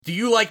Do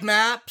you like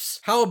maps?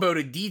 How about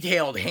a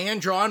detailed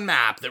hand-drawn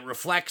map that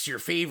reflects your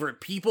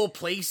favorite people,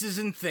 places,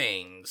 and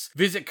things?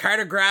 Visit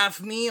Cartograph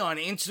Me on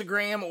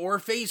Instagram or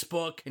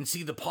Facebook and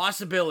see the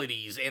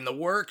possibilities and the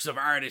works of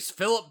artist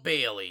Philip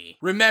Bailey.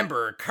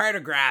 Remember,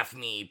 Cartograph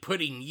Me,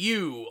 putting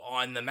you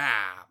on the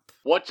map.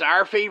 What's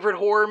our favorite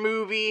horror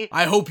movie?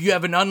 I hope you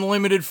have an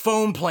unlimited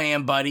phone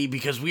plan, buddy,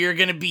 because we are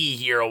going to be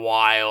here a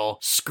while.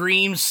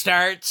 Scream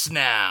starts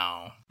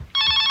now.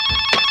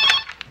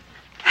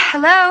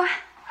 Hello?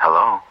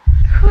 Hello?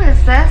 Who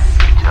is this?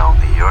 Tell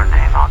me your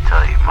name, I'll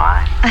tell you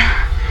mine.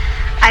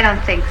 I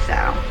don't think so.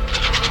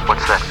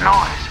 What's that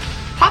noise?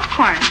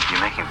 Popcorn. You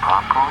making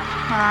popcorn?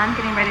 Well, I'm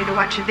getting ready to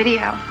watch a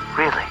video.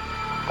 Really?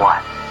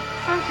 What?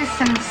 Oh, just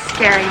some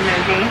scary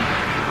movie.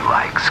 You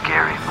like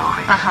scary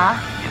movies? Uh-huh.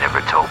 You never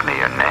told me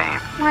your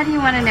name. Why do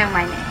you want to know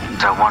my name?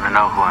 I want to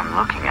know who I'm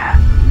looking at.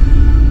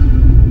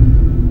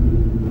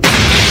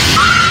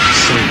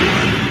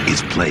 Someone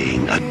is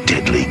playing a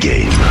deadly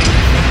game.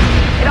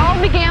 It all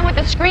began with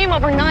a scream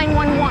over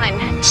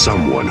 911.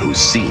 Someone who's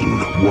seen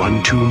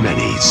one too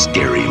many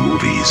scary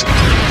movies.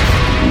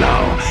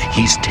 Now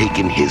he's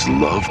taken his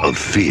love of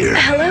fear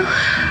Hello?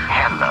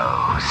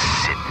 Hello,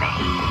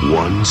 Sydney.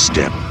 one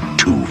step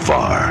too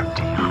far.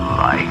 Do you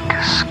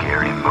like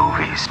scary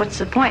movies? What's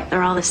the point?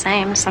 They're all the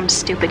same. Some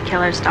stupid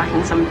killer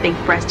stalking some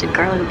big-breasted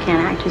girl who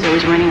can't act, who's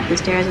always running up the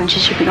stairs, and she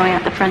should be going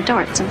out the front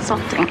door. It's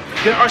insulting.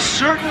 There are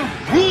certain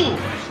rules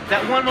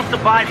that one must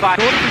abide by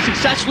in order to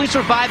successfully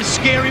survive a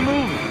scary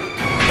movie.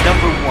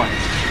 Number 1,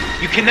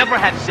 you can never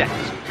have sex.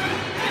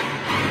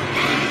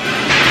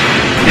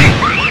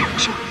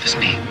 It's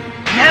me.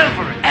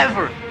 Never,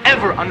 ever,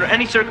 ever, under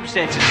any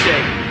circumstances,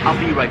 say, I'll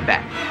be right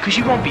back. Because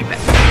you won't be back.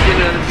 Get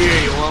another beer,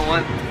 you want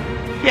one?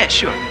 Yeah,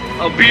 sure.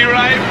 I'll be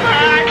right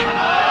back!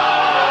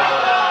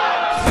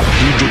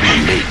 He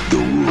didn't make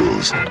the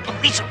rules. The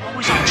police are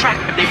always on track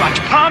if they watch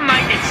prom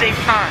night at same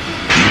time.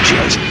 He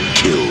just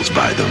kills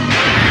by them.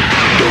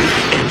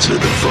 Don't answer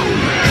the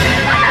phone.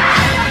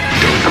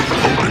 Don't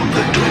open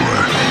the door.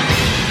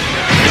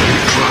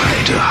 Don't try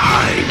to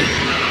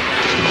hide.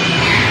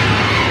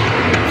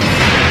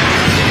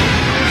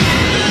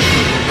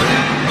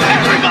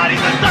 Everybody's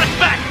a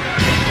suspect!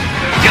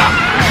 You're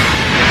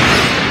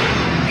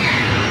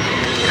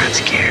not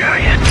scared, are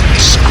you?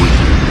 Scream.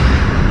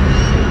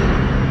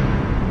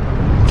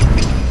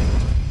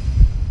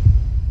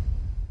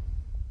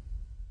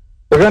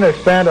 We're going to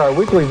expand our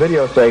weekly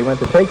video segment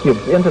to take you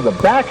into the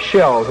back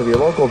shelves of your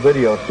local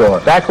video store,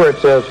 back where it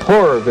says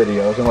horror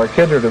videos, and where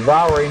kids are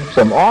devouring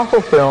some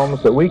awful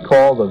films that we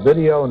call the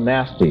video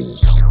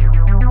nasties.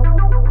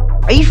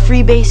 Are you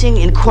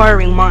freebasing?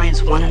 Inquiring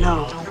minds want to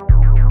know.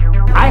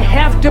 I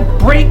have to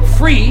break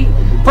free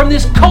from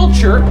this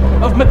culture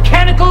of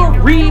mechanical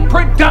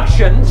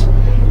reproductions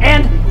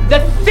and the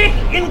thick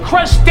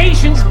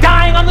incrustations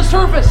dying on the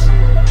surface.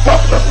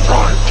 Stop the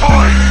prime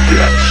time,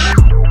 bitch!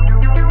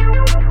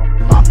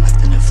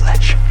 Monmouth and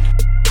Fletch.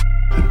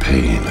 The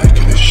pain, I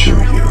can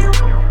assure you,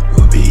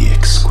 will be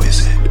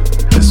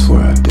exquisite. As for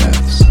our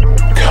deaths,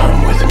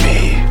 come with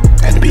me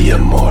and be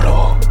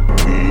immortal.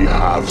 We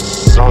have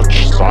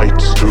such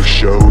sights to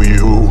show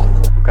you.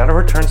 We've got to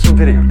return some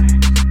videotapes.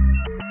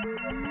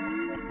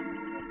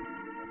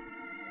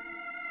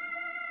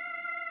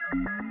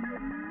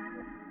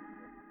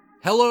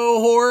 Hello,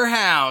 horror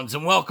hounds,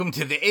 and welcome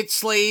to the It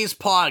Slays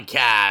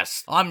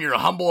podcast. I'm your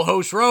humble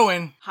host,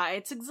 Rowan. Hi,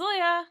 it's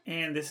Exilia.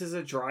 And this is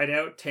a dried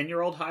out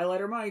 10-year-old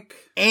highlighter, Mike.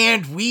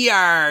 And we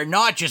are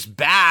not just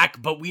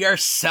back, but we are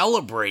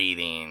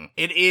celebrating.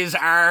 It is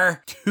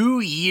our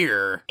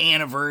 2-year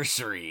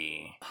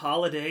anniversary.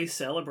 Holiday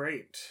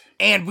celebrate.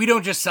 And we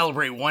don't just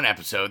celebrate one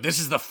episode. This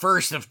is the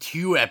first of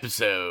 2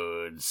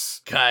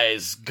 episodes.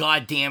 Cause,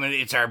 god damn it,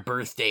 it's our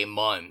birthday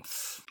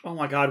month. Oh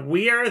my god,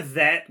 we are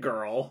that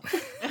girl.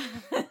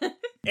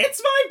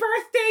 It's my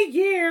birthday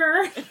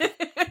year!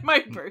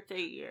 My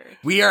birthday year.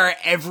 We are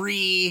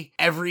every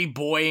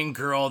boy and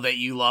girl that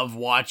you love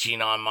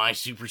watching on My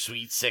Super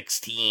Sweet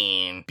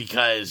 16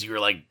 because you were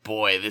like,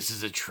 boy, this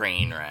is a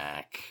train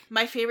wreck.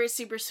 My favorite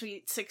Super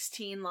Sweet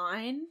 16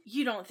 line,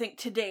 you don't think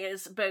today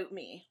is about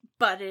me,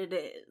 but it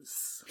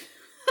is.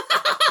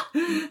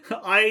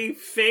 I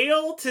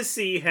fail to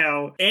see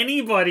how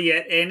anybody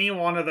at any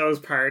one of those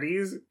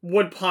parties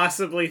would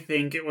possibly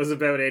think it was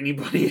about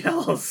anybody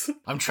else.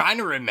 I'm trying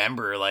to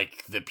remember,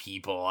 like, the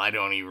people. I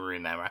don't even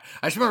remember.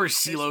 I just remember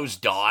CeeLo's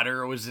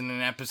daughter was in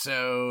an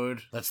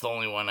episode. That's the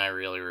only one I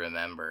really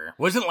remember.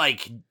 Wasn't,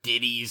 like,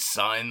 Diddy's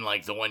son,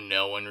 like, the one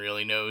no one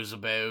really knows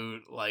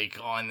about, like,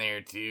 on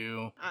there,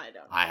 too? I don't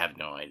know. I have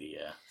no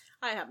idea.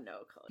 I have no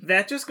clue.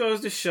 That just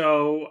goes to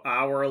show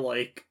our,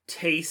 like,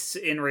 tastes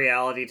in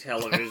reality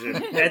television.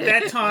 At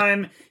that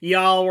time,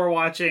 y'all were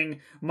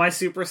watching My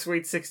Super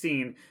Sweet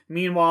 16.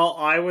 Meanwhile,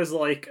 I was,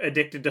 like,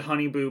 addicted to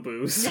Honey Boo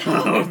Boo.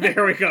 So,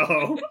 there we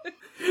go.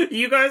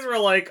 You guys were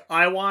like,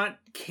 I want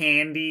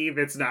candy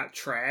that's not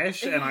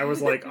trash. And I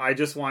was like, I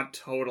just want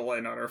total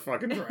and utter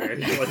fucking trash.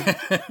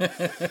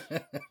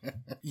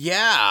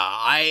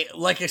 Yeah,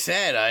 like I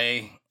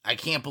said, I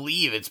can't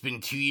believe it's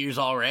been 2 years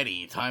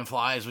already. Time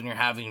flies when you're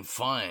having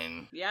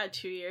fun. Yeah,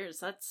 2 years.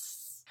 That's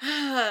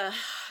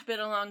been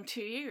a long 2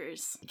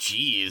 years.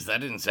 Jeez,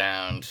 that didn't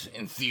sound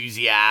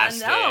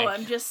enthusiastic. I know,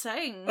 I'm just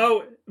saying.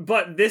 Oh,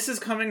 but this is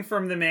coming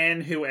from the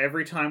man who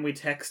every time we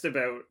text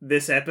about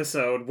this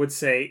episode would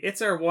say,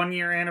 it's our 1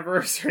 year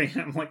anniversary.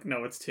 I'm like,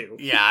 no, it's 2.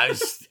 Yeah,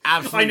 it's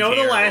absolutely I know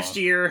terrible. the last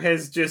year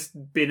has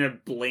just been a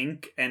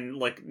blink and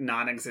like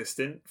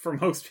non-existent for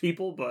most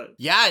people, but...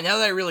 Yeah, now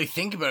that I really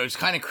think about it, it's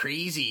kind of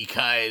crazy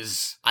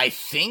because I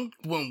think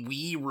when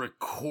we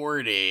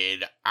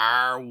recorded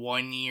our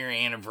 1 year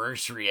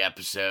anniversary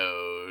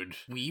episode,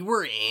 we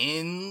were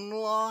in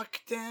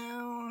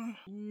lockdown?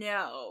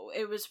 No,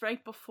 it was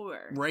right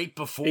before. Right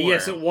before.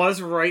 Yes, it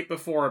was right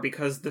before,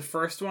 because the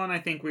first one I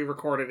think we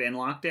recorded in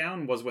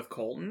lockdown was with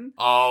Colton.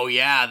 Oh,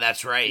 yeah,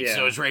 that's right. Yeah.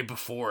 So it was right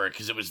before,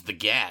 because it was the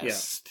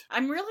guest.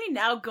 I'm really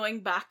now going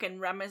back and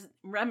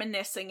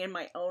reminiscing in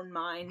my own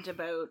mind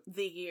about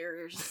the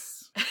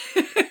years.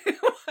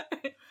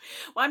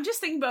 Well, I'm just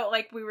thinking about,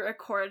 like, we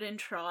recorded in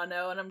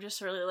Toronto, and I'm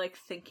just really, like,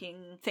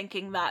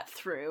 thinking that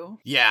through.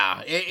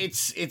 Yeah,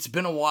 it's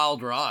been a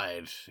wild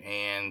ride,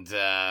 and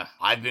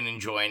I've been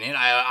enjoying it.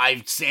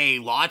 I'd say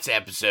lots of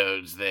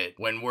episodes that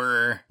when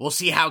we'll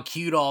see how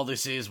cute all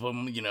this is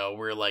when, you know,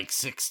 we're like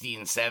 60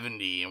 and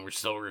 70 and we're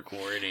still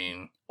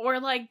recording. Or,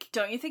 like,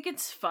 don't you think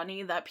it's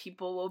funny that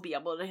people will be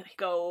able to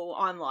go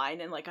online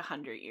in, like,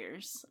 100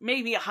 years?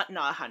 Maybe not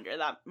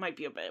 100, that might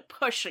be a bit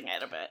pushing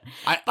it a bit.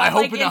 I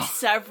hope like, in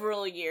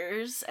several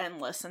years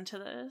and listen to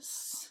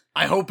this.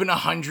 I hope in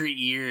 100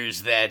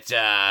 years that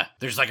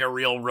there's like a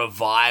real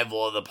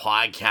revival of the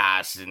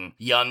podcast and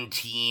young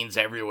teens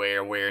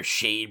everywhere wear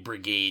Shade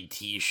Brigade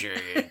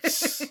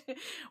t-shirts.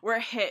 We're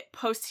hit.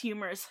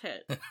 Posthumous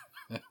hit.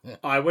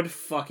 I would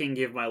fucking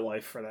give my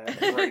life for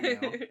that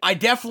right now. I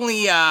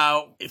definitely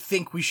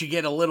think we should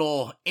get a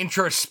little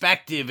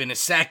introspective in a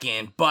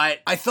second, but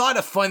I thought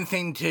a fun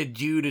thing to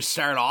do to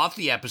start off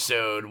the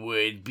episode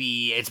would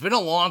be, it's been a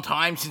long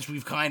time since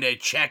we've kind of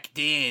checked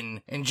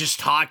in and just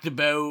talked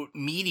about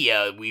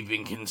media we've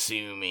been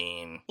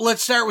consuming.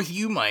 Let's start with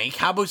you, Mike.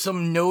 How about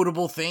some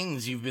notable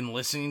things you've been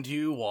listening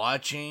to,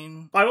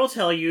 watching? I will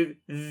tell you,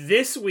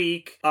 this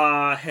week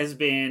I've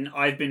been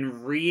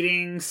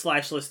reading /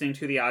 listening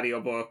to the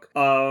audiobook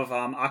of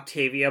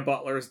Octavia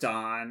Butler's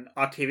Dawn.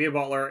 Octavia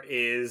Butler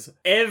is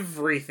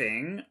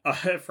everything,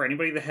 for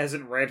anybody that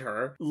hasn't read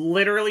her.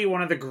 Literally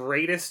one of the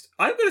greatest,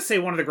 I'm going to say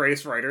one of the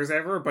greatest writers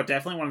ever, but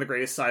definitely one of the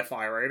greatest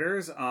sci-fi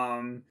writers.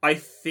 I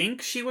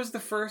think she was the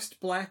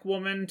first black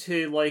woman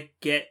to, like,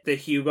 get the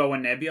Hugo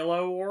and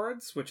Nebula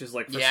Awards, which is,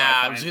 like, for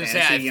sci-fi I was and gonna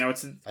fantasy.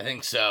 say, I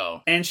think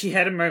so. And she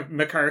had a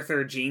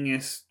MacArthur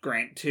Genius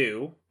Grant,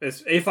 too,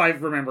 if I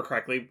remember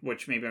correctly,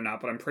 which maybe I'm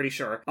not, but I'm pretty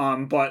sure.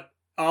 But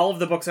all of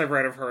the books I've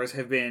read of hers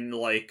have been,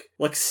 like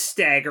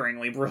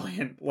staggeringly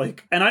brilliant.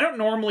 Like, and I don't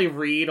normally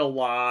read a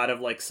lot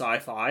of, like,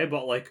 sci-fi,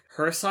 but, like,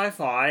 her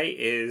sci-fi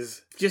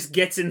just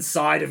gets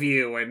inside of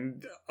you,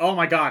 and oh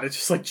my god, it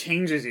just, like,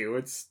 changes you.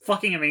 It's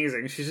fucking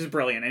amazing. She's just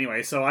brilliant.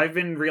 Anyway, so I've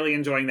been really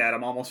enjoying that.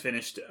 I'm almost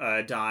finished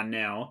Dawn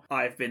now.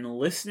 I've been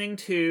listening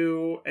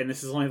to, and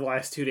this is only the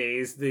last 2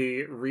 days,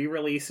 the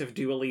re-release of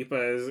Dua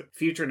Lipa's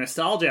Future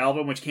Nostalgia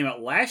album, which came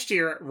out last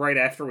year right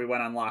after we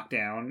went on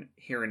lockdown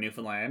here in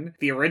Newfoundland.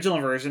 The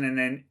original version, and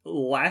then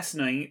last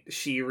night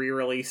she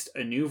re-released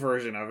a new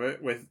version of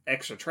it with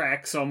extra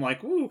tracks. So I'm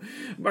like, ooh,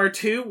 our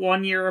 2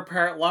 1 year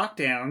apart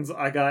lockdowns,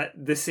 I got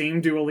the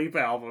same Dua Lipa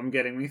album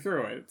getting me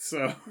through it.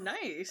 So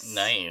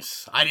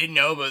Nice. I didn't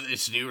know about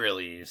this new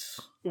release.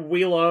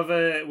 We love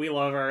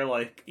our,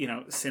 like, you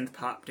know, synth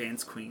pop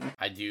dance queen.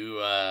 I do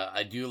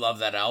love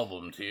that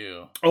album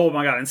too. Oh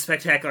my god, and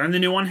spectacular. And the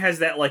new one has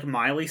that, like,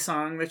 Miley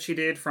song that she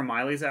did from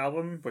Miley's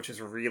album, which is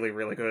really,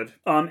 really good.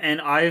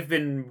 And I've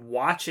been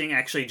watching,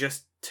 actually,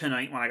 just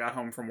tonight when I got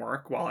home from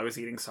work while I was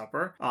eating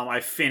supper. I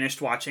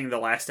finished watching the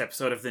last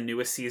episode of the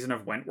newest season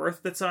of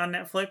Wentworth that's on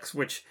Netflix,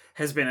 which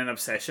has been an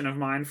obsession of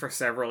mine for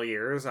several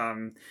years.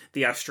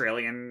 The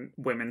Australian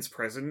women's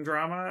prison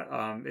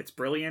drama. It's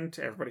brilliant.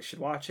 Everybody should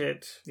watch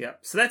it. Yeah.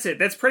 So that's it.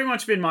 That's pretty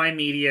much been my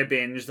media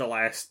binge the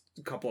last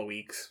couple of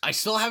weeks. I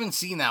still haven't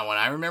seen that one.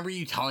 I remember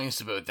you telling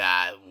us about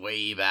that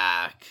way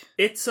back.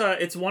 It's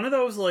one of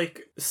those,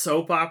 like,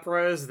 soap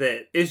operas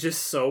that is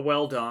just so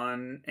well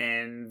done,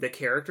 and the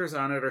characters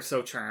on it are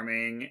so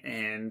charming,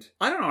 and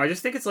I don't know, I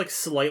just think it's, like,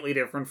 slightly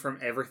different from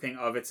everything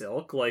of its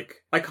ilk.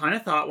 Like, I kind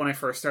of thought when I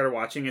first started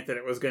watching it that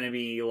it was going to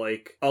be,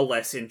 like, a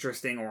less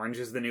interesting Orange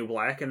is the New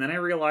Black, and then I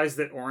realized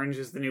that Orange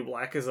is the New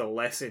Black is a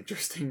less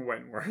interesting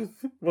Wentworth,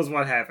 was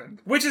what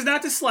happened. Which is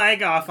not to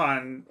slag off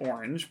on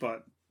Orange,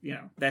 but you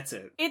know, that's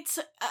it. It's,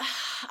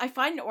 I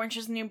find Orange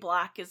is the New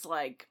Black is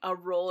like a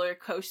roller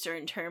coaster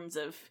in terms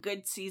of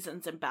good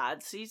seasons and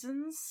bad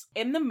seasons.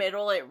 In the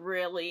middle, it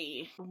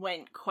really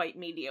went quite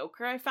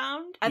mediocre, I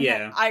found. And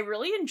then I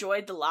really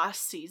enjoyed the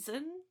last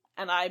season,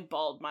 and I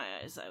bawled my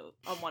eyes out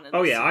on one of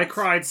the seasons. I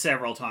cried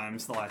several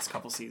times the last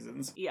couple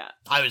seasons. Yeah.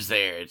 I was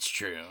there, it's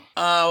true.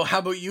 Oh, how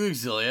about you,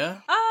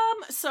 Exilia?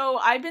 So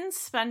I've been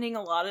spending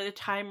a lot of the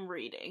time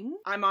reading.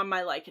 I'm on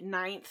my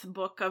 9th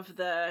book of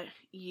the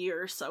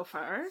year so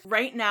far.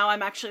 Right now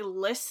I'm actually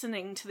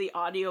listening to the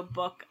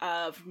audiobook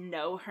of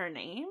Know Her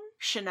Name,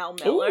 Chanel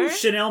Miller. Ooh,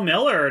 Chanel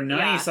Miller.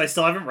 Nice. Yeah. I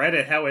still haven't read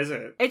it. How is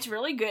it? It's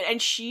really good.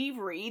 And she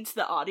reads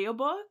the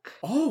audiobook.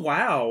 Oh,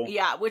 wow.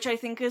 Yeah, which I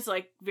think is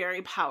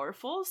very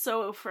powerful.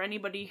 So for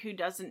anybody who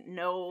doesn't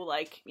know,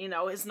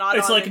 is not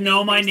it's on like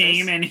know my basis.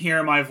 name and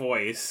hear my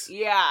voice.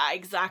 Yeah,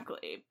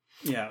 exactly.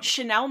 Yeah.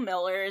 Chanel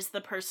Miller is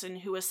the person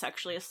who was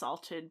sexually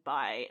assaulted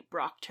by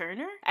Brock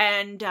Turner.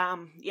 And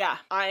I'm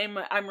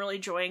really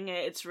enjoying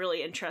it. It's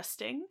really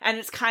interesting. And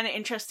it's kind of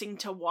interesting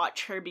to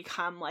watch her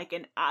become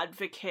an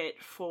advocate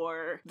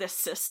for the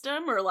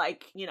system, or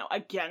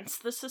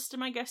against the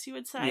system, I guess you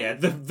would say. Yeah,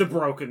 the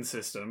broken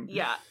system.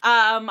 Yeah.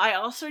 I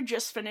also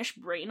just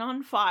finished Brain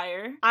on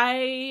Fire.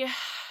 I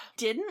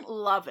didn't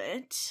love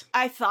it.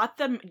 I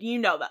thought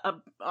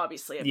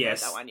obviously I've read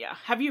that one, yeah.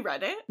 Have you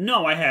read it?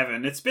 No, I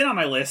haven't. It's been on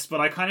my list, but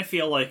I kind of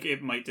feel like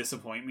it might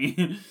disappoint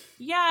me.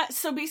 Yeah,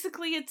 so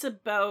basically it's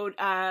about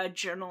a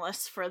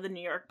journalist for the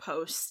New York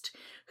Post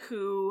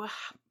who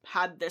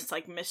had this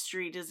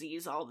mystery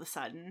disease all of a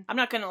sudden. I'm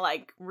not gonna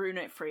ruin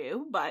it for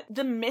you, but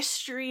the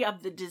mystery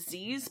of the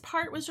disease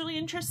part was really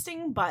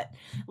interesting. But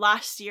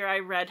last year I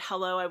read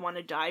Hello, I Want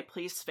to Die,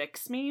 Please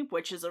Fix Me,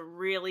 which is a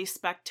really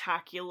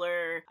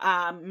spectacular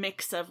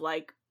mix of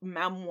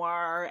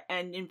memoir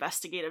and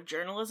investigative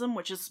journalism,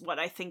 which is what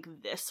I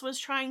think this was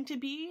trying to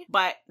be,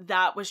 but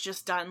that was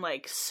just done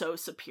so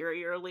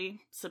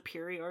superiorly.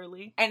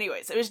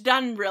 Anyways, it was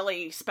done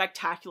really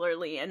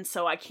spectacularly, and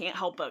so I can't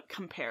help but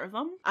compare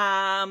them.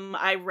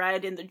 I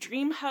read In the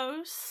Dream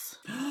House.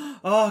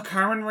 Oh,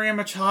 Carmen Maria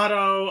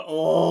Machado.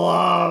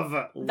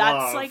 Love.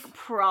 That's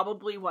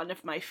probably one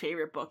of my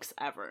favorite books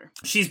ever.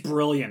 She's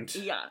brilliant.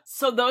 Yeah.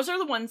 So those are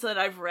the ones that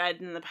I've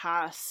read in the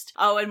past.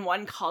 Oh, and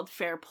one called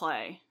Fair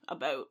Play,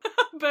 about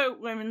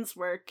women's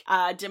work,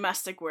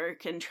 domestic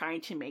work, and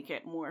trying to make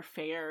it more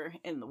fair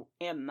in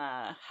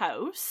the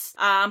house.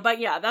 But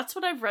yeah, that's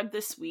what I've read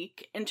this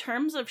week. In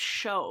terms of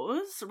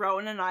shows,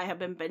 Rowan and I have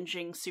been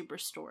binging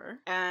Superstore,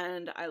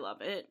 and I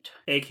love it.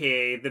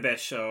 AKA the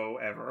best show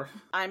ever.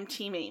 I'm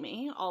Team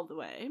Amy all the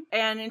way.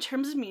 And in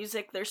terms of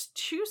music, there's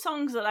 2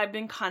 songs that I've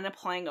been kind of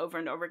playing over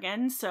and over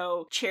again.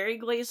 So Cherry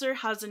Glazer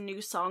has a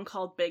new song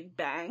called Big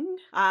Bang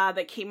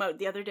that came out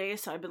the other day,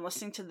 so I've been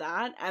listening to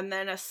that. And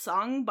then a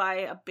song by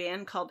a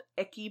band called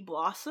Icky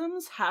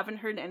Blossoms. Haven't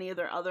heard any of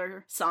their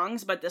other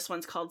songs, but this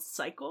one's called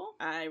Cycle.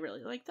 I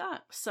really like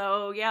that.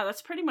 So yeah,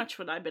 that's pretty much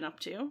what I've been up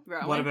to.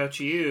 Rowan. What about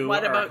you?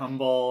 What about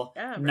humble,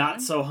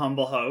 not so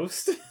humble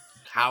host?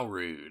 How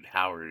rude.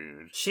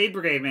 Shade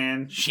Brigade,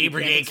 man. Shade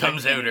Brigade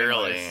comes out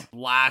early.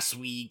 Last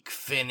week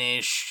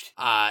finished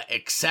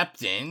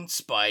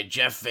Acceptance by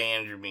Jeff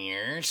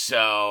Vandermeer.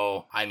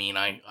 So,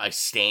 I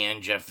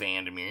stan Jeff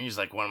Vandermeer. He's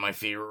one of my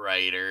favorite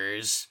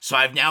writers. So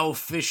I've now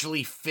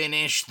officially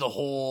finished the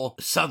whole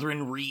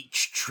Southern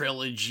Reach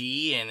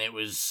trilogy, and it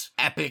was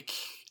epic,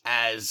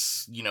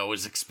 as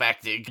was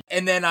expected.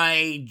 And then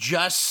I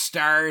just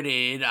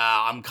started,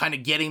 I'm kind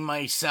of getting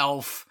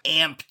myself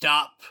amped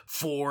up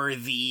for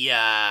the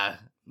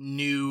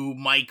new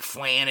Mike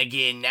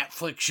Flanagan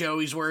Netflix show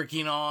he's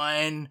working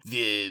on,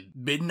 The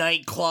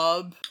Midnight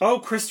Club. Oh,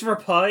 Christopher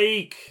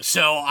Pike.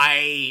 So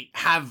I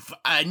have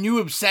a new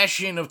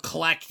obsession of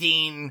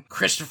collecting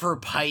Christopher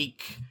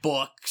Pike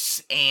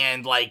books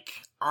and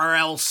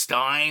R.L.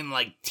 Stine,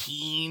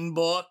 teen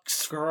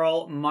books.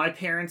 Girl, my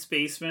parents'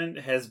 basement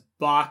has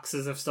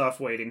boxes of stuff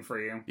waiting for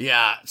you.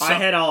 Yeah. I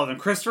had all of them.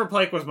 Christopher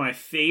Pike was my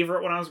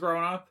favorite when I was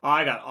growing up.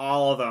 I got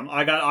all of them.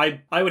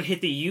 I would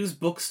hit the used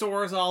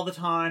bookstores all the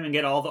time and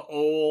get all the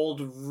old,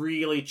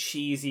 really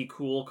cheesy,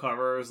 cool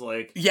covers.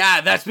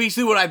 Yeah, that's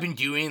basically what I've been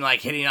doing,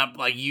 hitting up,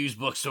 used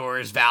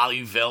bookstores,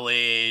 Value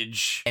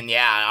Village. And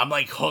yeah, I'm,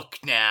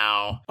 hooked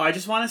now. I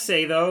just want to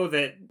say, though,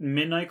 that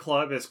Midnight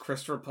Club is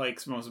Christopher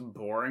Pike's most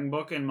boring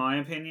book, in my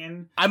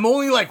opinion. I'm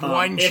only,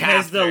 one chapter. It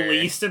has the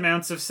least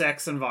amounts of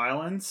sex and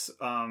violence.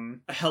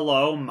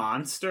 Hello,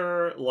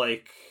 Monster,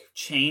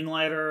 Chain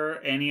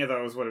Letter, any of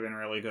those would have been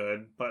really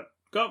good, but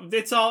go,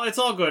 it's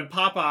all good.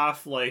 Pop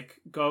off,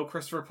 go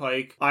Christopher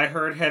Pike. I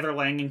heard Heather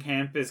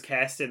Langenkamp is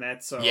cast in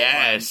that, so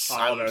yes, I'm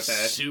all about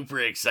that. Super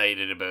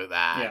excited about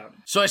that. Yeah.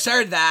 So I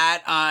started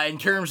that, in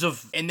terms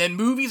of, and then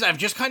movies, I've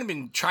just kind of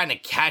been trying to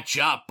catch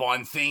up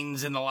on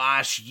things in the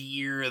last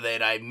year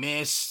that I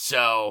missed,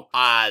 so,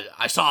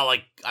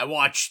 I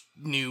watched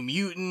New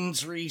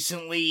Mutants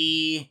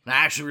recently. I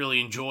actually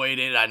really enjoyed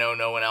it. I know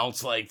no one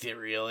else liked it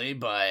really,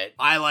 but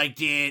I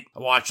liked it. I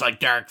watched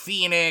Dark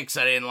Phoenix.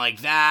 I didn't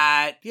like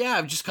that. Yeah,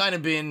 I've just kind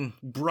of been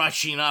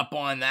brushing up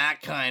on that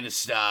kind of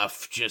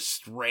stuff.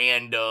 Just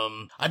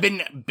random. I've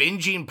been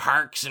binging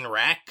Parks and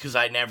Rec because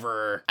I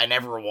never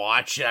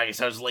watched it. I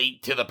guess I was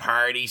late to the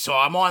party, so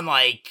I'm on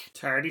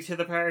tardy to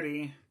the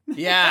party.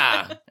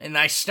 Yeah, and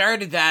I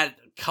started that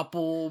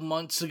couple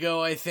months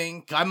ago, I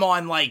think. I'm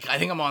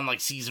on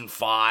season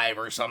 5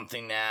 or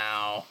something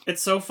now.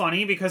 It's so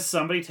funny because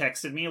somebody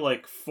texted me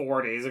like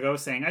 4 days ago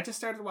saying, I just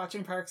started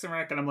watching Parks and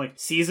Rec, and I'm like,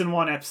 season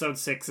 1, episode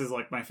 6 is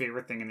like my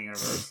favorite thing in the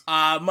universe.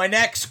 My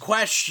next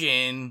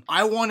question,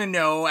 I want to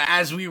know,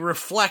 as we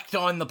reflect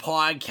on the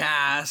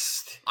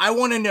podcast, I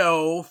want to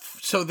know,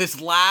 so this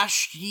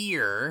last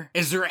year,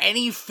 is there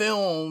any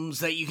films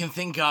that you can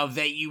think of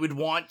that you would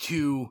want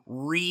to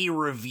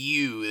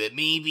re-review, that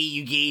maybe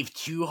you gave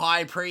too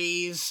high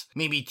praise,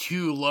 maybe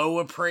too low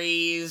a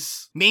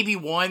praise, maybe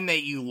one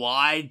that you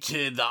lied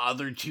to the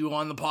other two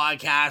on the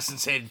podcast and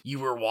said you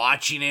were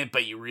watching it,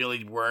 but you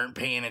really weren't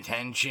paying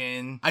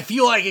attention? I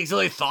feel like I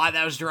really thought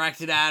that was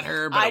directed at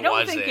her, but I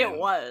don't think it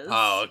was.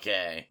 Oh,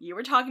 okay. You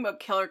were talking about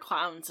Killer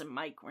Clowns and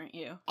Mike, weren't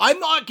you? I'm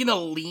not gonna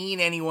lean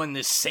anyone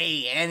to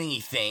say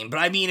anything, but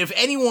I mean, if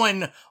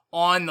anyone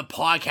on the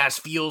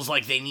podcast feels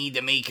like they need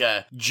to make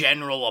a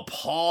general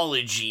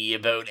apology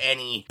about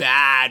any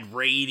bad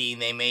rating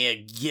they may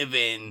have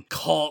given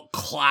cult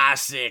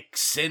classic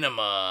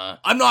cinema,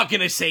 I'm not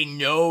gonna say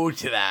no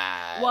to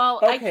that.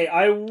 Well, okay,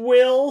 I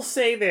will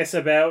say this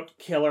about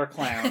Killer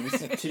Clowns,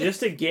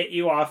 to get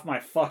you off my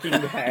fucking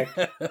back.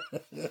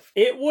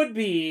 It would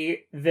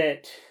be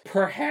that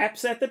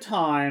perhaps at the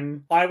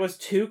time I was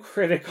too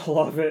critical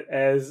of it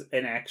as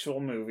an actual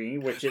movie,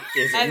 which it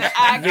isn't.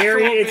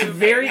 It's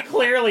very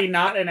clearly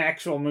not an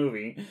actual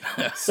movie.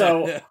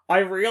 So I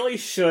really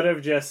should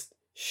have just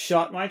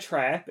shut my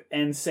trap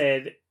and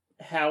said,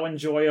 how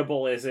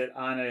enjoyable is it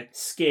on a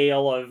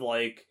scale of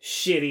like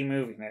shitty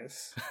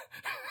moviness?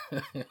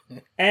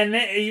 And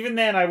even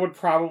then I would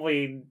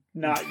probably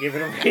not give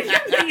it a rating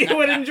that you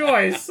would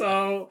enjoy,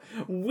 so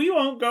we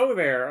won't go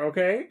there,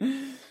 okay?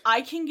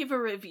 I can give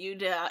a review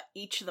to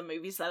each of the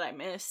movies that I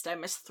missed. I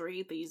missed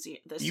 3 this year.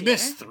 You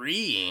missed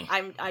 3?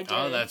 I did.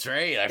 Oh, that's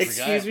right. I forgot.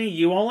 Excuse me,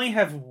 you only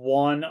have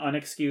 1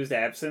 unexcused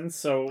absence,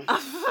 so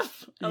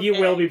you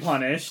will be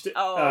punished.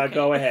 Oh, okay.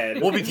 Go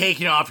ahead. We'll be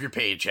taking off your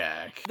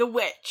paycheck. The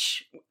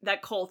Witch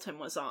that Colton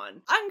was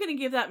on. I'm gonna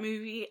give that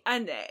movie a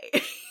nay.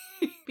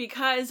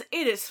 Because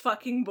it is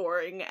fucking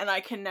boring and I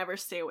can never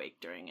stay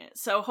awake during it.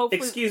 So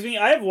hopefully... Excuse me,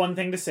 I have one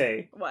thing to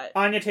say. What?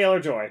 Anya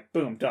Taylor-Joy.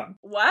 Boom, done.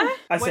 What?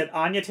 I said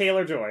Anya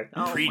Taylor-Joy.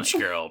 Oh, preach,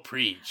 girl,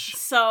 preach.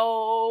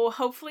 So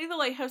hopefully The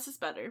Lighthouse is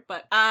better.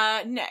 But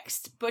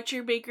next,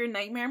 Butcher Baker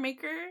Nightmare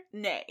Maker?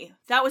 Nay.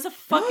 That was a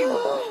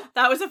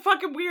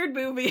fucking weird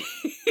movie.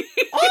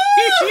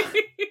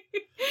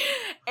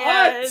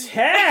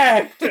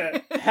 Attacked!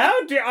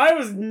 How dare... I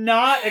was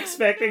not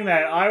expecting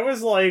that. I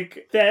was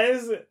like,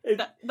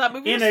 that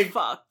movie was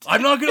fucked.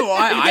 I'm not gonna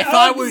lie, I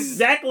thought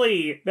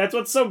exactly. That's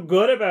what's so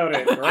good about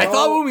it, girl. I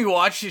thought when we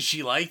watched it,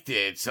 she liked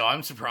it, so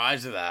I'm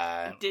surprised at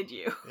that. Did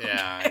you?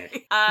 Yeah.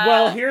 Okay.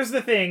 Well, here's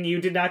the thing.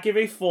 You did not give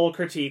a full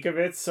critique of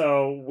it,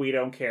 so we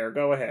don't care.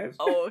 Go ahead.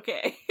 Oh,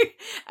 okay.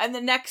 And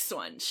the next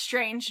one,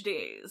 Strange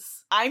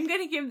Days. I'm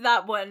gonna give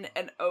that one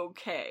an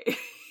okay.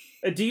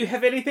 Do you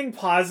have anything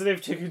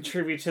positive to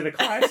contribute to the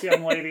class,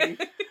 young lady?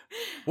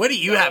 What do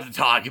you have to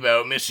talk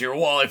about, Mr.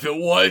 Wall, if it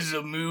was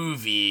a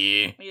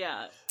movie?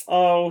 Yeah.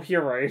 Oh,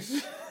 you're right.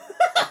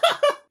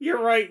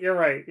 You're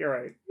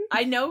right.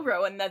 I know,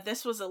 Rowan, that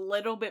this was a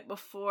little bit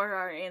before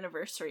our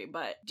anniversary,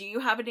 but do you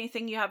have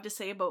anything you have to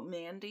say about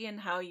Mandy and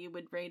how you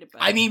would rate it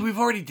better? I mean, we've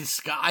already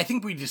discussed... I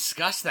think we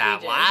discussed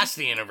that last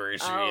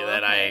anniversary,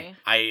 that okay.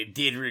 I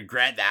did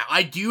regret that.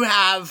 I do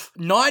have,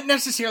 not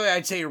necessarily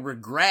I'd say a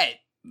regret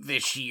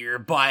this year,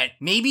 but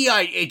maybe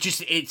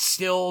it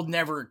still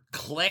never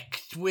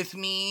clicked with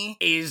me,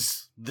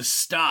 is The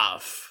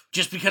Stuff.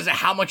 Just because of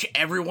how much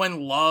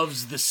everyone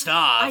loves The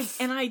Stuff.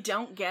 And I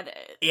don't get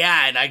it.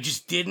 Yeah, and I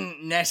just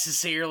didn't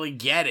necessarily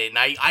get it. And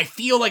I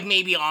feel like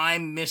maybe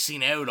I'm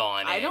missing out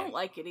on it. I don't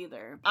like it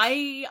either.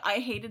 I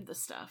hated The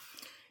Stuff.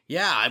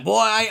 Yeah, well,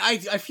 I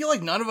feel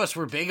like none of us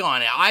were big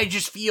on it. I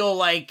just feel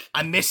like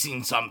I'm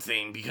missing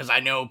something because I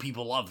know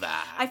people love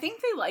that. I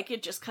think they like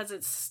it just because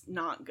it's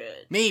not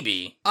good.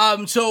 Maybe.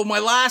 So my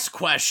last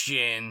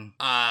question,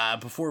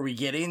 before we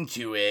get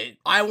into it,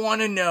 I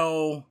want to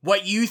know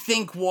what you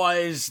think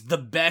was the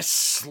best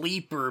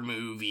sleeper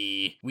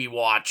movie we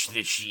watched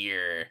this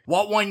year.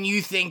 What one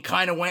you think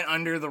kind of went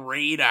under the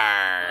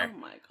radar? Oh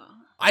my god.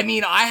 I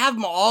mean,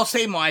 I'll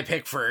say my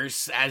pick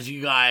first as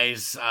you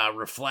guys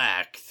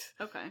reflect.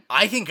 Okay.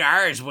 I think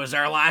ours was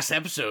our last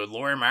episode,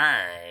 Laura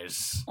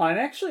Mars. I'm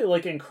actually,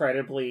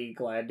 incredibly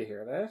glad to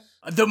hear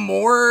that. The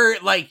more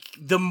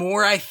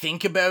I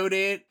think about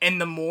it,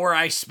 and the more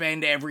I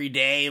spend every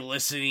day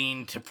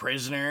listening to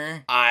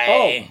Prisoner,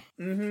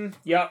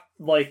 yep,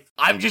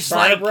 I'm just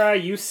Barbara,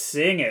 you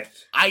sing it.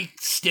 I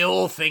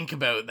still think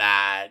about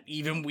that,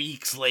 even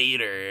weeks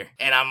later,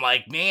 and I'm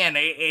like, man,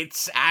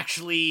 it's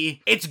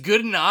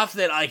good enough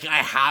that, I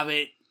have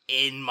it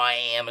in my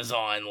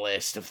Amazon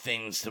list of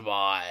things to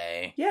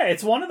buy. Yeah,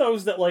 it's one of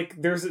those that,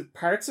 there's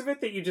parts of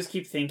it that you just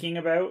keep thinking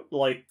about,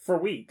 for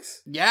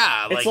weeks.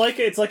 Yeah.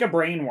 It's like a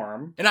brain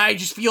worm. And I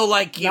just feel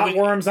like... Not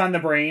worms on the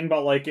brain,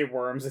 but, it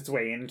worms its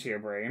way into your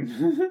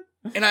brain.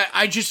 And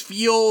I just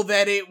feel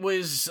that it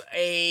was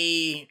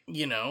a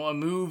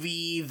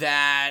movie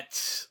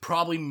that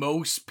probably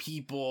most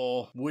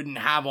people wouldn't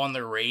have on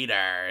their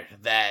radar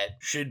that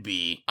should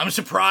be. I'm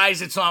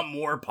surprised it's not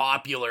more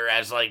popular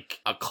as like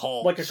a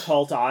cult. Like a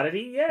cult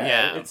oddity?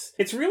 Yeah.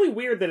 It's really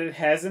weird that it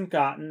hasn't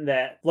gotten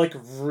that like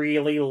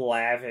really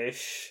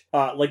lavish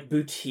like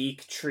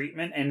boutique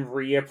treatment and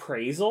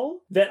reappraisal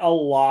that a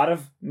lot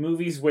of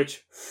movies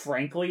which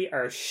frankly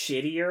are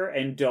shittier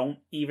and don't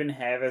even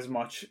have as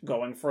much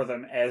going for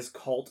them as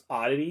cult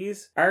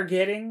oddities are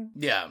getting.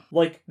 Yeah.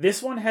 Like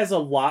this one has a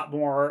lot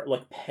more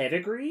like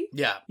pedigree.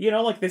 Yeah.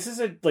 Like this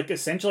is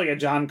essentially a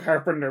John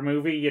Carpenter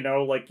movie,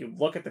 like you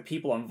look at the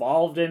people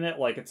involved in it,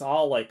 like it's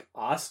all like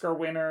Oscar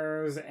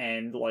winners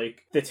and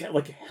like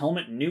like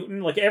Helmut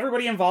Newton, like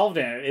everybody involved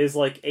in it is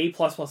like A+++,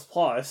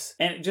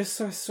 and it just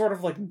sort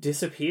of like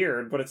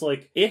disappeared, but it's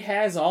like it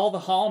has all the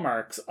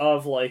hallmarks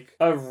of like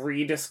a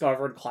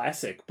rediscovered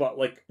classic, but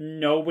like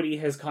nobody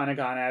has kind of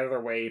gone out of their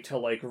way to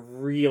like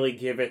really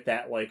give it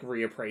that like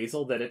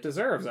reappraisal that it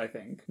deserves. I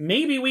think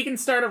maybe we can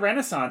start a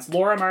renaissance,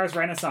 Laura Mars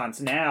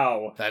Renaissance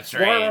now. That's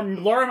right.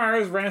 Laura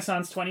Mars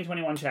Renaissance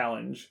 2021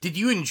 challenge. Did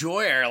you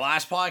enjoy our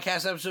last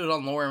podcast episode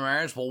on Laura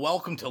Mars? Well,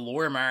 welcome to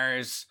Laura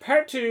Mars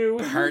Part 2.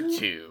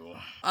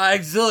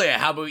 Exilia,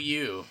 how about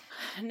you?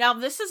 Now,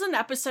 this is an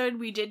episode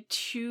we did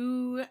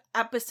 2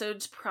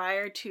 episodes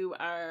prior to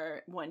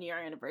our 1-year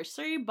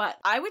anniversary, but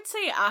I would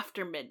say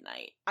after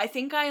midnight. I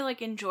think I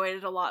like enjoyed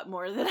it a lot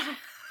more than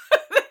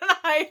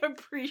I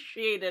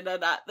appreciated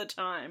it at the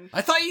time.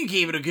 I thought you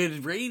gave it a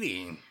good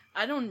rating.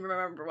 I don't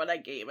remember what I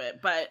gave it,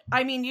 but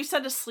I mean, you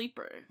said a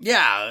sleeper.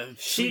 Yeah,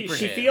 she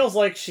feels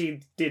like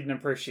she didn't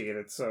appreciate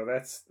it, so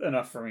that's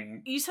enough for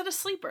me. You said a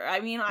sleeper.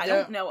 I mean, I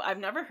don't know. I've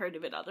never heard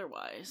of it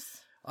otherwise.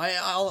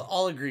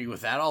 I'll agree with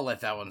that. I'll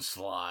let that one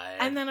slide.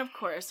 And then, of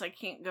course, I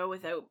can't go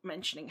without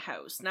mentioning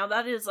House. Now,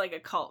 that is like a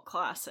cult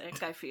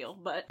classic, I feel,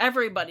 but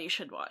everybody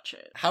should watch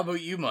it. How about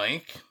you,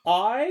 Mike?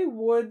 I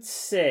would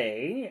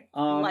say...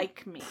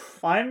 like me.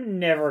 I'm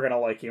never gonna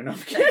like you. No, I'm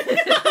kidding.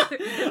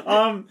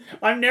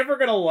 I'm never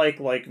gonna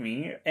like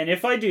me. And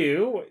if I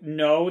do,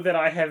 know that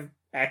I have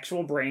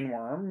actual brain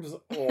worms,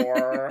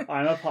 or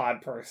I'm a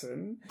pod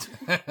person,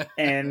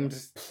 and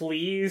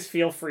please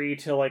feel free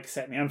to like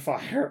set me on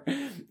fire.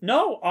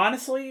 No,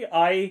 honestly,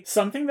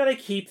 something that I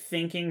keep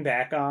thinking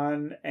back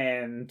on,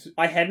 and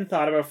I hadn't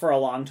thought about for a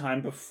long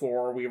time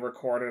before we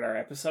recorded our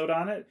episode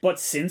on it, but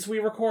since we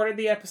recorded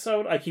the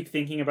episode, I keep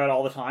thinking about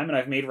all the time, and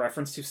I've made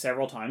reference to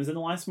several times in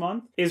the last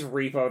month, is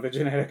Repo the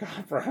Genetic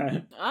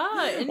Opera.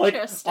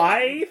 Interesting.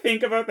 I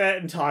think about that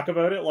and talk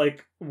about it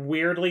like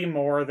weirdly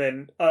more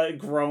than a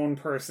grown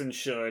person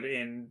should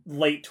in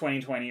late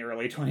 2020,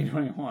 early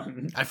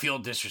 2021. I feel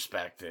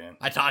disrespected.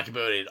 I talk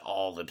about it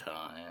all the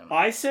time.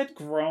 I said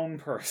grown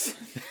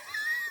person.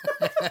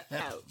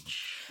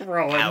 Ouch.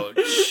 Rowan.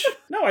 Ouch.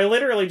 No, I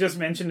literally just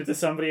mentioned it to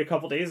somebody a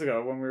couple days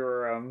ago when we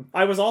were,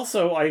 I was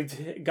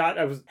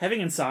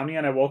having insomnia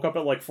and I woke up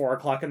at like 4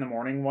 o'clock in the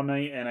morning one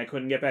night and I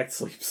couldn't get back to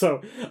sleep.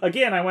 So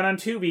again, I went on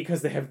Tubi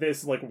because they have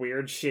this like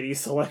weird shitty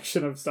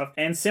selection of stuff,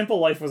 and Simple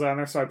Life was on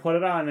there, so I put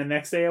it on. And the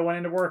next day I went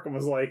into work and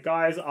was like,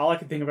 guys, all I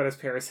could think about is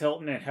Paris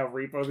Hilton and how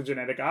Repo the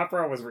Genetic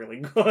Opera was really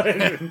good.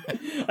 And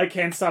I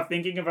can't stop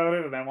thinking about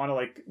it and I want to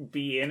like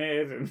be in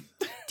it. And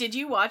Did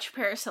you watch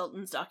Paris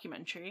Hilton's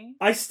documentary?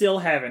 I still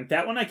haven't.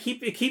 That one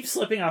it keeps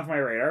slipping off my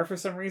radar for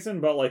some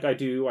reason, but like I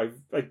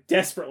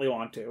desperately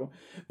want to.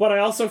 But I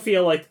also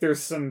feel like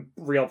there's some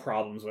real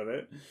problems with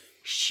it.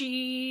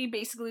 She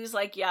basically is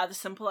like, yeah, The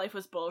Simple Life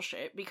was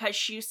bullshit, because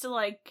she used to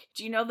like,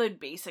 do you know the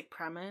basic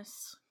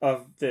premise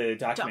of the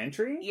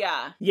documentary?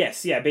 Yeah.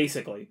 Yes, yeah,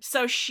 basically.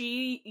 So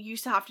she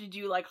used to have to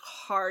do like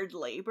hard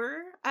labor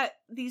at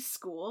these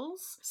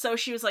schools. So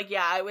she was like,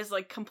 yeah, I was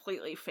like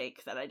completely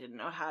fake that I didn't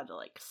know how to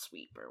like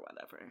sweep or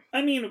whatever.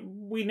 I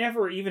mean, we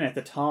never, even at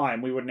the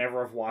time, we would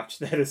never have watched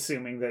that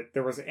assuming that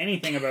there was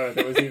anything about it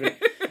that was even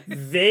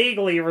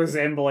vaguely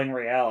resembling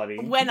reality.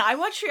 When I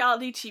watch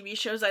reality TV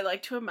shows, I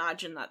like to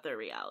imagine that they're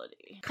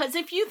reality. Because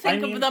if you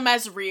think of them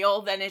as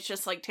real, then it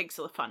just like takes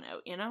the fun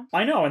out, you know?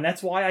 I know, and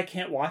that's why I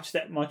can't watch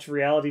that much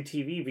reality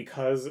TV,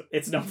 because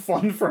it's no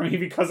fun for me,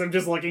 because I'm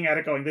just looking at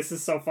it going, this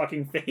is so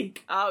fucking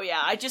fake. Oh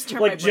yeah, I just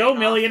turned like my brain Joe off.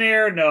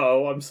 Millionaire?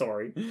 No, I'm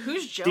sorry.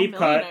 Who's Joe Deep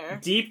Millionaire?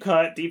 Deep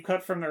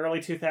cut from the early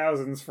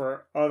 2000s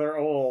for other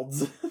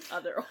olds.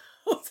 Other olds.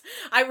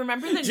 I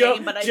remember the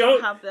name, but I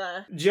don't have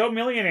the... Joe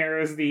Millionaire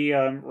is the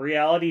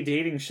reality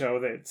dating show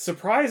that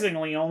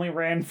surprisingly only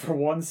ran for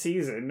one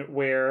season,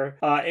 where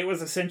it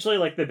was essentially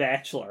like The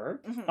Bachelor.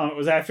 Mm-hmm. It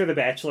was after The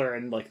Bachelor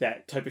and like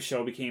that type of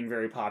show became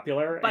very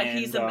popular. But and,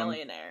 he's a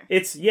millionaire.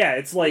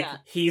 It's like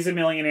he's a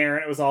millionaire,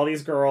 and it was all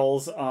these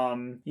girls,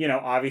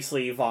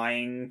 obviously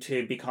vying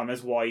to become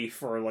his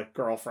wife or like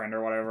girlfriend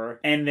or whatever.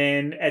 And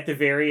then at the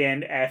very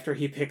end, after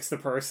he picks the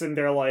person,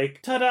 they're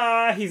like,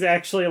 ta-da, he's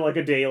actually like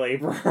a day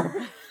laborer.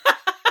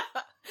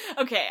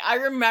 Okay, I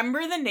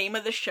remember the name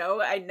of the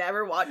show. I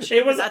never watched it.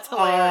 It was That's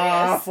hilarious.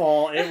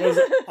 awful. It was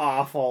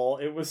awful.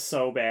 It was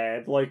so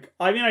bad. Like,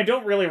 I mean, I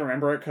don't really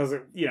remember it because,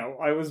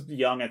 I was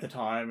young at the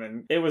time,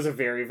 and it was a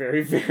very,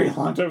 very, very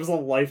long time. It was a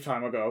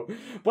lifetime ago.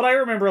 But I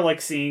remember,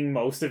 like, seeing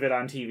most of it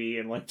on TV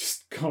and, like,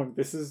 just going,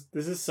 this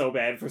is so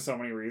bad for so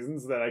many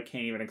reasons that I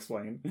can't even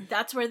explain.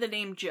 That's where the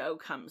name Joe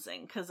comes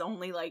in, because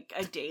only, like,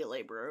 a day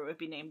laborer would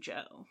be named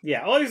Joe.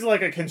 Yeah, well, he's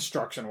like a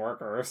construction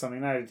worker or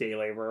something, not a day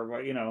laborer,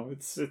 but,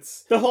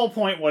 it's the whole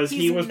point was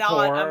he was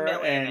poor,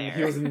 and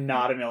he was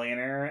not a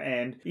millionaire,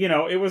 and,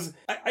 it was,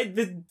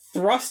 the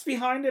thrust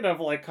behind it of,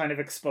 like, kind of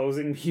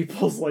exposing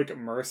people's, like,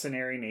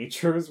 mercenary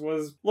natures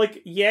was,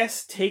 like,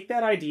 yes, take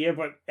that idea,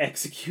 but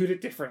execute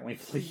it differently,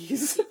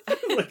 please.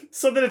 Like,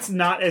 so that it's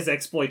not as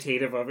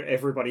exploitative of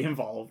everybody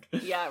involved.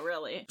 Yeah,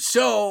 really.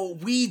 So,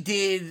 we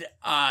did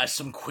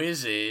some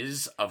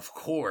quizzes, of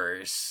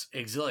course.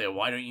 Exilia,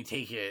 why don't you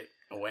take it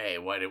away,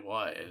 what it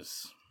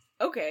was?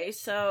 Okay,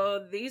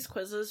 so these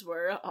quizzes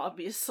were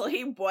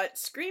obviously, what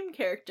Scream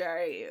character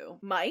are you?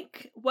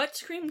 Mike, what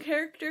Scream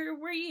character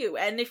were you?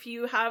 And if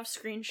you have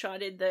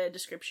screenshotted the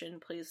description,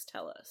 please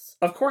tell us.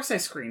 Of course I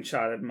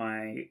screenshotted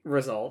my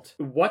result.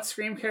 What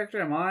Scream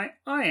character am I?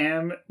 I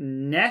am,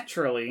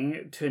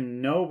 naturally, to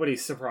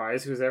nobody's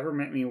surprise who's ever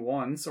met me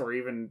once or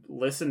even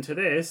listened to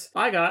this,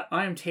 I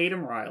am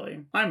Tatum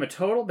Riley. I'm a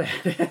total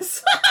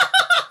badass.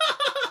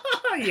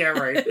 Yeah,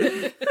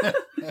 right.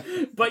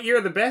 But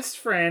you're the best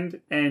friend,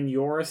 and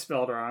you're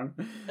spelled wrong,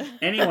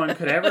 anyone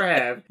could ever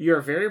have. You're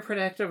very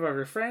protective of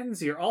your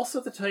friends. You're also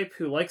the type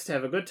who likes to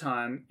have a good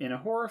time. In a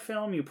horror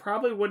film, you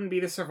probably wouldn't be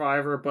the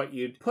survivor, but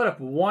you'd put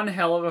up one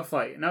hell of a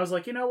fight. And I was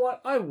like, you know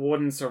what? I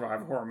wouldn't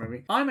survive a horror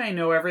movie. I may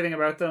know everything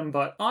about them,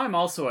 but I'm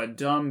also a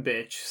dumb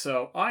bitch,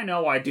 so I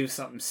know I do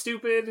something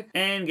stupid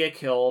and get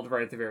killed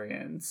right at the very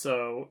end.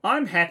 So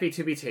I'm happy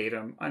to be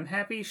Tatum. I'm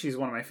happy. She's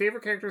one of my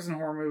favorite characters in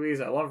horror movies.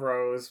 I love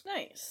Rose.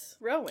 Nice.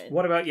 Rowan.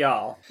 What about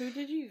y'all? Who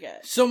did you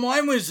get? So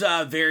mine was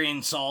very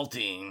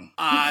insulting.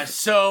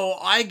 So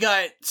I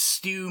got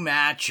Stu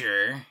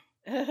Matcher.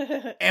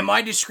 And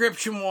my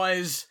description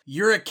was,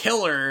 you're a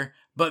killer,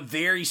 but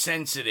very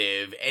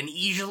sensitive and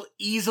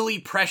easily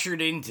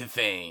pressured into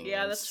things.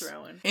 Yeah, that's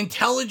Rowan.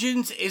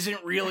 Intelligence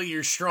isn't really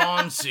your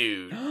strong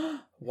suit.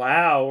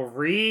 Wow,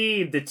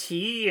 read the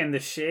tea and the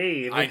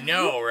shade. I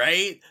know,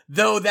 right?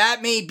 Though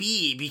that may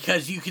be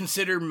because you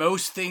consider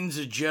most things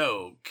a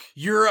joke.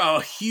 You're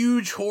a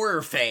huge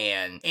horror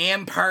fan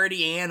and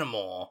party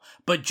animal,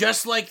 but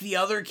just like the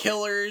other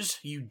killers,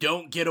 you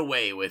don't get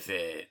away with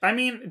it. I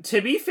mean,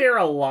 to be fair,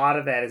 a lot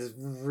of that is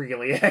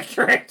really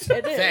accurate.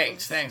 It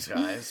is. Thanks,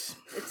 guys.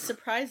 It's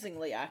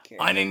surprisingly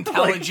accurate.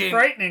 Unintelligent.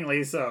 Like,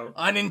 frighteningly so.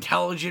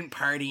 Unintelligent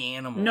party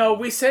animal. No,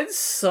 we said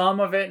some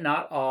of it,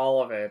 not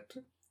all of it.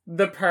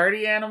 The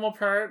party animal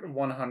part,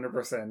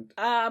 100%.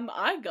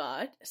 I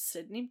got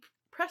Sydney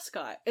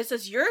Prescott. It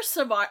says you're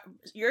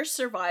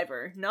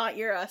survivor, not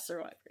you're a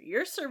survivor.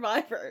 You're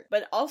survivor,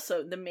 but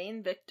also the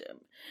main victim.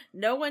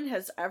 No one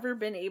has ever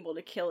been able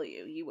to kill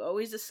you. You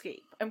always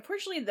escape.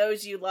 Unfortunately,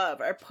 those you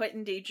love are put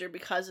in danger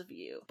because of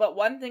you. But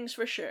one thing's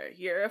for sure,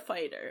 you're a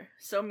fighter.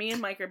 So me and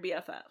Mike are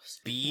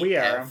BFFs. We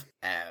are.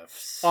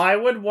 BFFs. I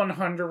would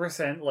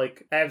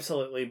 100%,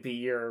 absolutely be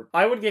your...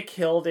 I would get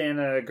killed in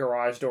a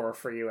garage door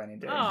for you any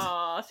day.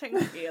 Aw,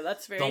 thank you.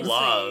 That's very sweet. The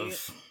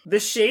love. The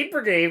Shade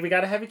Brigade, we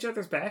gotta have each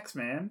other's backs,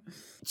 man.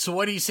 So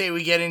what do you say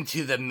we get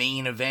into the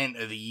main event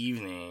of the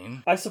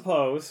evening? I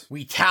suppose.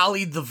 We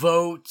tallied the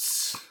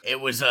votes.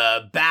 It was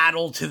a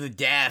battle to the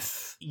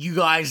death. You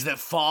guys that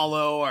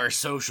follow our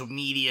social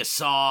media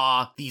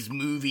saw these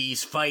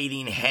movies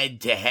fighting head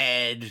to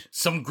head.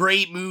 Some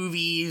great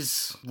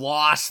movies.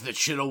 Lost that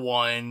should have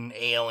won.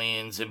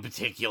 Aliens in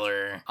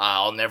particular.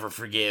 I'll never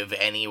forgive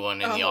anyone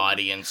in the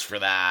audience for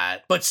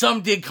that. But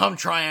some did come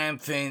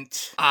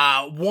triumphant.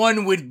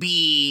 One would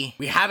be,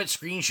 we have it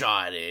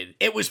screenshotted.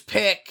 It was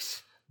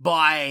picked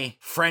by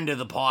friend of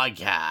the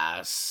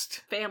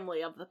podcast.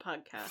 Family of the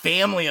podcast.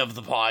 Family of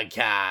the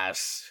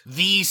podcast.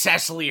 The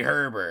Cecily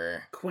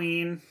Herber.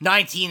 Queen.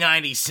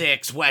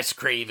 1996, Wes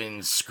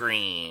Craven's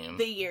Scream.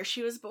 The year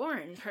she was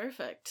born.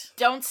 Perfect.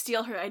 Don't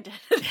steal her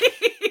identity.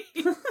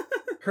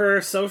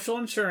 Her social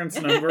insurance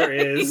number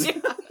is...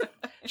 Yeah.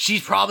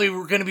 She's probably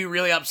going to be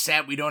really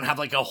upset we don't have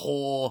a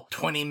whole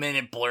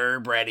 20-minute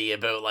blurb ready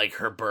about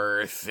her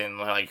birth and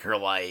her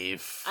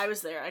life. I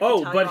was there.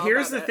 But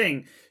here's the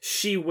thing.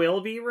 She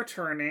will be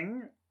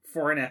returning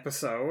for an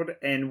episode,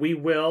 and we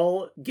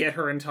will get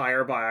her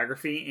entire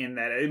biography in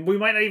that. We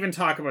might not even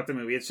talk about the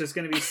movie. It's just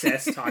going to be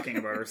Cess talking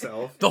about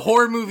herself. The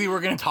horror movie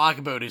we're going to talk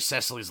about is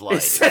Cecily's life.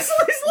 It's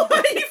Cecily's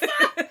life!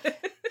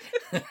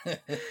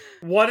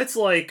 What it's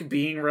like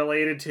being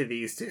related to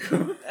these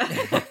two.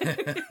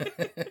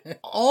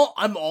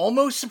 I'm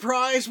almost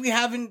surprised we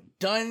haven't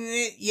done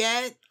it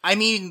yet. I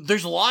mean,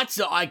 there's lots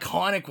of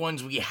iconic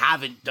ones we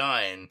haven't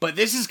done, but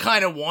this is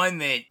kind of one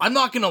that, I'm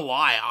not gonna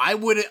lie,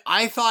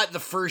 I thought the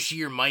first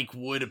year Mike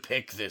would have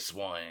picked this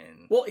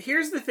one. Well,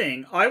 here's the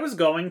thing. I was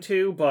going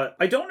to, but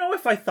I don't know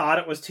if I thought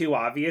it was too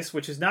obvious,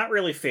 which is not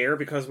really fair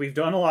because we've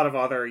done a lot of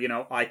other,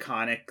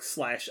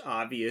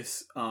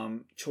 iconic/obvious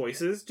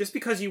choices, just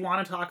because you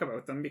want to talk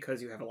about them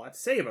because you have a lot to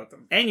say about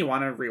them. And you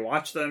want to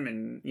rewatch them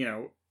and,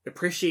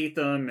 appreciate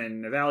them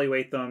and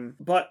evaluate them.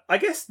 But I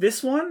guess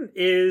this one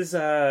is,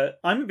 I'm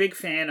a big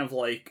fan of,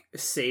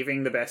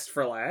 saving the best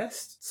for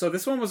last. So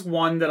this one was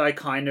one that I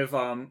kind of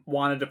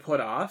wanted to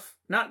put off.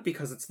 Not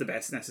because it's the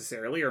best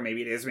necessarily, or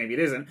maybe it is, maybe it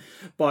isn't,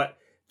 but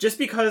just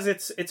because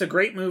it's a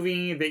great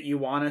movie that you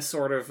want to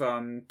sort of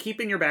keep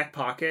in your back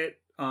pocket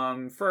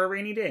for a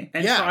rainy day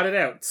and trot it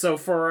out. So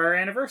for our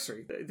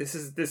anniversary, this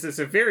is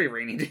a very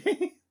rainy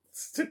day.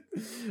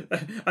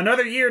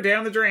 Another year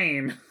down the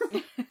drain.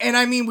 And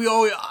I mean,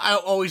 I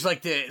always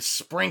like to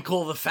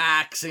sprinkle the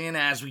facts in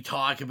as we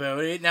talk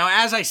about it. Now,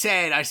 as I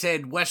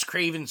said Wes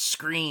Craven's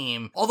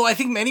Scream, although I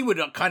think many would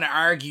kind of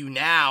argue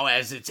now,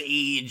 as it's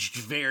aged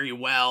very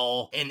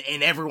well in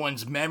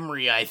everyone's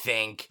memory, I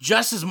think,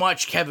 just as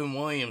much Kevin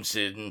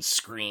Williamson's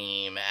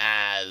Scream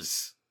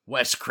as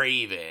Wes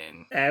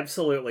Craven.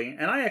 Absolutely.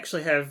 And I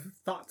actually have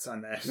thoughts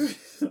on that.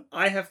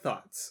 I have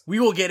thoughts. We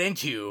will get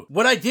into.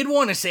 What I did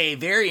want to say,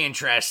 very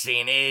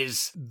interesting,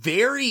 is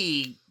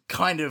very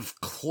kind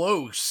of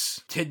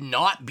close to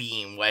not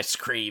being Wes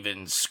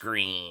Craven's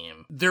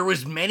Scream. There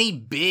was many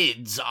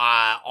bids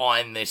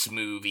on this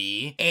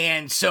movie,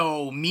 and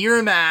so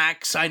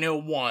Miramax, I know,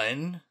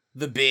 won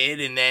the bid,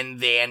 and then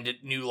they ended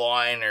New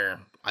Line,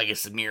 or I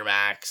guess the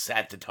Miramax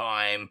at the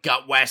time,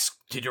 got Wes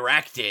to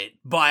direct it.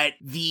 But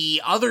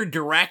the other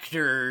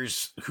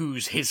directors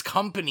his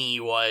company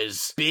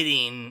was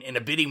bidding in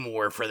a bidding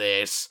war for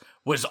this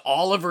was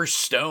Oliver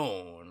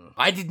Stone.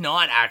 I did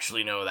not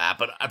actually know that,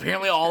 but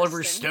apparently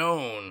Oliver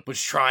Stone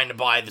was trying to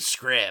buy the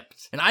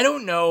script. And I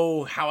don't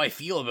know how I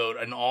feel about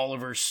an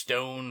Oliver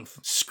Stone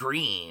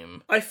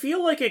Scream. I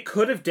feel like it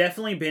could have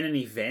definitely been an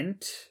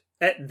event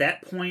at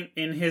that point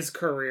in his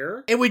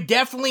career. It would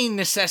definitely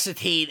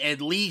necessitate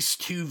at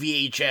least 2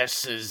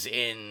 VHSs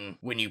in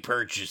when you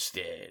purchased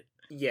it.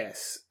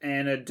 Yes,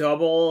 and a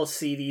double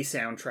CD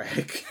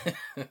soundtrack.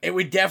 It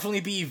would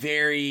definitely be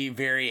very,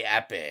 very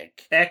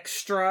epic.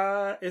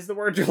 Extra is the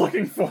word you're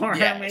looking for,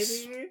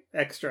 yes. Maybe?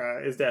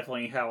 Extra is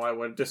definitely how I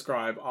would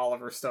describe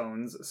Oliver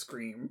Stone's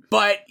Scream.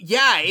 But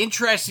yeah,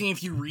 interesting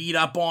if you read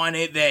up on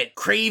it that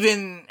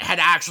Craven had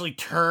actually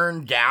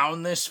turned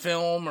down this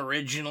film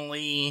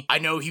originally. I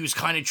know he was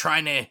kind of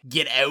trying to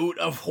get out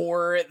of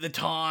horror at the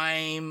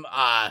time.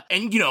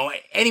 And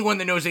anyone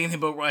that knows anything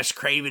about Wes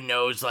Craven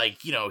knows,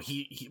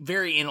 he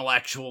very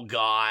intellectual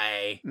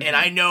guy. Mm-hmm. And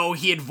I know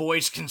he had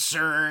voiced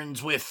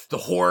concerns with the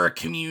horror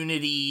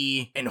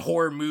community and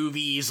horror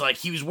movies.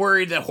 He was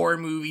worried that horror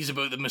movies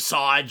about the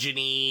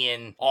misogyny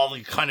and all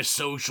the kind of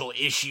social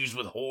issues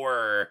with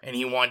horror, and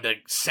he wanted to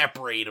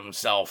separate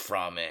himself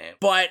from it.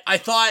 But I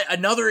thought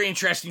another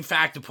interesting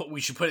fact we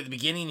should put at the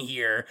beginning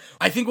here,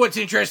 I think what's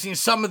interesting is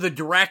some of the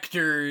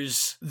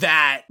directors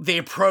that they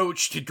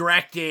approached to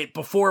direct it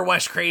before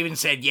Wes Craven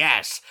said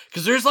yes.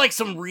 Because there's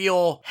some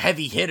real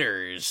heavy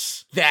hitters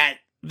that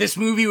this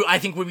movie, I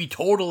think, would be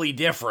totally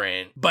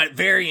different, but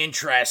very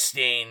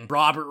interesting.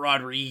 Robert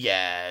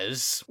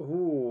Rodriguez.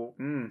 Ooh,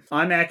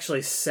 I'm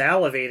actually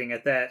salivating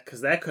at that, because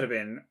that could have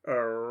been a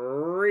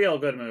real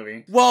good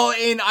movie. Well,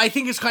 and I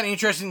think it's kind of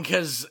interesting,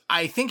 because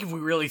I think if we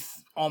really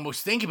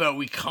almost think about it,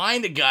 we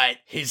kind of got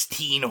his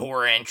teen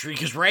horror entry,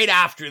 because right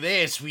after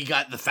this, we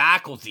got The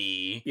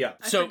Faculty. Yeah.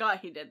 I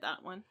forgot he did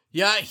that one.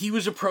 Yeah, he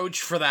was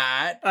approached for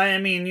that. I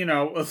mean,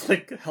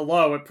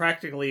 hello, it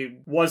practically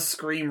was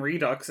Scream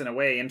Redux in a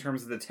way in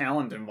terms of the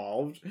talent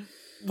involved.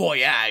 Well,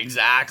 yeah,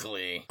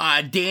 exactly.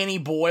 Danny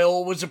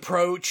Boyle was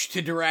approached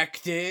to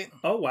direct it.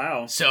 Oh,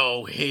 wow.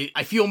 So,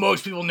 I feel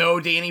most people know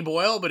Danny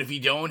Boyle, but if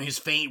you don't,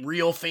 his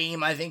real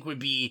fame, I think, would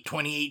be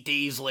 28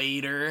 Days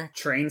Later.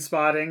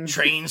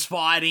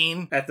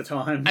 Trainspotting. At the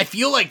time. I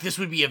feel like this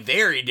would be a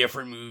very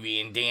different movie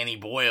in Danny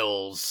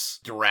Boyle's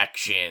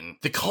direction.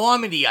 The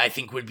comedy, I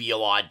think, would be a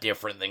lot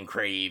different than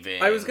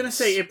Craven. I was gonna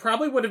say, it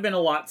probably would have been a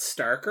lot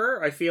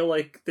starker. I feel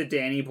like the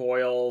Danny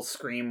Boyle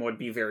Scream would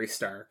be very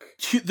stark.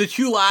 The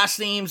two last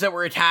names that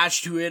were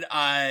attached to it,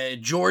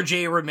 George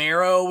A.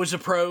 Romero was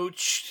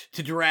approached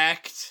to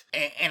direct,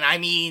 and I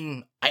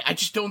mean, I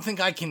just don't think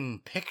I can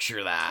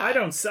picture that. I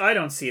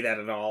don't see that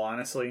at all,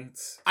 honestly.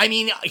 I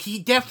mean, he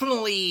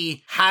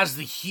definitely has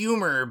the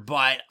humor,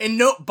 but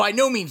by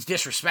no means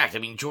disrespect. I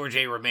mean, George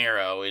A.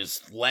 Romero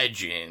is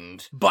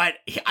legend, but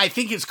I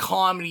think his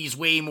comedy is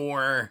way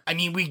more. I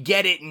mean, we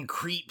get it in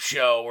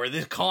Creepshow, or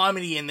the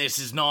comedy in this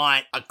is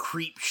not a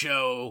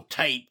Creepshow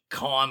type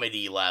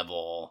comedy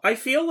level. I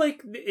feel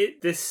like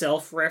the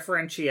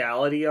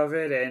self-referentiality of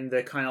it and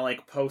the kind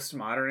of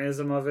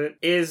postmodernism of it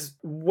is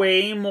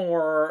way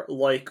more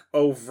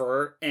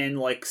overt and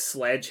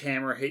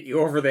sledgehammer hit you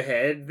over the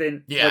head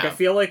than I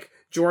feel like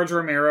George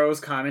Romero's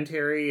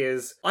commentary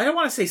is, I don't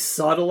want to say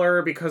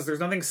subtler because there's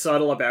nothing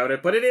subtle about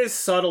it, but it is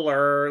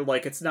subtler.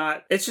 Like, it's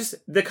just,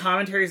 the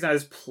commentary is not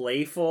as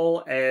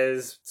playful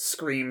as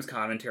Scream's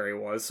commentary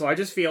was. So I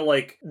just feel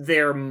like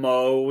their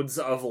modes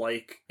of,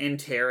 like,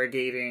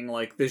 interrogating,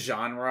 like, the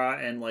genre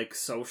and, like,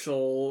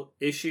 social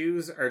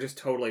issues are just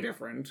totally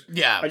different.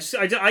 Yeah.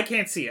 I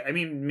can't see it. I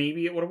mean,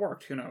 maybe it would have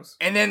worked. Who knows?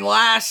 And then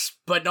last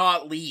but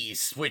not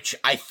least, which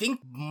I think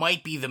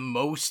might be the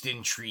most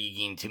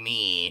intriguing to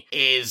me,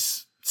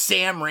 is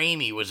Sam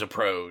Raimi was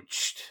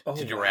approached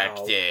to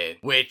direct it,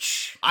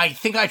 which I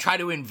think I try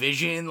to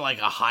envision like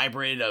a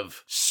hybrid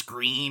of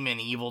Scream and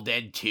Evil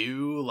Dead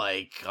 2.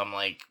 Like, I'm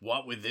like,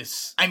 what would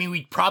this... I mean,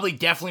 we probably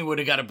definitely would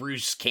have got a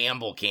Bruce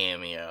Campbell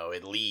cameo,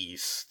 at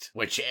least.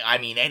 Which, I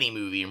mean, any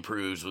movie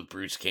improves with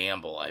Bruce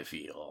Campbell, I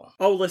feel.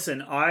 Oh,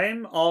 listen,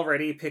 I'm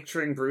already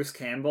picturing Bruce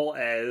Campbell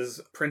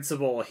as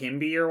Principal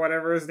Himby or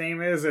whatever his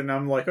name is, and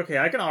I'm like, okay,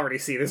 I can already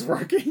see this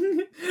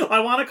working. I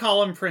want to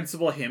call him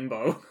Principal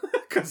Himbo,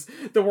 because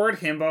the word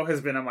himbo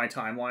has been on my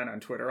timeline on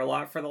Twitter a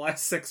lot for the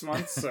last 6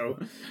 months, so...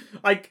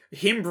 like,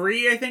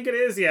 Himbri, I think it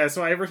is, yeah,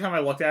 so every time I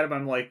looked at him,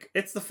 I'm like,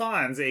 it's the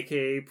Fonz,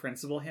 aka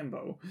Principal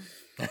Himbo.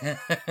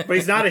 But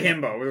he's not a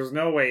himbo. There's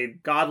no way.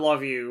 God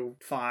love you,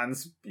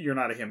 Fonz. You're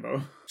not a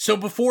himbo. So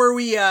before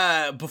we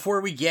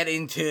get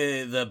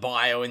into the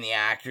bio and the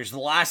actors, the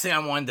last thing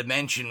I wanted to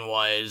mention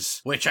was,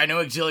 which I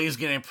know Exilia's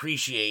going to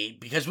appreciate,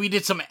 because we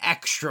did some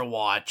extra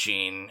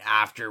watching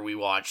after we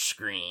watched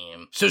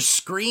Scream. So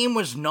Scream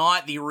was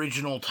not the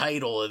original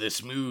title of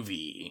this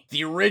movie.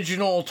 The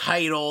original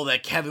title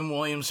that Kevin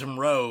Williamson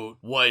wrote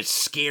was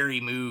Scary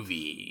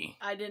Movie.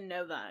 I didn't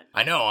know that.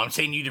 I know, I'm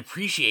saying you'd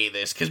appreciate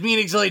this, because me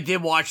and Exilia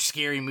did watch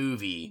Scary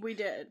Movie. We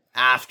did.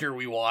 After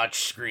we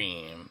watched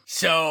Scream.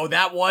 So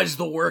that was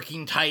the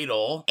working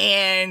title.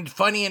 And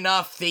funny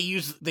enough,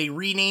 they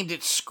renamed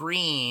it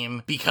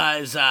Scream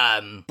because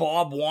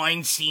Bob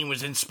Weinstein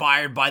was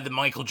inspired by the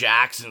Michael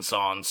Jackson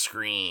song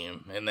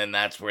Scream. And then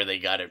that's where they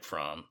got it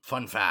from.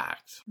 Fun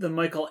fact. The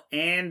Michael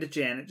and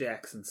Janet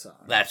Jackson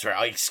song. That's right.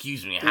 Oh,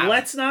 excuse me.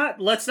 Let's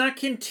not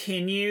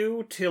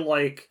continue to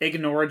like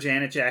ignore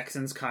Janet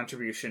Jackson's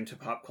contribution to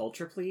pop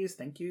culture, please.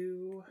 Thank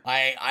you.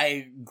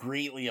 I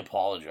greatly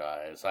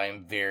apologize. I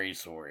am very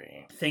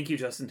sorry. Thank you,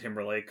 Justin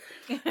Timberlake.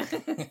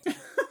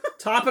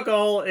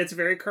 Topical. It's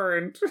very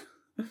current.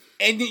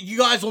 And you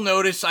guys will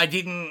notice I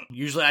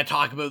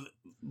talk about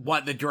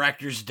what the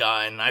director's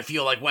done. I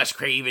feel like Wes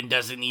Craven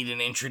doesn't need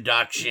an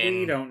introduction.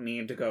 We don't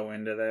need to go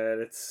into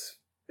that.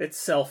 It's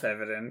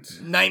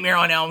self-evident. Nightmare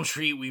on Elm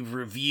Street, we've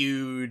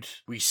reviewed.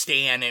 We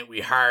stand it.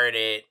 We heard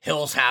it.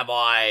 Hills Have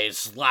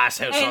Eyes. Last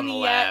House on the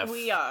Left. And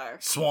we are.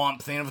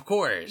 Swamp Thing, of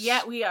course.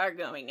 Yeah, we are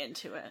going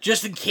into it.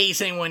 Just in case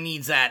anyone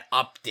needs that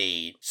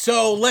update.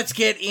 So let's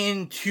get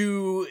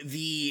into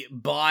the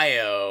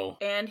bio.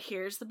 And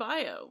here's the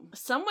bio.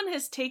 Someone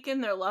has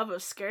taken their love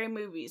of scary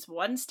movies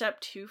one step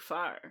too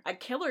far. A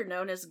killer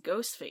known as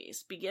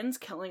Ghostface begins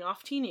killing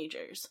off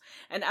teenagers.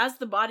 And as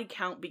the body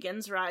count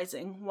begins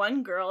rising,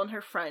 one girl and her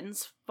friends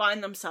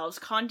find themselves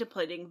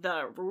contemplating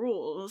the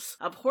rules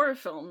of horror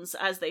films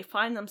as they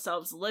find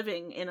themselves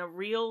living in a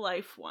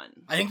real-life one.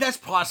 I think that's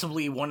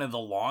possibly one of the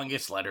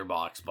longest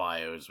Letterboxd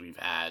bios we've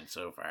had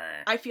so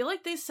far. I feel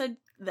like they said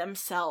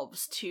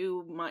themselves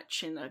too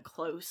much in a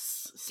close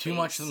space. Too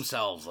much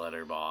themselves,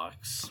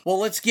 Letterboxd. Well,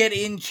 let's get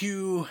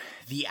into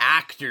the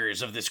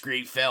actors of this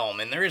great film,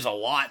 and there is a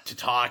lot to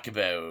talk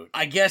about.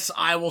 I guess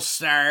I will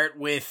start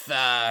with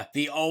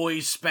the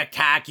always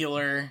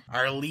spectacular,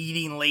 our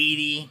leading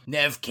lady,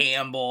 Neve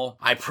Campbell.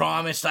 I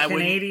promised I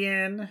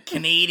wouldn't...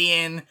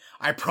 Canadian.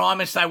 I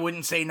promised I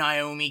wouldn't say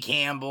Naomi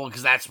Campbell,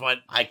 because that's what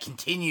I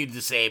continued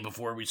to say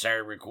before we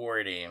started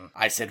recording.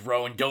 I said,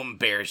 Rowan, don't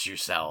embarrass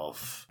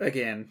yourself.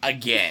 Again.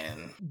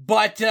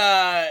 But,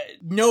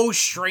 no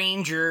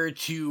stranger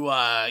to,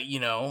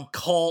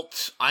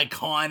 cult,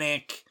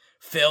 iconic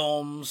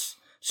films.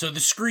 So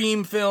the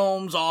Scream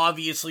films,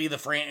 obviously the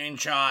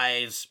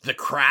franchise, The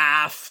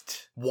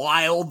Craft,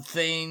 Wild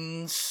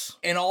Things,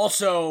 and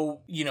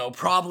also,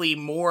 probably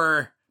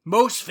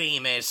most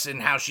famous in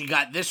how she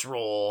got this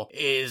role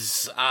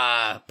is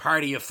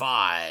Party of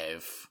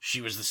Five. She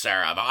was the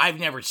star of it.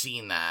 I've never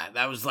seen that.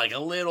 That was like a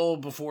little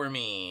before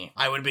me.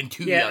 I would have been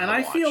too young to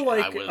watch feel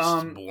like I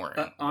was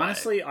born.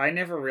 Honestly, I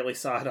never really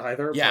saw it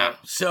either. Yeah,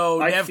 so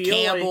Neve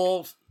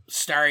Campbell...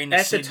 starring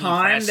at Sidney the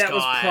time Prescott. That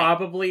was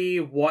probably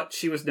what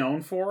she was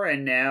known for,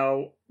 and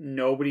now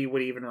nobody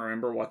would even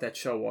remember what that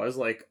show was.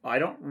 Like, I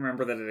don't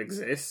remember that it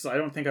exists. I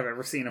don't think I've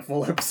ever seen a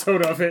full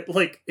episode of it,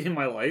 like, in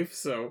my life,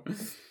 so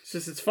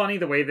it's funny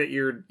the way that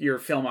your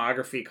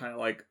filmography kind of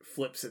like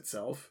flips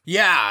itself.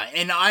 Yeah,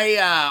 and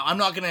I'm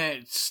not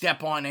gonna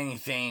step on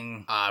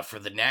anything for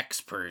the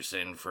next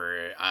person,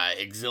 for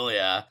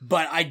Exilia,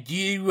 but I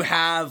do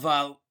have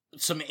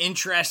some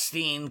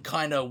interesting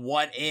kind of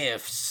what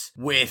ifs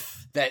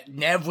with that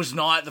Neve was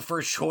not the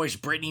first choice.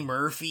 Brittany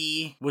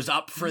Murphy was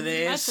up for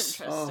this. That's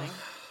interesting.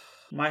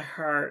 My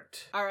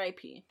heart.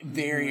 R.I.P.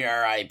 Very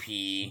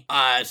R.I.P.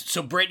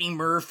 So Brittany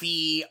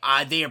Murphy,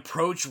 they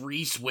approached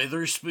Reese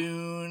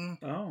Witherspoon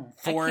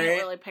for I it.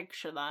 can't really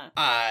picture that.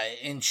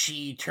 And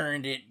she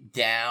turned it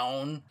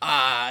down.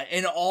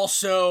 And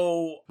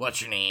also,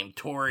 what's her name?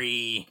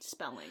 Tori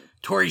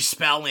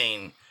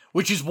Spelling.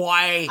 Which is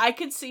why I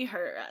could see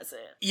her as it.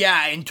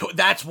 Yeah, and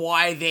that's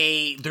why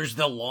there's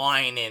the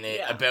line in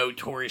it about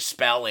Tori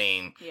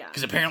Spelling. Yeah.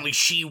 Because apparently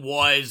she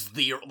was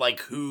the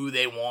who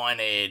they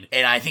wanted,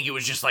 and I think it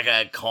was just like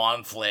a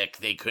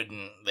conflict. They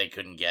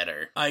couldn't get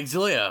her.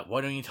 Exilia,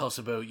 why don't you tell us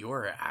about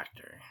your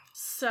actor?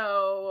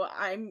 So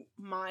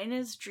mine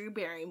is Drew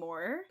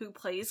Barrymore, who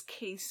plays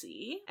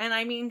Casey. And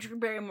I mean, Drew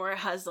Barrymore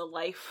has a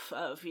life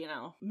of,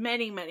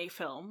 many, many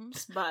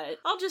films, but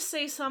I'll just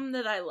say some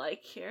that I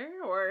like here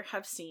or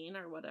have seen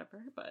or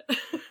whatever. But,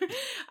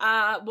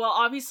 well,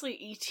 obviously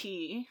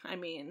E.T.,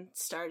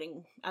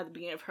 starting at the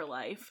beginning of her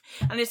life.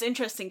 And it's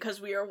interesting because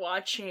we were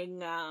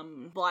watching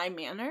Bly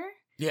Manor.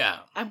 Yeah.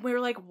 And we were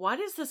like, what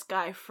is this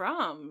guy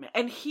from?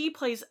 And he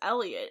plays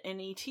Elliot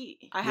in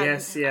E.T. I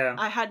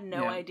had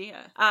no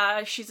idea.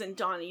 She's in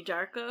Donnie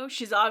Darko.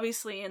 She's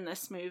obviously in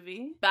this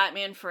movie.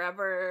 Batman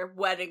Forever,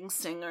 Wedding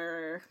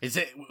Singer.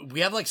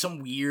 We have some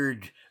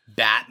weird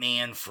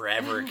Batman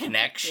Forever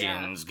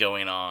connections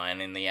going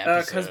on in the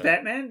episode.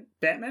 Because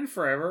Batman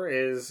Forever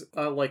is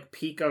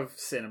peak of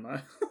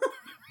cinema.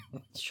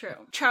 It's true.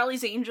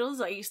 Charlie's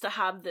Angels, I used to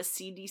have the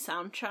CD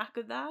soundtrack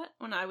of that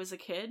when I was a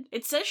kid.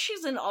 It says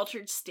she's in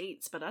Altered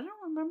States, but I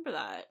don't remember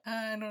that.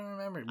 I don't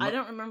remember. I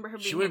don't remember her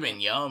being She would have been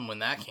young when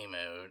that came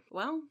out.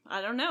 Well,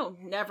 I don't know.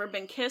 Never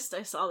Been Kissed,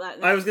 I saw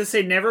that. I was going to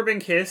say Never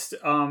Been Kissed.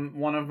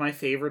 One of my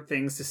favorite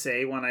things to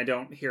say when I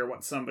don't hear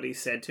what somebody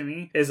said to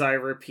me is I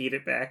repeat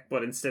it back,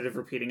 but instead of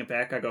repeating it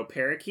back, I go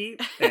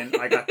parakeet, and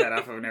I got that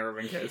off of Never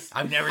Been Kissed.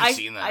 I've never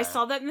seen that. I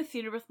saw that in the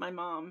theater with my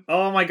mom.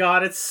 Oh my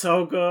god, it's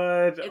so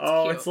good.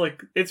 Cute.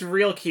 It's a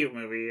real cute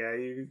movie. Yeah,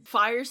 you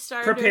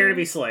Firestarter. Prepare to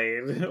be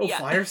slayed. Oh, Yeah.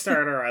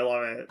 Firestarter, I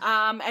love it.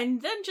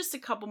 And then just a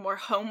couple more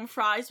Home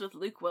Fries with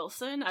Luke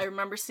Wilson. I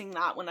remember seeing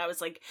that when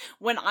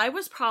I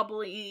was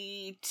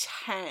probably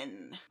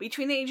 10.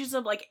 Between the ages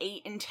of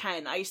 8 and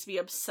 10, I used to be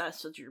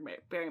obsessed with Drew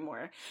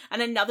Barrymore.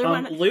 And another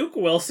one... Luke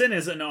Wilson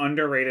is an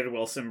underrated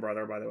Wilson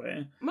brother, by the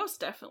way. Most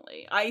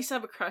definitely. I used to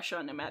have a crush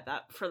on him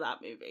for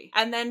that movie.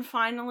 And then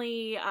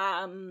finally,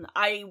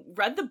 I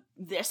read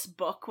this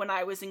book when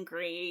I was in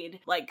grade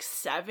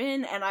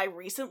 7, and I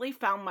recently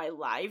found my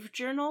live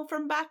journal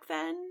from back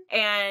then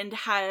and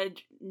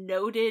had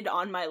noted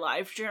on my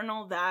live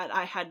journal that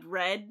I had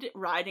read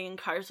Riding in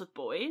Cars with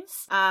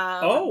Boys.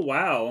 Oh,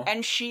 wow.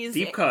 And she's...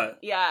 Deep cut.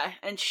 Yeah,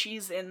 and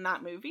she's in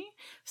that movie.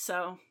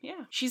 So,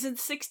 yeah. She's in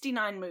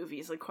 69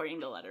 movies,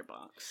 according to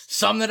Letterboxd.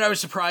 Some that I was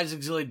surprised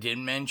Exilia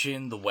didn't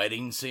mention, The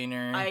Wedding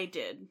Singer. I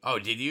did. Oh,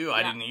 did you? Yeah.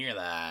 I didn't hear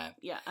that.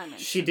 Yeah, I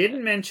mentioned She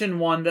didn't mention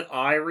one that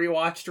I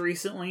rewatched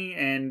recently,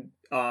 and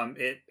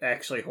it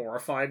actually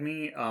horrified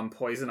me,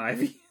 Poison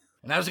Ivy.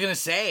 And I was going to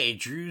say,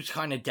 Drew's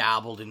kind of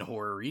dabbled in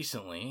horror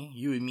recently.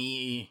 You and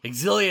me,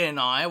 Exilia and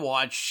I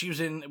watched,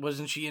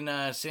 wasn't she in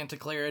Santa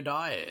Clara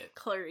Diet?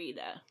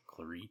 Clarita.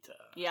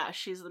 Yeah,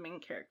 she's the main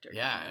character.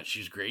 Yeah,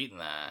 she's great in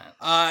that.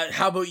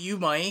 How about you,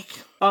 Mike?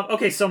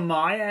 Okay, so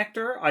my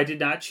actor, I did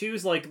not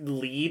choose,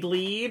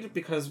 lead,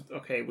 because,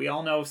 okay, we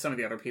all know some of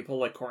the other people,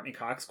 like Courtney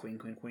Cox,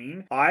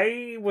 Queen.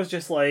 I was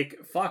just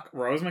fuck,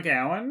 Rose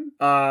McGowan,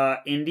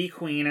 indie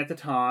queen at the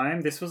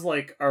time. This was,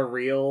 a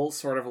real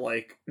sort of,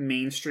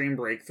 mainstream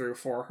breakthrough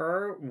for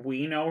her.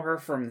 We know her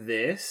from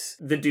this.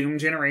 The Doom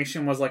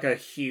Generation was, a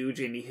huge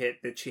indie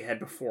hit that she had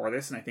before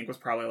this, and I think was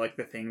probably,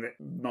 the thing that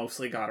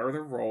mostly got her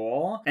the role.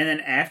 And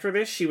then after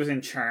this, she was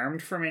in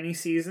Charmed for many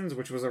seasons,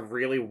 which was a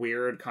really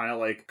weird kind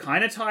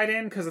of tied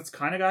in because it's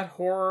kind of got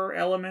horror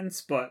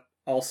elements, but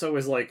also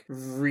is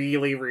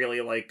really,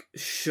 really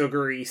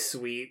sugary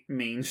sweet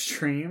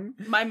mainstream.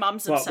 My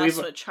mom's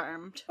obsessed with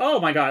Charmed. Oh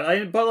my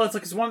god. But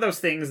it's one of those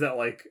things that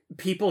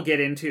people get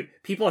into.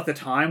 People at the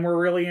time were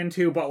really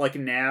into, but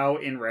now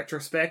in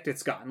retrospect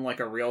it's gotten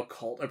a real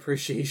cult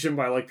appreciation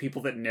by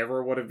people that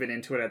never would have been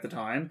into it at the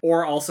time,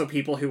 or also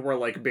people who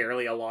were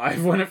barely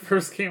alive when it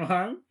first came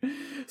on.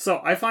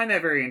 So I find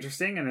that very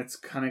interesting, and it's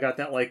kind of got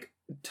that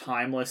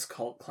timeless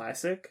cult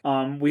classic.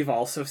 We've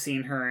also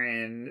seen her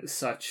in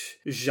such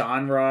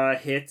genre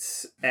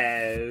hits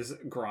as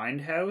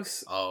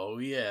Grindhouse. Oh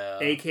yeah.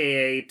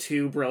 AKA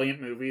two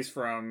brilliant movies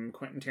from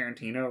Quentin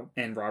Tarantino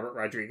and Robert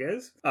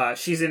Rodriguez.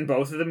 She's in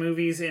both of the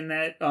movies in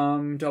that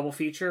double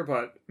feature,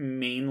 but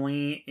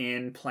mainly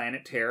in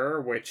Planet Terror,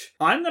 which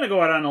I'm gonna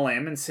go out on a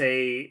limb and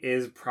say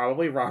is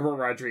probably Robert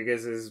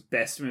Rodriguez's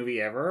best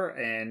movie ever.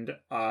 And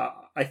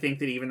I think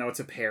that even though it's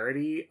a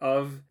parody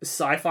of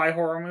sci-fi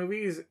horror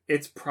movies,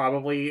 it's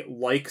probably,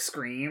 like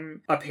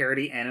Scream, a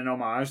parody and an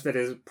homage that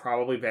is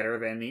probably better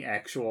than the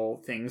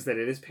actual things that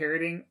it is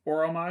parodying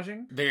or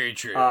homaging. Very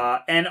true.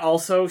 And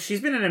also,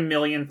 she's been in a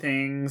million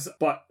things,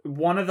 but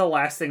one of the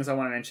last things I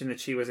want to mention that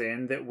she was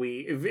in that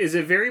is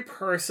a very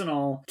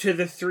personal, to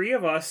the three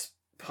of us,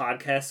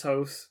 podcast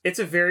hosts, it's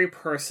a very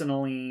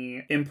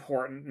personally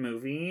important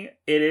movie.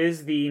 It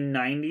is the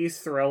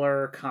 90s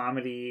thriller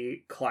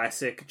comedy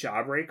classic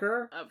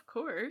Jawbreaker. Of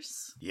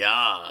course.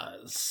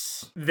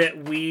 Yes.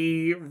 That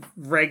we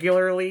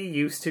regularly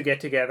used to get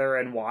together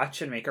and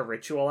watch and make a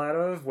ritual out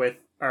of with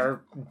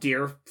our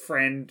dear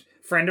friend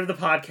of the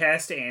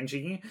podcast,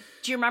 Angie.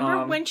 Do you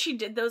remember when she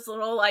did those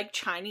little, like,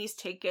 Chinese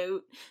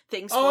takeout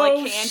things full of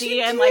candy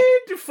she and, did,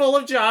 like, full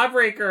of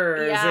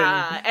Jawbreakers?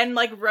 Yeah, and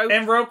like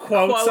wrote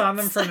quotes on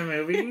them from the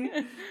movie.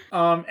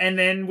 And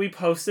then we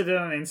posted it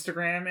on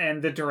Instagram,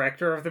 and the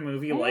director of the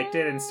movie liked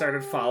it and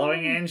started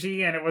following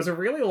Angie, and it was a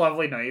really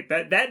lovely night.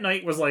 That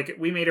night was like,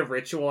 we made a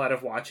ritual out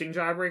of watching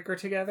Jawbreaker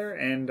together,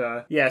 and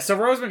so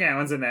Rose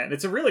McGowan's in that, and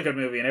it's a really good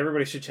movie, and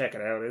everybody should check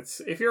it out. It's,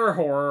 if you're a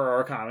horror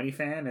or a comedy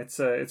fan, it's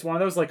one of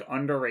those, like,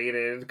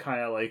 underrated, kind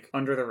of, like,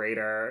 under the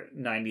radar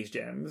 90s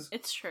gems.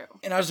 It's true.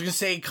 And I was gonna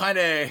say, kind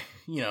of,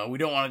 you know, we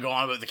don't want to go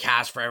on about the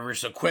cast forever,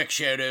 so quick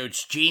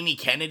shout-outs. Jamie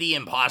Kennedy,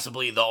 and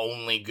possibly the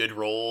only good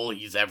role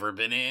he's ever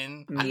been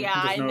in. Yeah,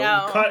 I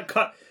know.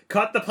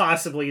 Cut the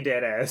possibly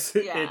dead ass.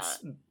 Yeah.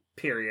 It's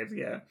period,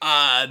 yeah.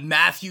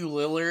 Matthew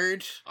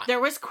Lillard. There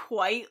was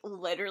quite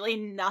literally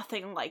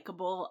nothing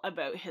likable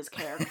about his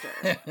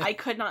character. I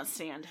could not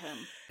stand him.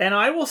 And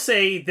I will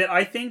say that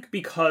I think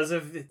because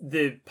of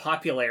the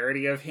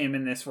popularity of him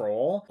in this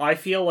role, I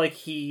feel like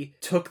he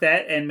took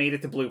that and made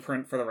it the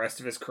blueprint for the rest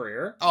of his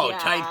career. Oh, Yeah.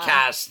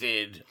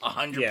 typecasted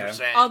 100%.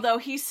 Yeah. Although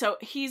he's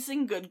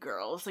in Good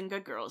Girls, and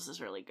Good Girls is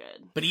really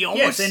good. But he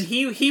almost... Yes, and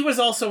he was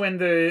also in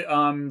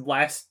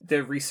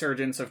the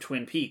resurgence of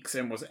Twin Peaks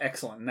and was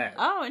excellent in that.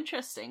 Oh,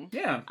 interesting.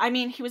 Yeah. I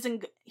mean, he was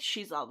in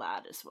She's All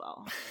That as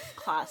well.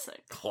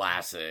 Classic.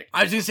 Classic.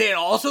 I was gonna say, and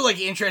also, like,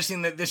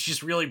 interesting that this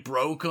just really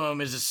broke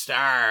him as a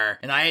star.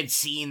 And I had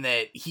seen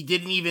that he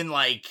didn't even,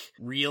 like,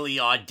 really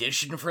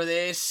audition for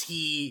this.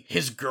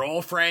 His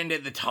girlfriend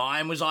at the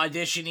time was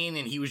auditioning,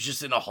 and he was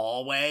just in a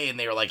hallway, and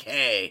they were like,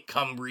 hey,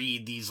 come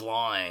read these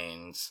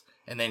lines.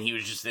 And then he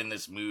was just in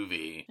this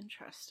movie.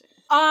 Interesting.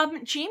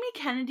 Jamie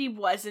Kennedy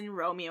was in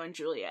Romeo and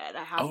Juliet.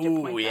 I have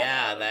to point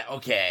that out.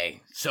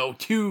 Okay. So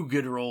 2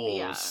 good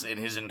roles in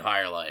his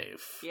entire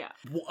life. Yeah.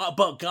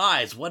 But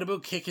guys, what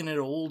about kicking it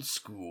old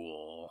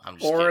school? I'm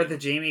just Or kidding. the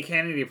Jamie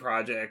Kennedy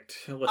Project.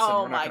 Listen,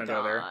 Oh we're not my going to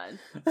go there.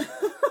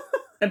 god.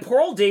 And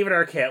poor old David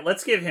Arquette,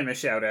 let's give him a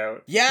shout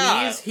out.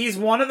 Yeah. He's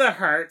one of the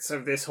hearts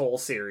of this whole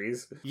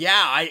series. Yeah,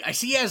 I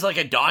see he has like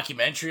a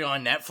documentary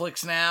on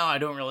Netflix now. I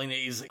don't really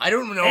know. I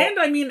don't know. And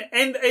I mean,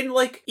 and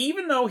like,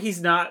 even though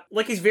he's not,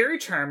 like, he's very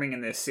charming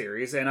in this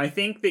series, and I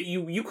think that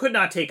you could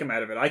not take him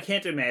out of it. I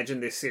can't imagine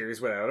this series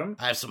without him.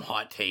 I have some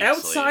hot takes.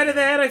 Outside of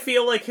that, I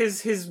feel like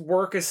his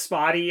work is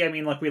spotty. I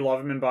mean, like, we love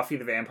him in Buffy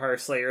the Vampire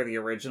Slayer, the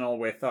original,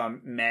 with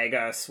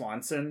Magga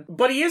Swanson.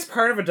 But he is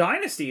part of a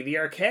dynasty. The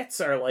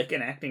Arquettes are like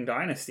an acting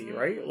dynasty,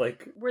 right?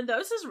 Like, Were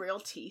those his real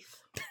teeth?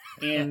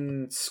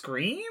 in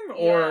Scream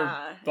or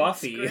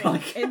Buffy?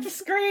 In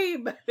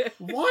Scream.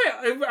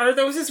 Why are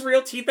those his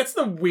real teeth? That's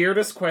the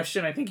weirdest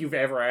question I think you've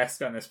ever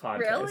asked on this podcast.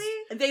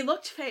 Really? They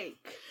looked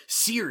fake.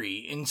 Siri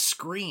in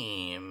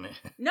Scream.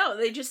 No,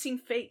 they just seem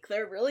fake.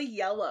 They're really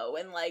yellow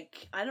and,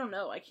 like, I don't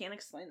know. I can't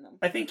explain them.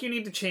 I think you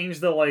need to change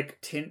the, like,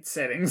 tint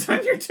settings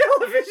on your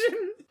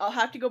television. I'll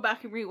have to go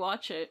back and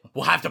rewatch it.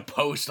 We'll have to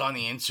post on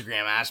the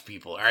Instagram, ask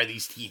people, are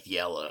these teeth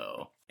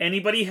yellow?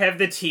 Anybody have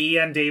the tea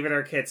on David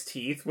Arquette's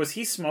teeth? Was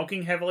he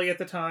smoking heavily at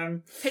the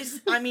time?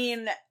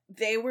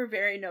 They were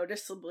very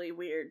noticeably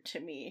weird to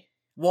me.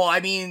 Well,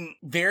 I mean,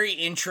 very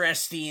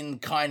interesting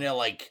kind of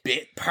like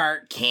bit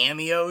part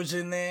cameos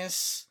in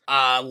this.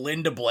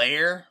 Linda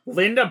Blair.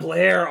 Linda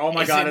Blair, oh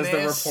my god, in as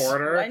this. the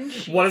reporter.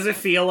 What does it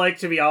feel like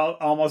to be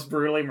almost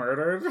brutally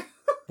murdered?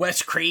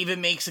 Wes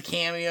Craven makes a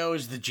cameo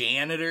as the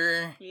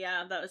janitor.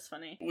 Yeah, that was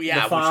funny.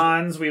 Yeah, the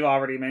Fonz, we've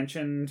already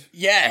mentioned.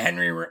 Yeah,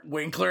 Henry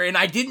Winkler. And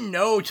I didn't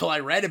know till I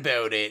read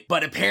about it,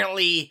 but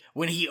apparently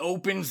when he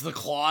opens the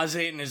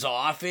closet in his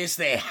office,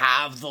 they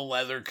have the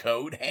leather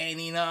coat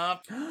hanging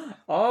up.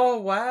 Oh,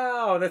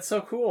 wow, that's so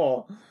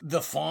cool. The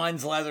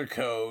Fonz leather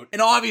coat.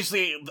 And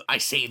obviously, I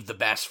saved the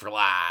best for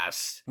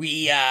last.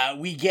 We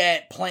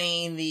get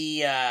playing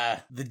the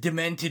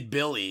demented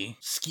Billy,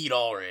 Skeet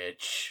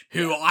Ulrich,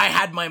 who I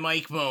had my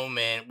Mike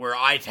moment where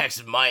I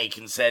texted Mike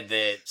and said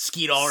that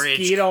Skeet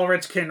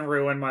Ulrich can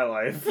ruin my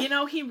life. You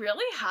know, he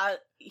really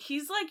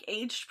he's like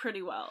aged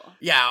pretty well.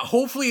 Yeah,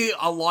 hopefully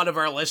a lot of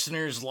our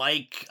listeners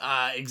like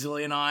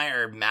Exilia and I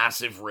are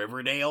massive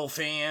Riverdale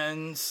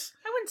fans.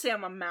 I wouldn't say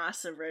I'm a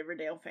massive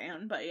Riverdale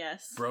fan, but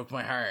yes. Broke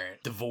my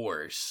heart.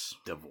 Divorce.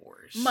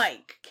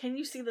 Mike, can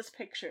you see this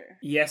picture?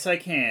 Yes, I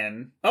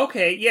can.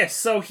 Okay, yes,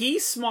 so he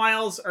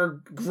smiles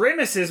or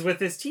grimaces with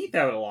his teeth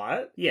out a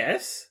lot.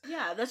 Yes.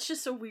 Yeah, that's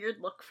just a weird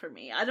look for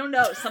me. I don't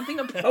know, something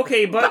about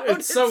Okay, but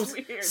about so it's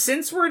weird.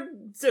 since we're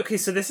okay,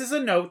 so this is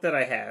a note that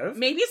I have.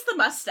 Maybe it's the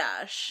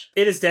mustache.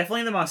 It is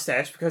definitely the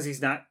mustache because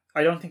he's not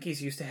I don't think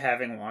he's used to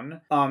having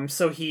one.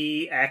 So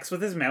he acts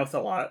with his mouth a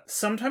lot.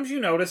 Sometimes you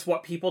notice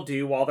what people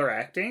do while they're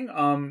acting.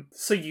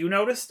 So you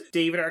noticed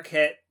David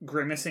Arquette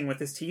grimacing with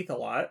his teeth a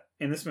lot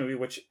in this movie,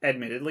 which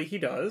admittedly he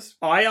does.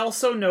 I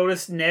also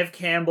noticed Neve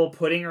Campbell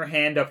putting her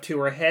hand up to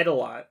her head a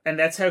lot, and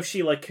that's how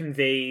she like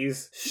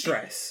conveys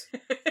stress.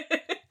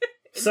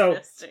 So,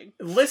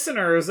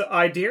 listeners,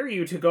 I dare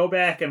you to go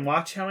back and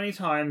watch how many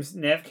times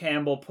Neve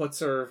Campbell puts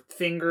her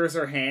fingers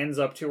or hands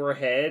up to her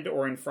head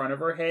or in front of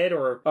her head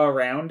or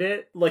around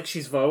it, like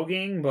she's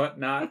voguing, but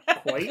not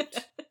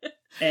quite.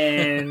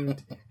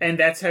 and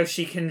that's how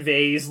she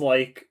conveys,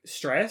 like,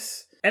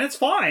 stress. And it's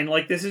fine.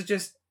 Like, this is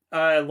just,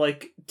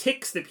 like,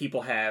 tics that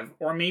people have,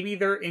 or maybe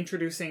they're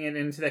introducing it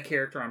into the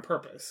character on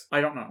purpose.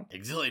 I don't know.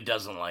 Exilia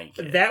doesn't like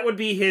it. That would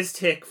be his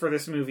tic for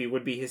this movie,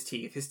 would be his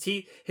teeth. His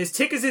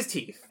tic is his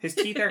teeth. His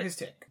teeth are his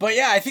tic. But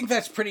yeah, I think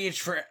that's pretty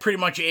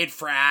much it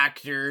for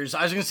actors.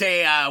 I was going to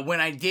say, when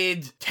I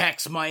did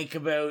text Mike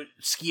about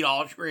Skeet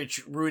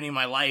Ulrich ruining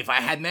my life, I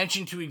had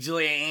mentioned to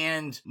Exilia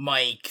and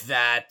Mike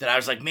that I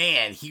was like,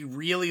 man, he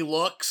really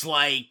looks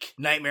like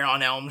Nightmare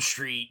on Elm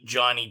Street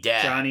Johnny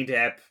Depp. Johnny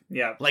Depp.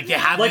 Yeah. Like they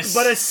have like, this...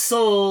 but a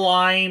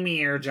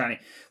slimier Johnny.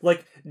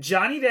 Like,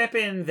 Johnny Depp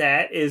in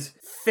that is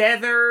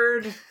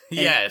feathered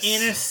and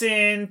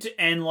innocent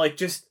and, like,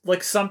 just,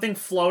 like, something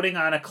floating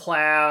on a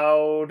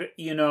cloud,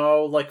 you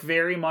know, like,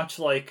 very much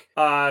like,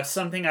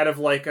 something out of,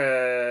 like,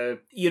 a,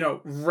 you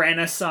know,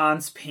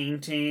 Renaissance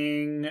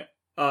painting.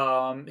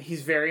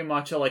 He's very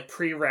much a, like,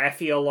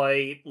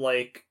 pre-Raphaelite,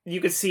 like, you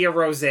could see a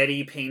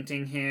Rossetti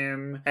painting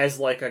him as,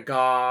 like, a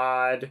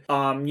god,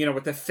 you know,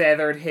 with the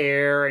feathered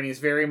hair, and he's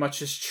very much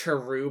just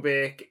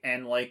cherubic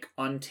and, like,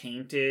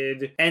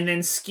 untainted. And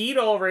then Skeet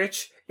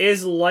Ulrich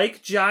is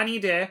like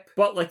Johnny Depp,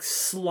 but, like,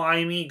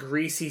 slimy,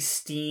 greasy,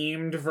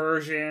 steamed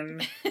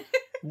version.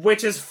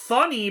 Which is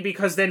funny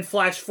because then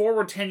flash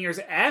forward 10 years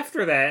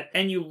after that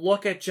and you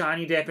look at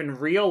Johnny Depp in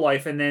real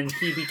life and then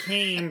he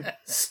became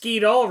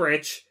Skeet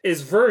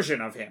Ulrich's version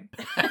of him.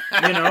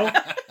 You know?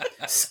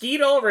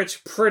 Skeet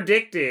Ulrich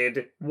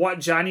predicted what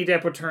Johnny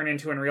Depp would turn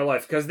into in real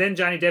life because then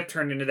Johnny Depp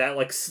turned into that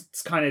like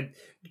kind of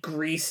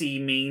greasy,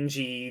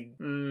 mangy,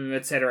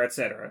 etc.,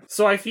 etc.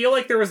 So I feel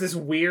like there was this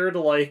weird,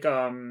 like,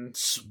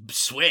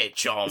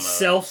 switch, almost.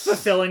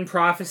 Self-fulfilling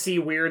prophecy,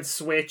 weird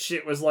switch.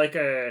 It was like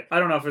I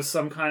don't know if it was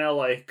some kind of,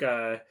 like,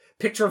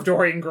 Picture of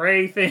Dorian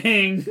Gray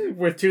thing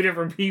with two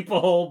different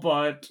people,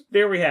 but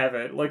there we have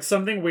it. Like,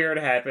 something weird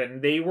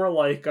happened. They were,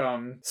 like,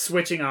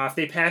 switching off.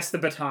 They passed the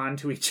baton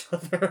to each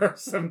other or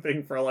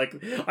something for, like,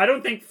 I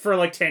don't think for,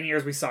 like, 10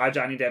 years we saw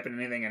Johnny Depp in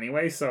anything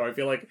anyway, so I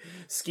feel like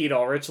Skeet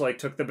Ulrich, like,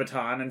 took the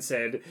baton and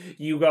said,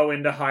 you go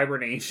into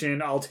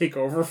hibernation, I'll take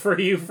over for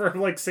you for,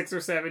 like, 6 or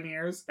 7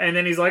 years. And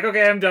then he's like,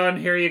 okay, I'm done,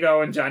 here you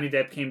go, and Johnny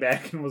Depp came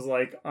back and was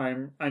like,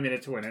 I'm in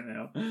it to win it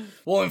now.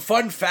 Well, and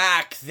fun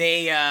fact,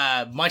 they,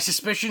 my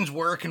suspicions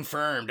were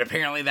confirmed.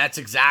 Apparently that's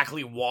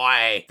exactly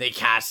why they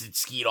casted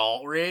Skeet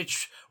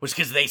Ulrich, was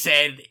because they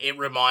said it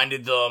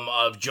reminded them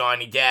of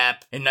Johnny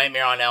Depp in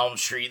Nightmare on Elm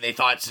Street. They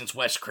thought since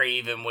Wes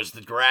Craven was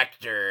the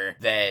director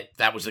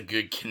that was a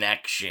good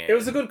connection. It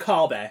was a good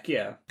callback,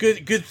 yeah.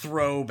 Good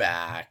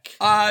throwback.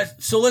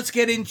 So let's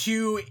get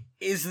into,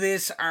 is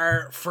this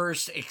our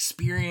first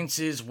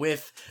experiences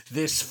with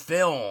this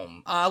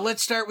film?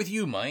 Let's start with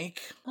you,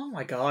 Mike. Oh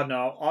my god,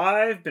 no.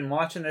 I've been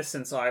watching this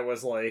since I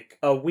was like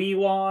a wee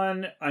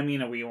one. I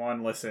mean a wee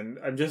one, listen.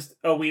 I'm just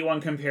a wee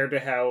one compared to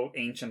how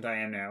ancient I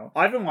am now.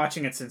 I've been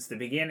watching it since the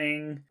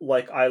beginning.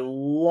 Like, I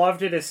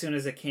loved it as soon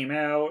as it came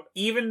out.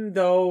 Even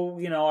though,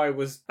 you know,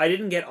 I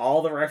didn't get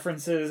all the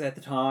references at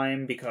the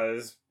time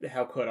because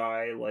how could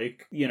I?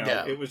 Like, you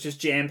know, It was just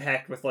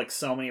jam-packed with, like,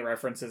 so many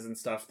references and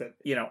stuff that,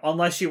 you know,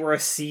 unless you were a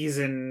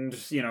seasoned,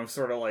 you know,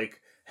 sort of like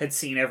had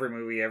seen every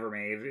movie ever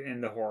made in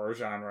the horror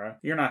genre,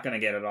 you're not going to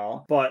get it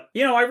all. But,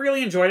 you know, I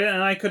really enjoyed it,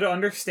 and I could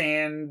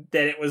understand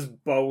that it was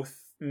both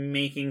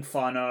making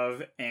fun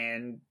of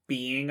and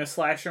being a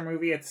slasher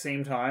movie at the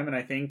same time, and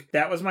I think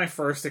that was my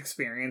first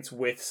experience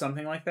with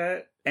something like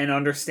that, and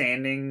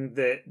understanding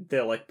that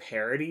the, like,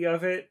 parody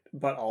of it,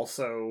 but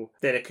also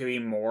that it could be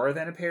more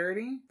than a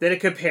parody, that it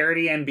could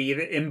parody and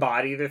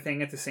embody the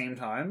thing at the same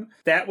time.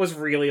 That was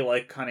really,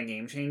 like, kind of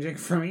game-changing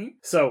for me.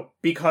 So,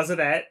 because of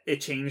that, it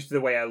changed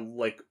the way I,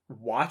 like,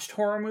 watched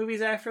horror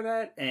movies after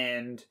that,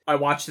 and I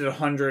watched it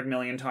 100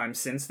 million times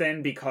since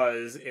then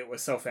because it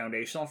was so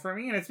foundational for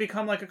me, and it's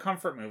become like a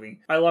comfort movie.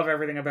 I love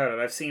everything about it.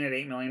 I've seen it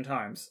 8 million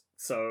times.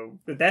 So,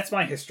 that's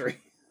my history.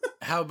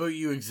 How about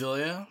you,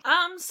 Exilia?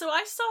 So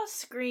I saw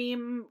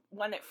Scream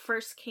when it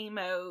first came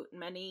out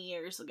many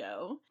years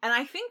ago, and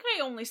I think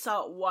I only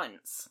saw it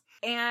once.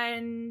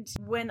 And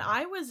when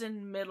I was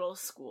in middle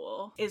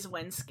school is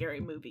when Scary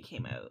Movie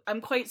came out.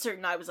 I'm quite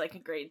certain I was like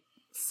in grade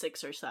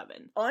 6 or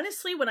 7.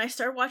 Honestly, when I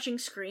started watching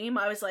Scream,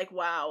 I was like,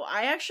 wow,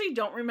 I actually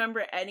don't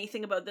remember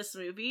anything about this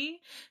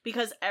movie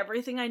because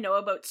everything I know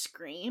about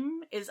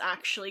Scream is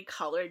actually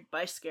colored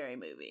by Scary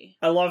Movie.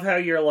 I love how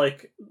you're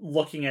like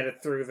looking at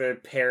it through the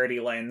parody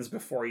lens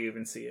before you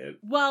even see it.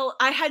 Well,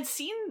 I had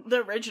seen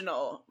the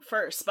original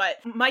first,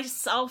 but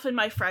myself and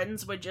my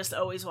friends would just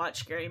always watch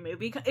Scary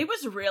Movie. It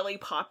was really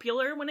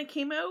popular when it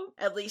came out,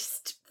 at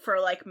least for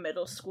like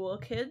middle school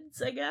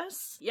kids, I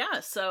guess. Yeah,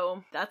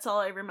 so that's all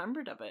I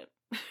remembered of it.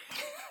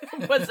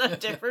 Was a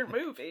different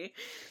movie.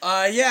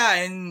 Yeah,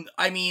 and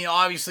I mean,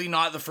 obviously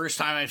not the first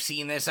time I've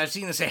seen this. I've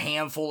seen this a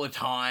handful of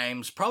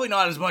times. Probably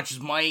not as much as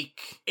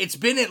Mike. It's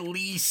been at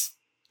least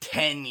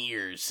 10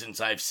 years since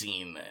I've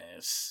seen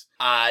this.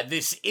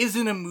 This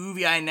isn't a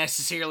movie I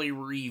necessarily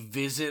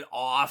revisit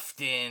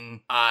often.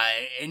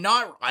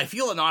 I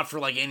feel not for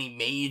like any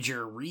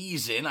major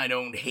reason. I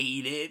don't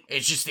hate it.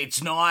 It's just,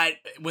 it's not,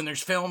 when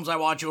there's films I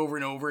watch over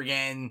and over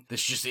again,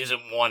 this just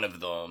isn't one of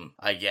them,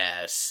 I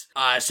guess.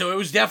 So it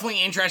was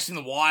definitely interesting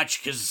to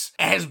watch because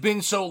it has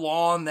been so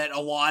long that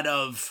a lot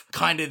of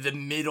kind of the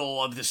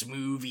middle of this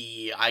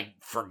movie I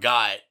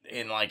forgot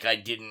and like I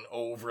didn't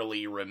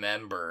overly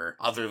remember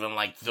other than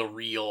like the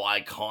real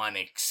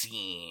iconic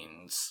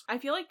scenes. I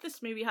feel like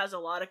this movie has a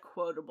lot of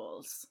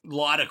quotables.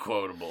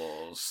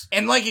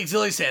 And like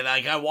Exilia said,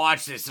 like I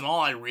watched this and all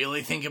I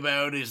really think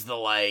about is the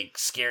like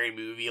Scary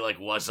Movie, like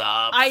what's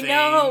up I thing.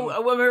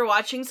 know, when we were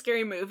watching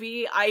Scary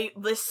Movie,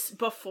 this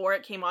before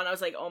it came on, I was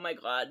like, oh my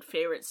god,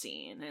 favorite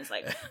scene. And it's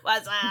like,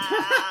 what's up?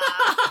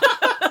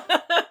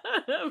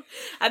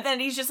 And then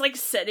he's just like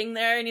sitting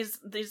there and he's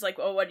like,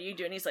 oh, what are you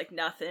doing? He's like,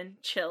 nothing,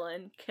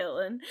 chilling,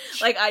 killing.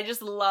 Like, I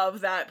just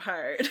love that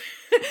part.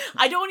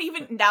 I don't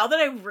even, now that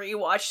I've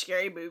rewatched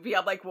Scary Movie,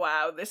 I'm like,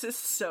 wow, this is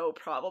so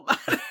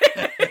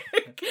problematic.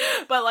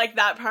 But like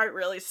that part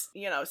really,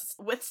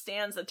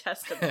 withstands the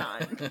test of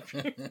time.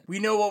 We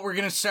know what we're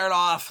gonna start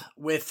off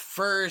with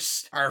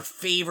first. Our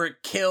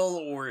favorite kill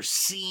or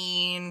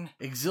scene.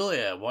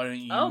 Exilia, why don't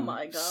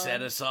you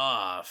set us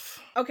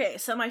off? Okay,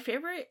 so my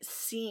favorite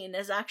scene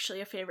is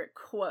actually a favorite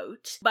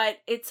quote, but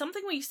it's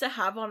something we used to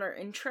have on our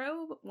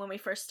intro when we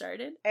first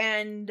started.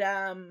 And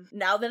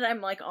now that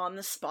I'm like on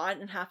the spot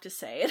and have to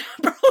say it,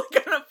 I'm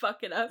probably gonna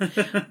fuck it up.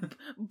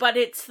 But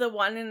it's the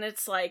one and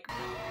it's like,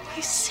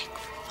 he's sick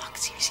for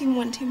fucks. You've seen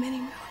one too many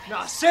movies.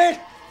 Now, Sid,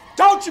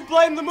 don't you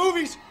blame the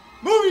movies.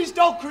 Movies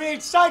don't create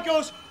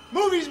psychos.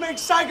 Movies make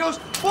psychos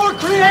more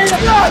creative.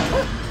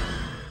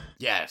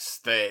 Yes,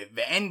 the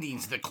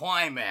endings, the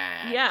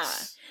climax. Yeah.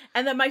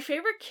 And then my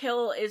favorite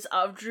kill is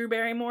of Drew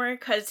Barrymore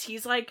because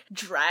he's like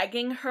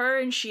dragging her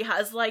and she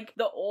has like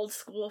the old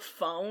school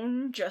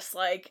phone just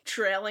like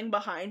trailing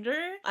behind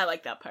her. I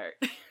like that part.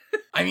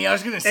 I mean, I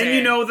was gonna say, and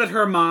you know that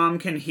her mom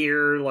can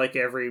hear like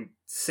every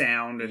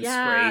sound and scrape.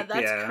 Yeah,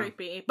 that's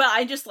creepy. But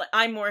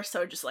I'm more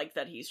so just like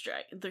that he's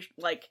dragging.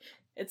 Like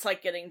it's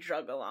like getting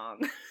drug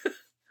along.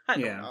 I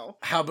don't know.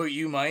 How about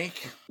you,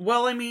 Mike?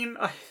 Well, I mean,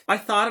 I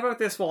thought about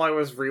this while I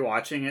was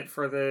rewatching it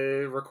for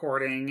the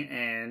recording,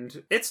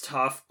 and it's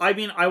tough. I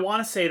mean, I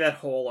want to say that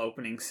whole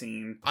opening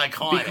scene.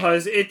 Iconic.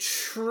 Because it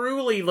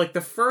truly, like,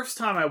 the first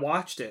time I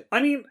watched it,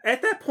 I mean,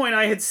 at that point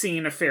I had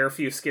seen a fair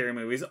few scary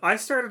movies. I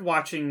started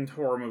watching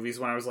horror movies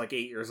when I was like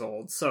 8 years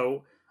old,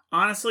 so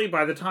honestly,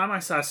 by the time I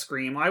saw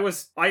Scream, I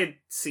had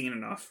seen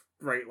enough.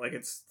 Right, like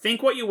it's,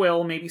 think what you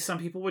will, maybe some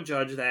people would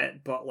judge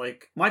that, but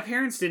like, my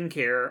parents didn't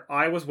care,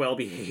 I was well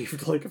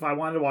behaved, like if I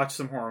wanted to watch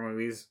some horror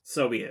movies,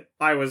 so be it.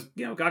 I was,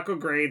 got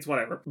good grades,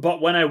 whatever.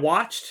 But when I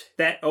watched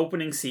that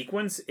opening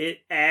sequence,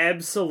 it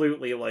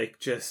absolutely like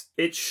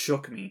it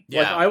shook me.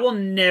 Yeah. Like I will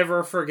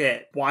never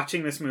forget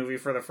watching this movie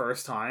for the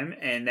first time,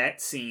 and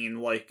that scene,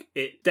 like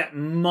that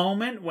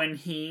moment when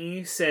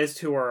he says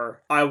to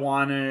her, I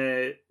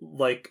wanna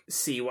like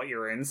see what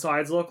your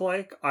insides look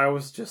like, I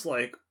was just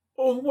like,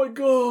 oh my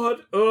god.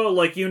 Oh,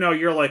 like,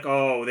 you're like,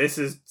 oh, this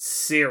is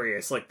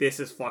serious. Like, this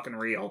is fucking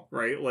real,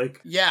 right?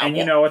 Like, yeah. And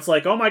it's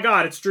like, oh my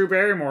god, it's Drew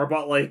Barrymore,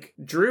 but like,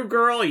 Drew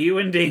girl, you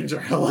in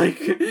danger. Like,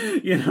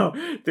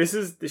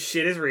 the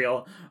shit is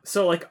real.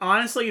 So like,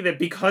 honestly, that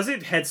because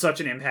it had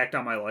such an impact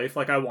on my life,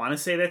 like, I want to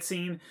say that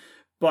scene,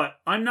 but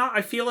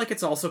I feel like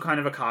it's also kind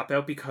of a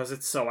cop-out because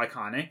it's so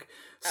iconic.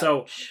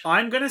 So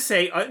I'm gonna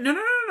say,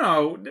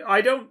 no,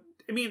 I don't.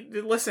 I mean,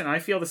 listen, I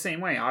feel the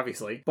same way,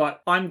 obviously,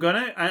 but I'm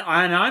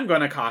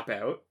gonna cop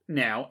out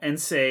now and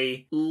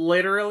say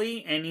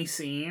literally any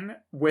scene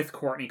with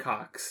Courtney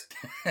Cox.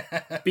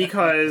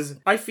 Because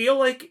I feel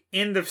like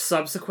in the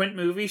subsequent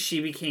movie,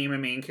 she became a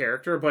main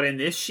character, but in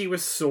this, she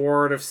was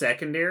sort of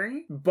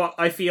secondary, but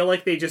I feel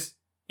like they just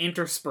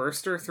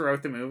interspersed her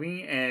throughout the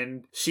movie,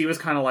 and she was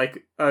kind of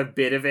like a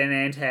bit of an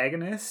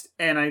antagonist,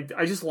 and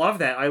I just love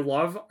that. I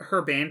love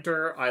her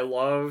banter, I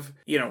love,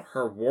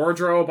 her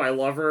wardrobe, I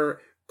love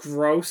her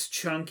gross,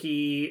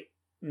 chunky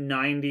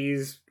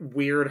 90s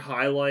weird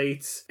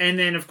highlights. And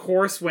then, of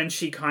course, when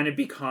she kind of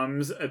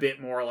becomes a bit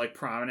more, like,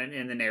 prominent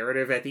in the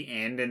narrative at the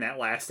end in that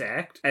last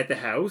act at the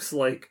house,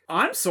 like,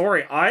 I'm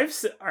sorry, I've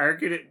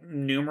argued it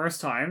numerous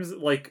times.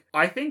 Like,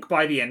 I think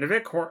by the end of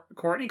it,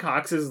 Courtney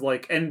Cox is,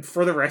 like, and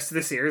for the rest of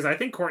the series, I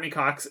think Courtney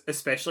Cox,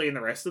 especially in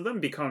the rest of them,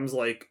 becomes,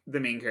 like,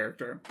 the main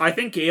character. I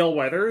think Gale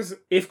Weathers,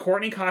 if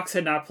Courtney Cox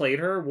had not played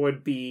her,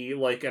 would be,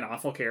 like, an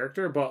awful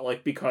character, but,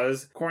 like,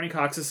 because Courtney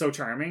Cox is so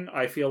charming,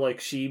 I feel like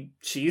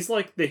she's,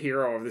 like, like the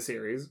hero of the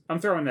series. I'm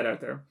throwing that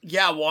out there.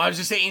 Yeah, well, I was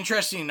just saying,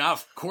 interesting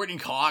enough, Courtney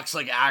Cox,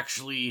 like,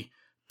 actually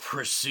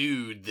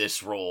pursued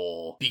this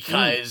role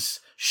because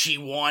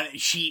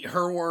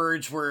her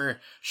words were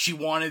she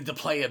wanted to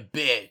play a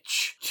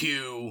bitch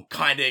to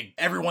kind of,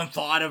 everyone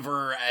thought of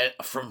her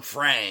from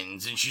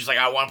Friends, and she's like,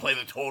 I want to play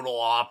the total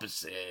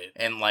opposite,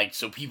 and like,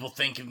 so people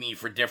think of me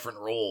for different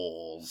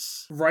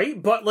roles.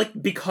 Right? But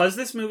like, because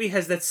this movie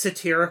has that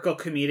satirical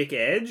comedic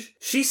edge,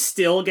 she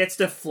still gets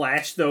to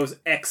flash those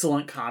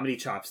excellent comedy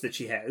chops that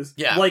she has.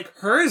 Yeah. Like,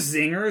 her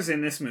zingers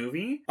in this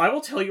movie, I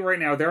will tell you right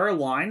now, there are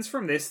lines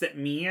from this that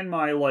me and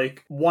my,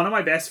 like, one of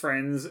my best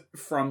friends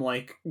from,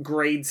 like,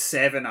 grade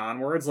 7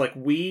 onwards, like,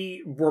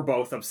 we were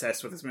both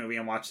obsessed with this movie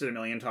and watched it a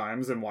million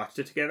times and watched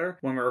it together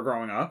when we were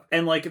growing up.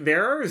 And, like,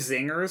 there are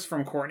zingers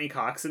from Courtney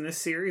Cox in this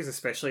series,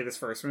 especially this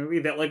first movie,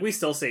 that, like, we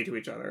still say to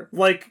each other.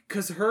 Like,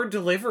 because her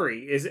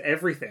delivery is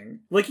everything.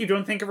 Like, you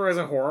don't think of her as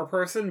a horror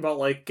person, but,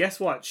 like, guess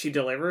what? She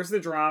delivers the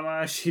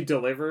drama, she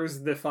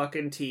delivers the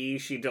fucking tea,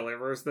 she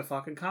delivers the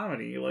fucking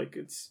comedy. Like,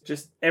 it's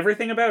just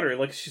everything about her.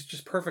 Like, she's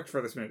just perfect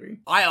for this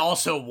movie. I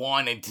also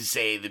wanted to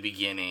say the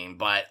beginning,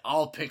 but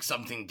I'll pick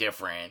something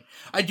different.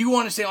 I do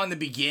want to say on the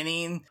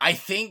beginning, I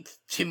think,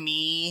 to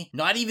me,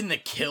 not even the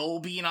kill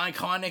being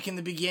iconic in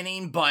the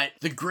beginning, but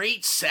the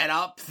great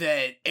setup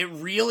that it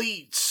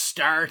really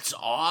starts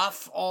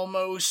off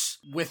almost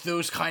with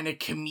those kind of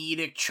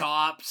comedic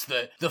chops.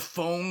 The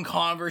phone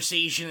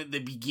conversation at the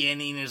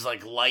beginning is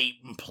like light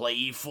and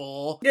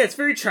playful. Yeah, it's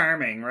very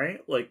charming, right?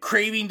 Like,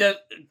 Craven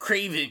does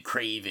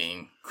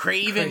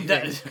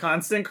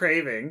constant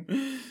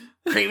craving.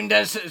 Craven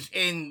does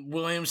in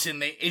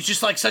Williamson, it's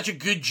just like such a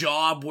good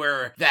job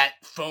where that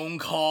phone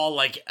call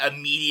like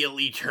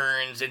immediately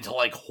turns into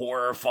like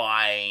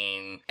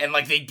horrifying, and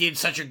like they did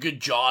such a good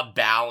job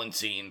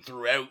balancing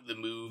throughout the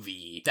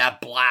movie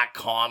that black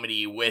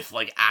comedy with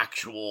like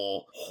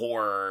actual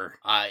horror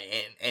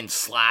and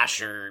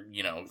slasher,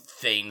 you know,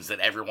 things that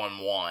everyone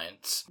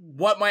wants.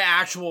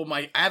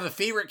 I have a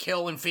favorite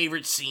kill and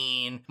favorite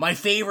scene. My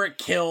favorite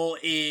kill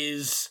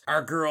is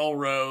our girl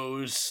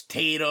Rose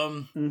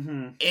Tatum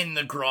in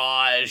the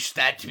garage.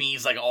 That to me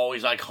is like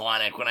always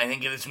iconic. When I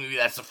think of this movie,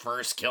 that's the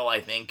first kill I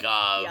think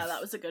of. Yeah,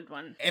 that was a good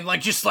one. And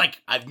like, just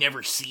like, I've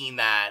never seen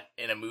that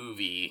in a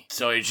movie,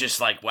 so it's just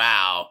like,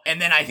 wow.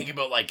 And then I think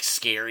about like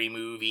Scary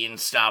Movie and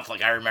stuff.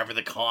 Like, I remember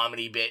the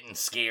comedy bit in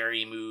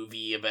Scary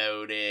Movie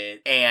about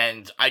it,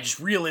 and I just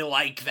really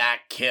like that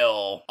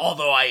kill.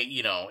 Although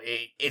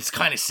it's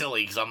kind of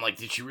silly because I'm like,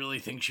 did she really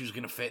think she was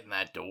gonna fit in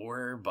that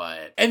door?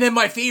 But and then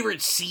my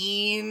favorite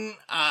scene,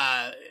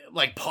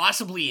 like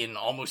possibly in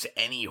almost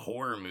any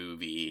horror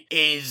movie,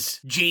 is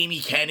Jamie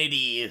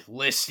Kennedy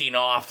listing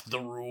off the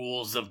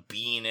rules of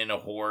being in a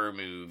horror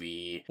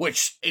movie,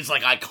 which is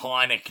like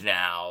iconic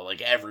now.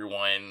 Like,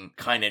 everyone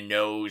kind of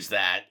knows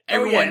that.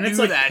 Everyone and knew it's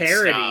like that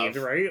parodied,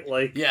 stuff. right?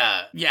 Like,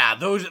 yeah,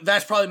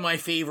 that's probably my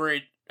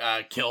favorite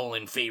kill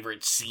and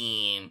favorite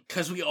scene,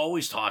 because we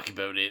always talk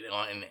about it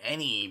on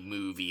any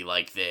movie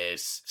like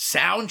this.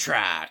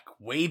 Soundtrack,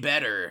 way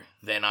better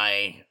than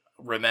I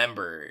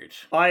remembered.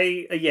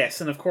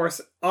 Yes, and of course,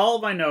 all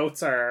of my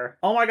notes are,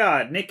 oh my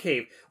god, Nick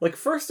Cave. Like,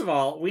 first of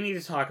all, we need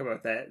to talk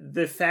about that.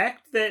 The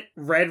fact that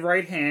Red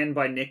Right Hand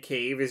by Nick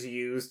Cave is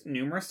used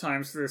numerous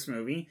times through this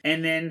movie,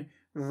 and then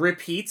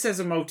repeats as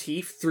a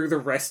motif through the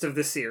rest of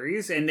the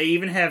series, and they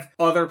even have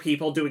other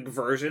people doing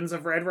versions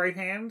of Red Right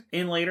Hand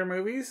in later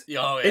movies.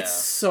 Oh, yeah. It's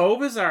so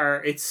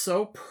bizarre. It's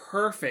so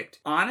perfect.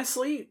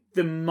 Honestly,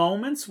 the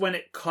moments when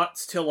it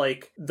cuts to,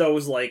 like,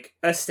 those, like,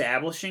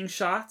 establishing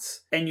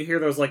shots, and you hear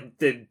those, like,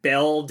 the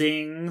bell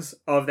dings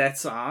of that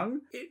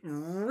song, it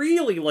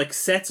really, like,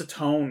 sets a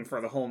tone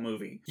for the whole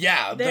movie.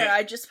 Yeah.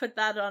 I just put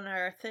that on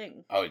our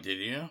thing. Oh, did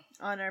you?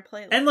 On our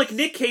playlist. And, like,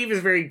 Nick Cave is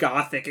very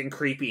gothic and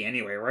creepy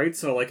anyway, right?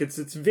 So, like, it's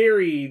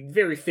very,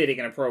 very fitting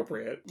and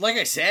appropriate. Like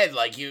I said,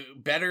 like,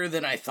 better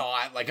than I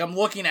thought. Like, I'm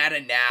looking at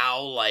it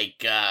now,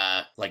 like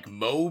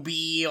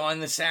Moby on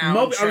the soundtrack.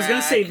 Moby, I was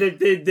gonna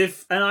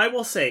say, and I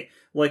will say,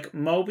 like,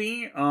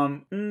 Moby,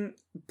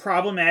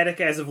 problematic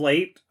as of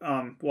late.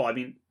 Well, I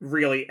mean,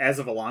 really as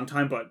of a long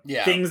time, but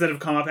things that have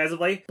come up as of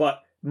late.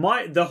 But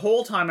the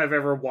whole time I've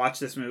ever watched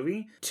this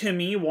movie, to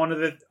me, one of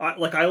the,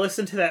 I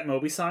listened to that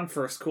Moby song,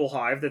 First Cool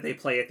Hive, that they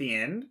play at the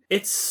end.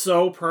 It's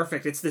so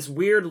perfect. It's this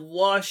weird,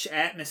 lush,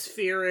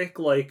 atmospheric,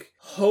 like,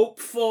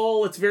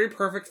 hopeful. It's very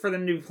perfect for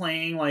them to be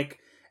playing, like,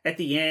 at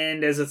the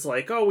end, as it's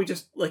like, oh, we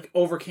just, like,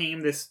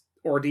 overcame this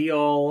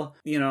ordeal,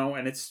 you know,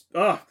 and it's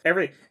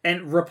everything.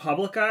 And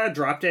Republica,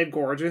 Drop Dead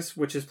Gorgeous,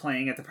 which is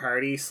playing at the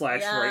party /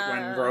 right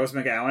when Rose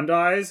McGowan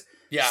dies.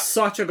 Yeah.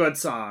 Such a good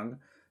song.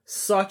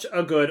 Such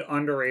a good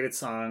underrated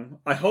song.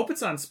 I hope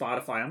it's on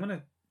Spotify. I'm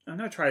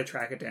gonna try to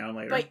track it down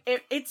later. But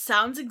it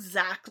sounds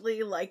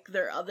exactly like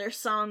their other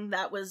song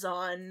that was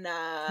on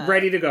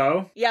Ready to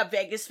Go. Yeah,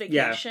 Vegas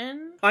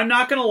Vacation. Yeah. I'm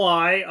not gonna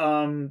lie,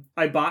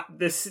 I bought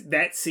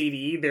that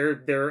CD,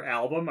 their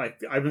album,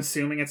 I'm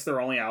assuming it's their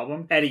only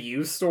album, at a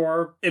used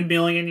store a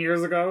million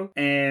years ago,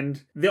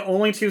 and the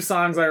only 2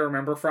 songs I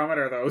remember from it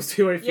are those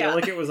 2. I feel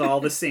like it was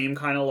all the same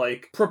kind of,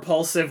 like,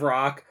 propulsive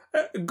rock.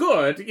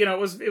 Good. You know,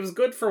 it was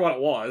good for what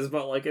it was,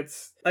 but like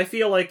I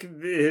feel like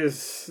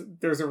there's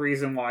a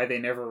reason why they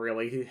never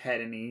really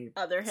had any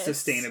other hits.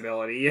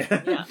 Sustainability.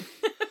 Yeah.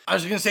 I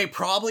was gonna say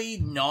probably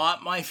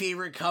not my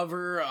favorite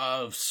cover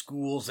of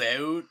School's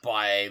Out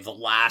by The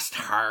Last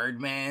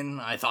Hardman.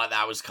 I thought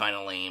that was kind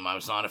of lame. I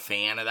was not a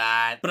fan of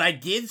that. But I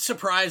did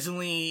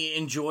surprisingly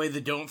enjoy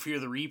the Don't Fear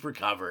the Reaper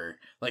cover.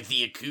 Like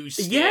the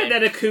acoustic. Yeah,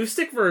 that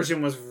acoustic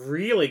version was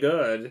really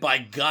good. By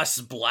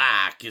Gus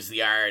Black is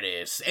the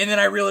artist. And then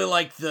I really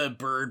like the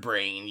Bird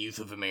Brain Youth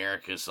of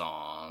America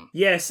song.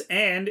 Yes,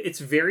 and it's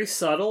very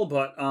subtle,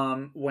 but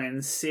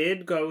when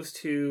Sid goes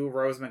to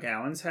Rose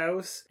McGowan's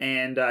house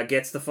and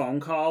gets the phone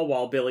call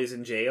while Billy's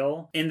in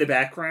jail, in the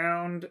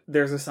background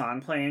there's a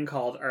song playing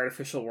called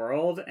Artificial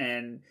World,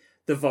 and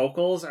the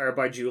vocals are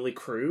by Julie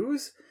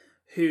Cruz,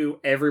 who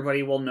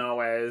everybody will know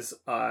as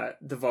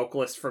the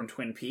vocalist from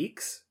Twin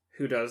Peaks,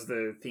 who does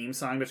the theme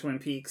song to Twin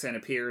Peaks and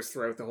appears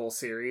throughout the whole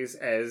series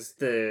as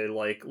the,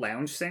 like,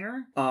 lounge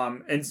singer.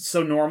 And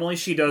so normally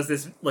she does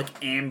this,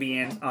 like,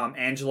 ambient,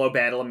 Angelo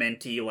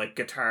Badalamenti, like,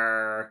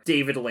 guitar,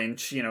 David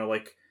Lynch, you know,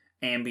 like,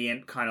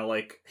 ambient kind of,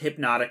 like,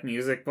 hypnotic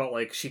music, but,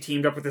 like, she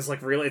teamed up with this,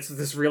 like, really, it's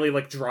this really,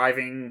 like,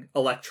 driving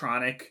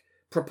electronic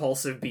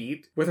propulsive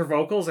beat with her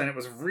vocals, and it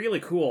was really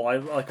cool. I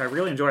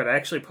really enjoyed it. I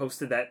actually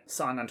posted that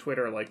song on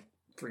Twitter, like,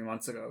 3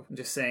 months ago,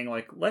 just saying,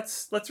 like,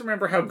 let's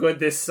remember how good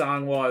this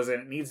song was,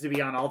 and it needs to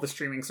be on all the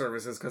streaming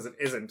services because it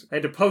isn't. I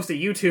had to post a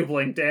YouTube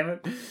link, damn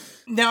it.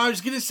 Now, I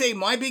was gonna say,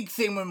 my big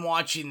thing when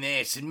watching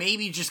this, and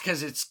maybe just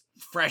because it's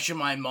fresh in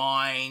my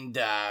mind,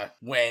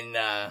 when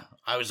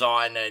I was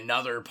on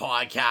another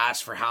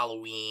podcast for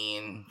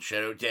Halloween,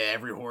 shout out to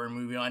every horror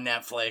movie on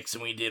Netflix,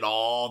 and we did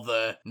all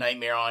the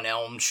Nightmare on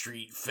Elm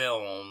Street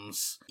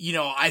films. You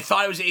know, I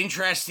thought it was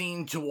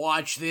interesting to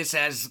watch this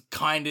as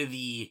kind of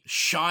the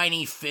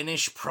shiny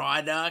finished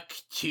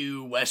product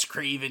to Wes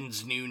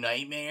Craven's New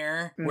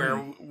Nightmare,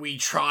 where we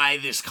try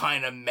this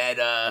kind of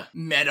meta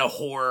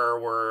horror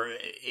where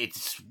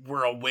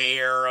we're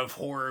aware of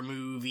horror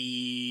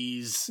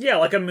movies. Yeah,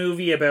 like a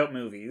movie about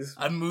movies.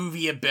 A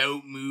movie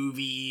about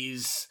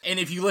movies. And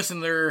if you listen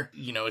to their,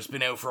 you know, it's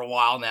been out for a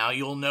while now,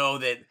 you'll know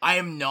that I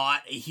am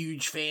not a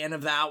huge fan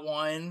of that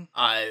one,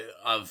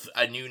 of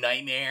A New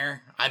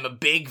Nightmare. I'm a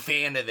big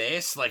fan of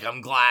this. Like,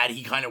 I'm glad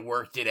he kind of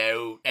worked it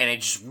out, and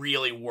it just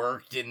really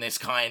worked in this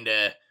kind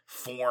of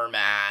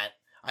format.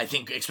 I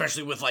think,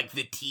 especially with, like,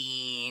 the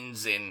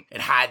teens, and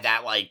it had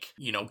that, like,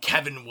 you know,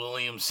 Kevin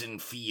Williamson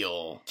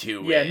feel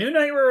to it. Yeah, New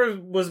Nightmare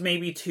was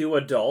maybe too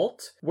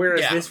adult,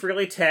 whereas this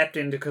really tapped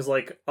into, because,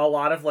 like, a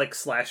lot of, like,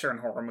 slasher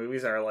and horror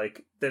movies are,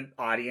 like, the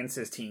audience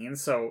is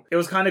teens, so it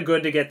was kind of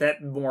good to get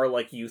that more,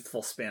 like,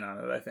 youthful spin on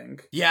it, I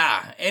think.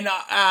 Yeah, and,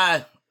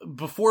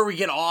 before we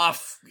get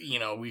off, you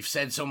know, we've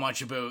said so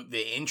much about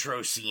the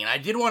intro scene. I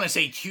did want to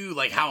say, too,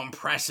 like, how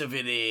impressive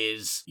it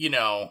is, you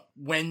know,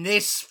 when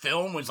this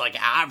film was, like,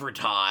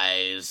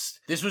 advertised,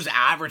 this was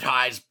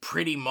advertised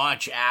pretty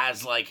much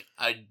as, like,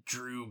 a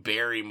Drew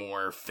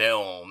Barrymore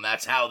film.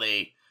 That's how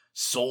they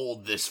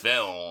sold this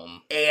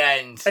film.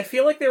 And I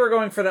feel like they were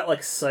going for that,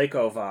 like,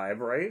 Psycho vibe,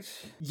 right?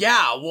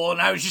 Yeah, well,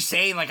 and I was just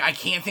saying, like, I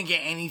can't think of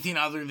anything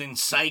other than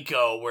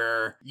Psycho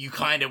where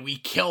we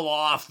kill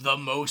off the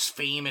most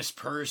famous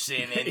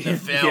person in the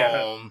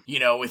film, you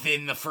know,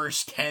 within the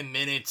first 10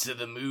 minutes of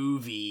the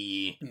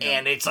movie. Yeah.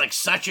 And it's, like,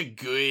 such a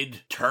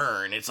good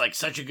turn. It's, like,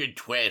 such a good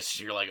twist.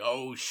 You're like,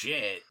 oh,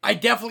 shit. I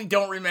definitely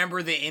don't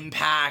remember the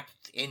impact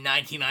in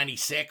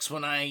 1996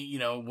 when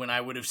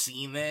I would have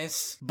seen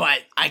this, but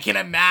I can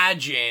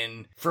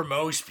imagine for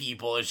most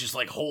people it's just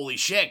like, holy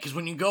shit, because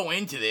when you go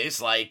into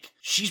this, like,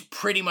 she's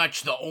pretty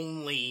much the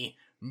only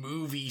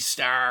movie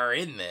star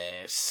in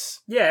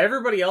this. Yeah,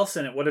 everybody else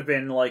in it would have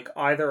been, like,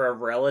 either a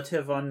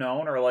relative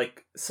unknown or,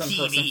 like, some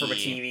person from a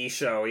TV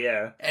show,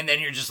 yeah. And then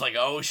you're just like,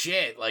 oh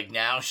shit, like,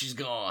 now she's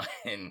gone.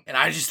 And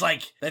I just,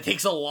 like, that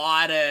takes a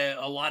lot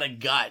of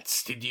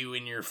guts to do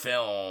in your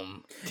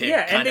film.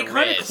 And they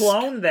kind of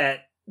cloned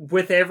that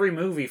with every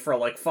movie for,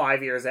 like,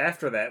 5 years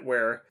after that,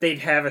 where they'd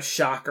have a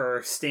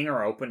shocker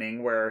stinger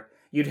opening where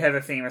you'd have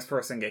a famous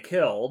person get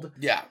killed.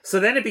 Yeah. So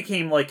then it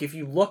became like, if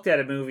you looked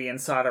at a movie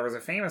and saw there was a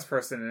famous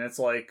person, and it's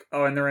like,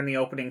 oh, and they're in the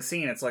opening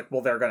scene, it's like,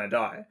 well, they're gonna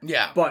die.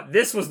 Yeah. But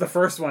this was the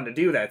first one to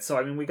do that, so,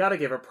 I mean, we gotta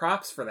give her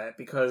props for that,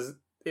 because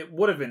it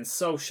would have been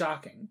so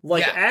shocking.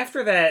 Like,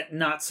 after that,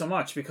 not so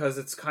much, because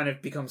it's kind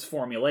of becomes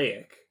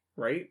formulaic,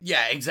 right?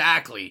 Yeah,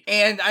 exactly.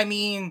 And, I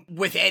mean,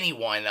 with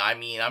anyone, I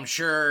mean, I'm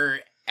sure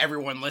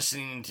everyone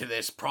listening to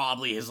this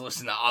probably has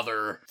listened to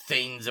other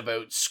things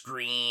about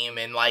Scream,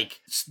 and, like,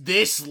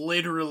 this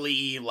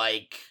literally,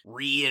 like,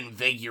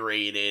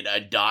 reinvigorated a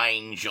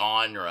dying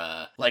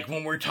genre. Like,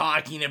 when we're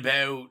talking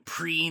about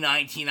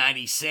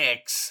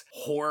pre-1996,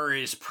 horror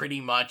is pretty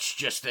much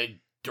just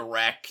a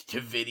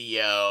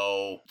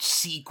direct-to-video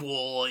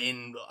sequel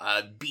in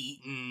a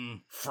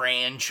beaten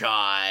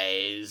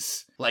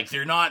franchise. Like,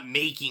 they're not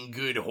making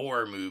good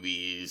horror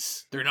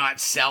movies. They're not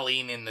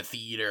selling in the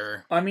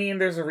theater. I mean,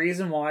 there's a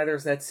reason why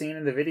there's that scene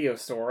in the video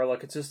store.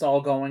 Like, it's just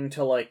all going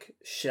to, like,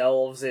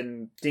 shelves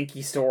in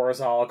dinky stores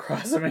all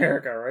across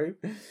America, right?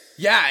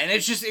 Yeah, and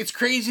it's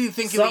crazy to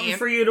think something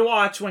for you to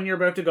watch when you're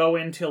about to go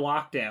into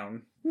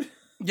lockdown.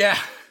 Yeah,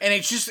 and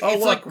it's just... Oh,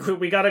 look,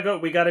 we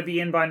gotta be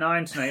in by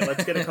 9 tonight.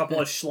 Let's get a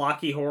couple of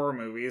schlocky horror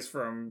movies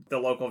from the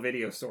local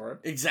video store.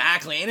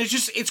 Exactly, and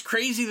it's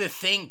crazy to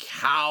think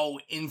how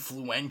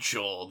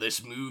influential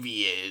this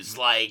movie is.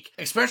 Like,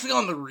 especially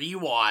on the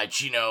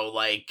rewatch, you know,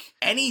 like,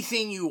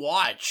 anything you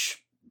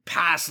watch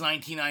past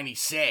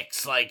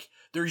 1996, like,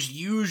 there's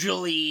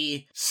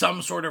usually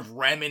some sort of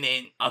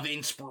remnant of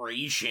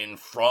inspiration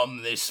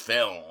from this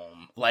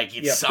film. Like,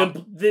 it's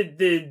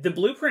the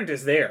blueprint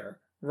is there.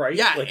 Right?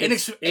 Yeah, like and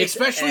it's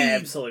especially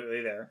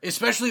absolutely there.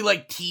 Especially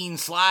like teen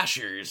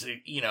slashers,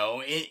 you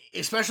know,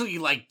 especially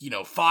like, you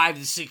know, 5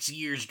 to 6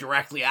 years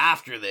directly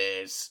after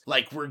this,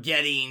 like we're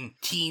getting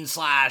teen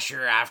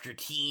slasher after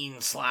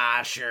teen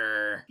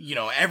slasher. You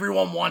know,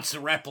 everyone wants to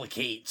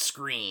replicate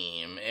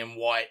Scream and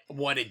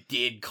what it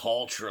did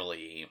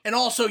culturally. And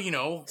also, you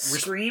know,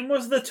 Scream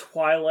was the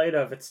twilight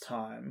of its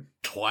time.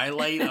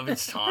 Twilight of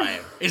its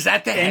time. Is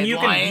that the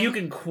headline? And you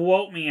can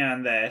quote me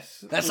on that.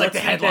 That's like the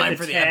headline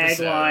for the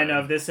episode. Tagline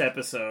of this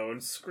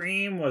episode.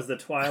 Scream was the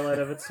twilight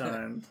of its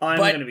time.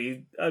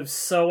 I'm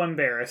so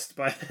embarrassed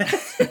by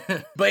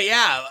that. But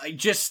yeah,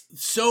 just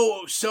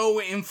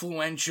so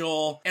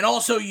influential, and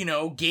also, you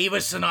know, gave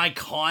us an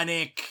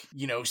iconic,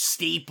 you know,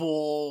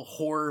 staple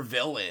horror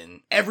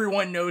villain.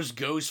 Everyone knows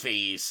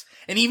Ghostface,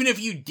 and even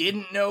if you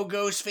didn't know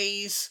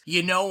Ghostface,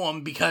 you know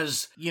him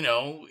because, you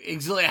know,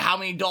 how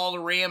many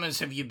Dollaramas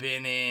have you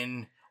been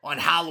in on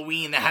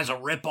Halloween that has a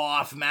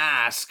rip-off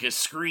mask, a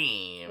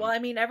Scream? Well, I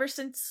mean, ever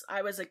since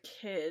I was a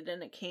kid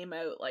and it came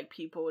out, like,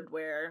 people would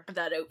wear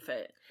that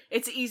outfit.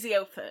 It's an easy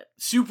outfit.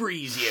 Super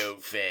easy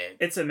outfit.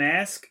 It's a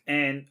mask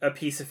and a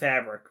piece of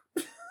fabric.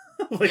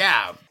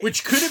 Yeah,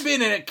 which could have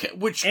been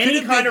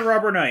any kind of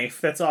rubber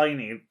knife. That's all you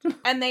need.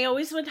 And they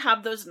always would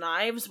have those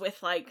knives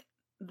with, like,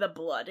 the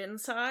blood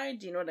inside.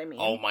 Do you know what I mean?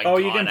 Oh my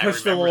god. You can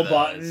push the little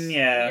button.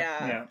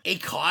 Yeah. A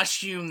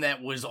costume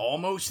that was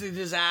almost a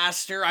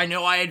disaster. I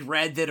know I had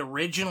read that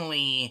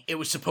originally it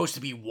was supposed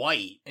to be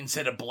white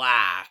instead of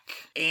black.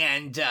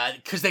 And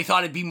because they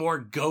thought it'd be more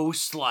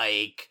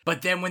ghost-like.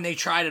 But then when they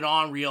tried it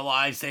on,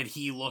 realized that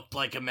he looked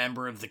like a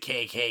member of the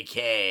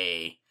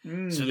KKK.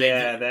 So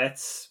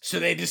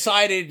they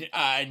decided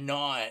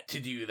not to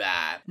do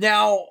that.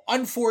 Now,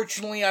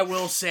 unfortunately, I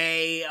will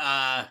say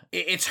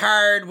it's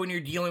hard when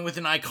you're dealing with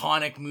an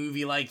iconic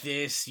movie like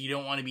this. You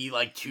don't want to be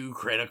like too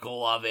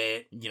critical of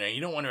it. You know, you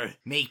don't want to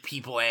make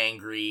people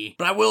angry.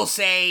 But I will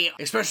say,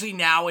 especially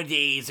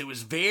nowadays, it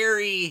was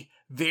very,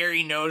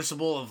 very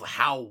noticeable of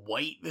how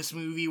white this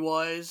movie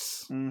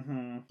was.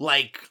 Mm-hmm.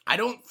 Like, I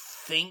don't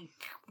think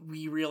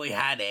we really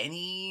had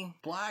any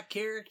black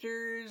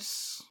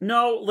characters.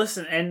 No,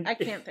 listen, and I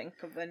can't think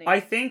of any. I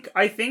think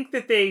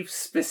that they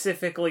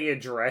specifically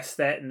addressed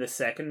that in the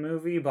second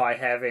movie by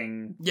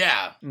having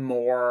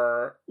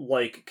more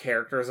like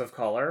characters of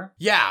color.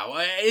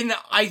 Yeah, and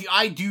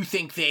I do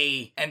think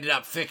they ended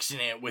up fixing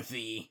it with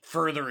the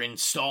further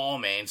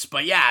installments.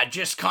 But yeah,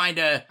 just kind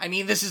of, I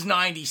mean, this is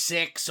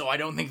 96, so I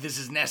don't think this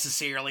is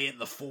necessarily at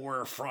the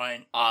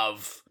forefront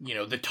of, you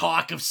know, the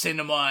talk of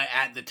cinema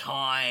at the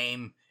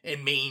time.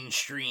 In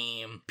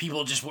mainstream,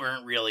 people just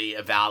weren't really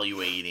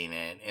evaluating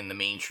it in the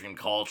mainstream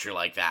culture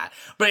like that.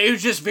 But it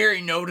was just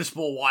very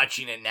noticeable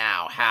watching it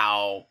now,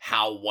 how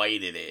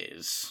white it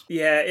is.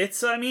 Yeah,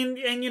 it's, I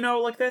mean, and you know,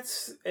 like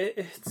it's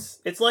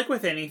like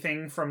with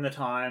anything from the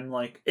time,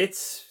 like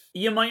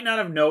you might not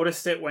have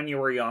noticed it when you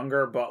were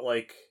younger, but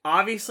like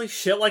obviously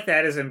shit like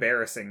that is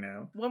embarrassing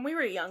now. When we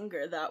were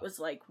younger, that was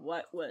like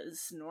what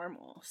was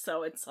normal.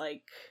 So it's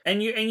like,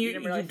 and you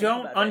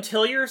don't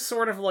until you're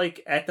sort of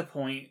like at the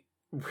point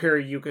where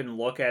you can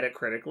look at it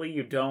critically,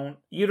 you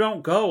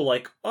don't go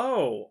like,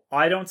 oh,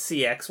 I don't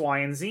see X, Y,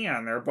 and Z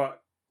on there,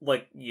 but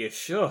like you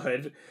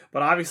should.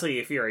 But obviously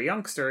if you're a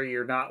youngster,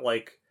 you're not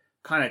like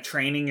kind of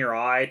training your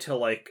eye to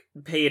like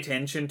pay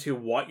attention to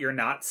what you're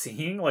not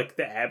seeing, like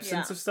the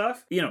absence of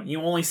stuff. You know,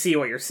 you only see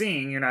what you're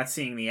seeing, you're not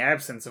seeing the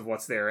absence of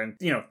what's there. And,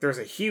 you know, there's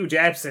a huge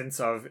absence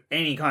of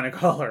any kind of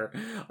color,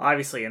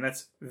 obviously, and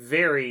that's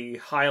very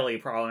highly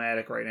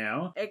problematic right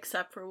now.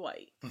 Except for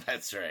white.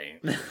 That's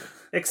right.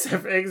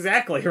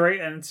 Exactly,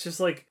 right? And it's just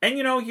like, and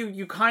you know,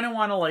 you kind of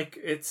want to like,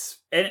 it's,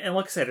 and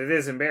like I said, it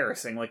is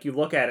embarrassing. Like, you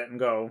look at it and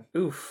go,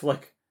 oof,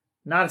 like,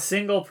 not a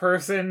single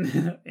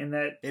person in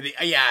that.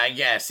 Yeah, I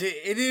guess.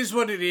 It is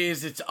what it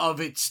is. It's of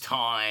its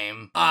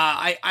time.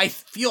 I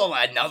feel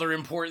another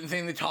important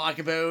thing to talk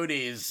about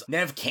is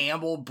Neve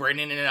Campbell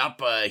bringing it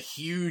up a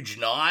huge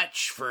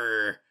notch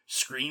for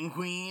Scream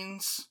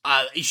Queens.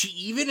 Is she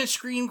even a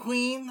Scream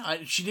Queen?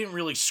 She didn't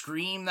really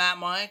scream that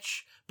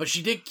much. but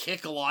she did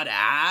kick a lot of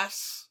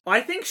ass.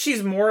 I think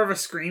she's more of a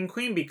scream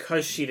queen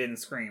because she didn't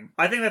scream.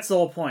 I think that's the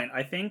whole point.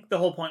 I think the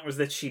whole point was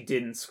that she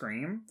didn't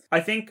scream.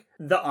 I think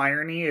the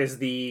irony is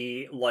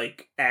the,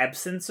 like,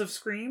 absence of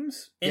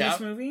screams in this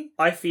movie.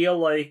 I feel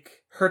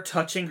like her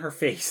touching her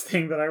face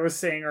thing that I was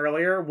saying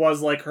earlier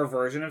was, like, her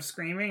version of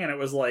screaming, and it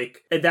was,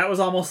 like, that was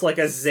almost like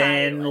a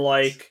zen,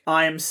 like,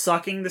 I'm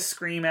sucking the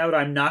scream out,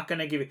 I'm not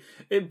gonna give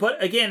it.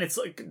 But, again, it's,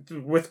 like,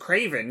 with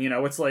Craven, you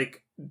know, it's,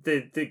 like,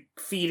 the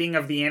feeding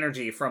of the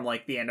energy from,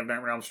 like, the end of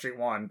Nightmare on Elm Street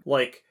 1.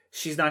 Like,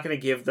 she's not going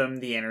to give them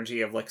the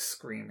energy of, like,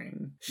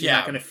 screaming. She's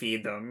not going to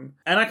feed them.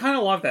 And I kind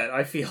of love that.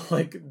 I feel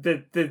like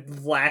the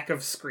lack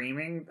of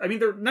screaming... I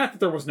mean, not that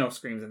there was no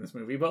screams in this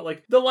movie, but,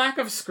 like, the lack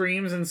of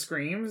screams in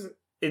Scream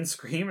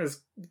is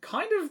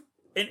kind of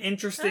an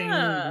interesting,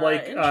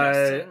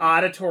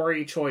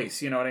 auditory choice,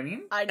 you know what I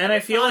mean? And I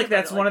feel like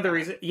that's one of the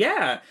reasons...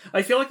 Yeah,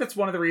 I feel like that's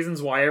one of the reasons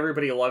why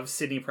everybody loves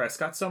Sidney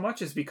Prescott so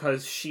much is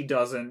because she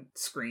doesn't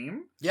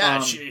scream.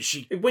 Yeah,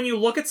 she... When you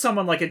look at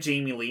someone like a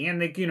Jamie Lee,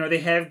 and they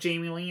have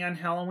Jamie Lee on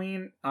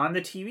Halloween on the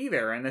TV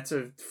there, and that's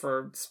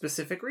for a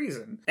specific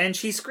reason. And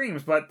she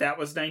screams, but that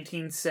was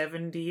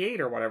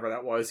 1978 or whatever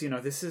that was. You know,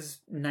 this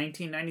is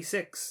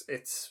 1996.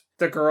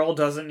 The girl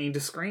doesn't need to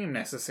scream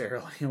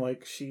necessarily.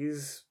 Like,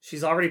 she's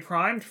already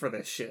primed for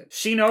this shit.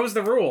 She knows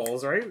the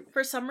rules, right?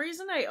 For some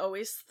reason, I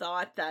always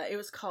thought that it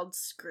was called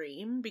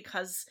Scream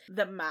because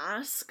the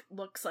mask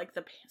looks like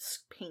the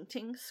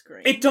painting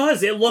Scream. It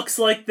does. It looks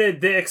like the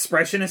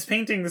expressionist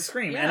painting the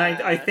Scream. Yeah.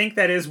 And I think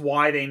that is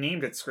why they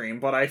named it Scream.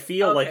 But I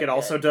feel like it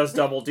also does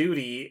double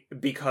duty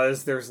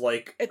because there's,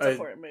 like... It's a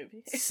horror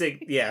movie.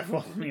 Yeah,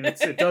 well, I mean,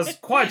 it does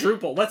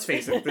quadruple. Let's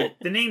face it.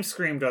 The name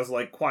Scream does,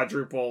 like,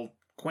 quintuple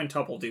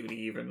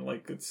duty even.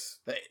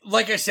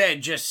 Like I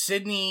said, just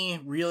Sidney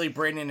really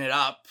bringing it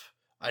up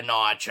a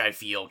notch, I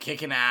feel,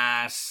 kicking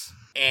ass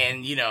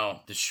and, you know,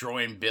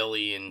 destroying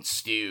Billy and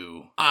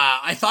Stu.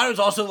 I thought it was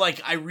also,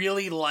 like, I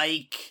really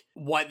like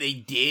what they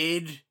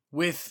did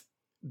with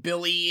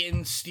Billy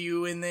and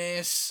Stu in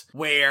this,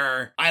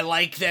 where I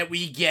like that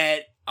we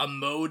get a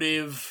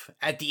motive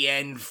at the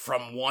end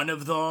from one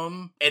of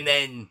them, and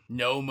then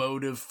no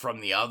motive from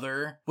the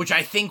other, which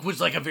I think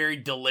was like a very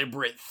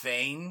deliberate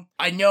thing.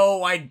 I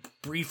know I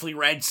briefly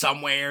read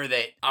somewhere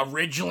that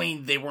originally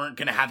they weren't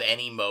going to have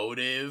any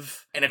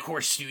motive, and of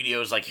course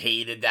studios like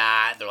hated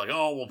that. They're like,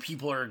 oh, well,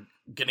 people are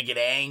gonna get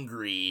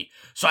angry.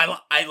 So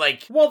I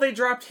like... Well, they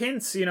dropped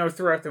hints, you know,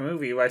 throughout the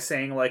movie by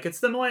saying, like, it's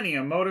the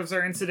millennium, motives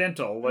are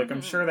incidental. Like,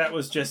 I'm sure that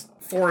was just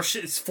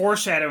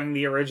foreshadowing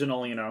the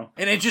original, you know.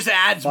 And it just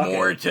adds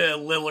more to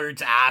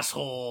Lillard's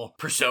asshole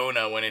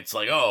persona when it's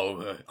like,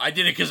 oh, I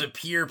did it because of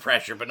peer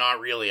pressure, but not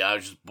really, I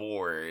was just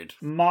bored.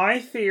 My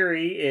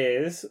theory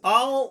is,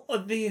 I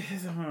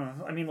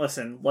mean,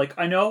 listen, like,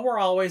 I know we're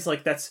always,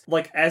 like, that's,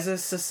 like, as a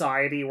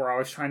society, we're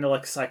always trying to,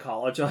 like,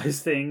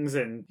 psychologize things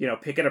and, you know,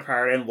 pick it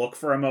apart and look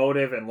for a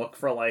motive and look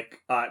for,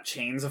 like,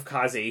 chains of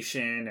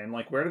causation and,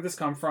 like, where did this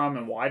come from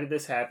and why did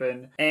this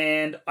happen?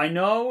 And I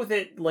know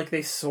that, like,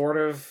 they sort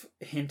of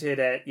hinted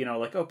at, you know,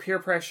 like, oh, peer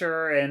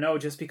pressure and, oh,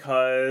 just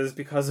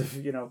because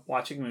of, you know,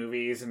 watching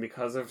movies and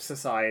because of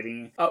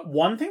society.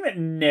 One thing that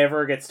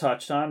never gets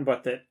touched on,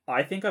 but that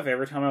I think of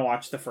every time I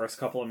watch the first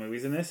couple of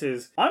movies in this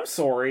is, I'm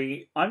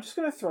sorry, I'm just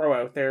gonna throw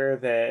out there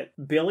that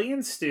Billy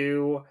and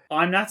Stu,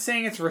 I'm not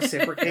saying it's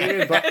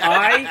reciprocated, but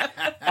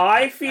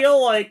I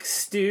feel like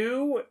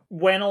Stu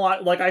went a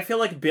lot, like, I feel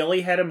like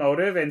Billy had a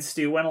motive and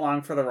Stu went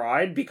along for the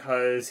ride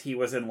because he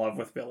was in love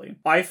with Billy.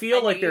 I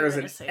feel like there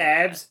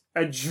is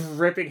a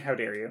dripping, how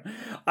dare you?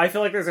 I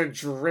feel like there's a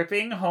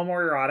dripping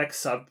homoerotic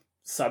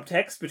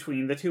subtext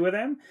between the two of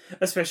them,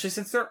 especially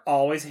since they're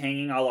always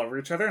hanging all over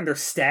each other and they're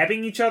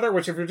stabbing each other,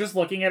 which if you're just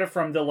looking at it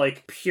from the,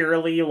 like,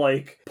 purely,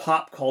 like,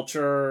 pop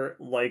culture,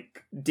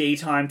 like,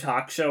 daytime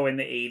talk show in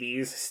the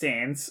 80s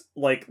stance,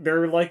 like,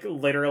 they're, like,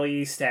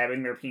 literally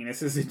stabbing their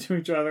penises into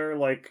each other.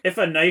 Like, if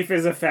a knife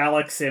is a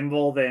phallic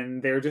symbol, then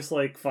they're just,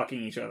 like,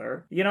 fucking each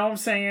other. You know what I'm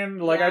saying?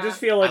 Like, yeah. I just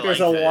feel like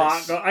there's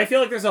I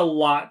feel like there's a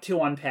lot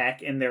to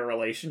unpack in their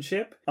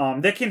relationship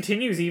that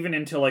continues even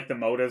into, like, the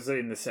motives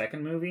in the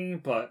second movie,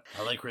 but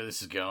I like where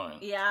this is going.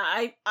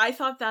 Yeah, I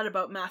thought that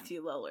about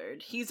Matthew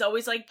Lillard. He's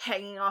always, like,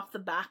 hanging off the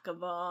back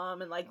of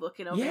him and, like,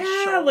 looking over his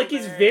shoulder. Yeah, like,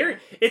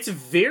 it's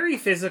very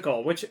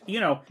physical, which,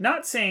 you know,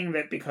 not saying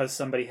that because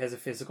somebody has a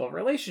physical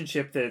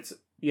relationship that's,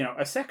 you know,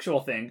 a sexual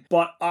thing,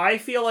 but I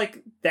feel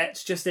like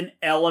that's just an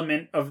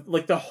element of,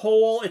 like,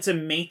 it's a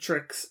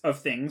matrix of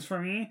things for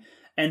me,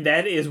 and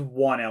that is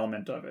one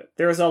element of it.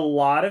 There's a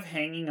lot of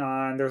hanging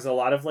on, there's a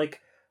lot of,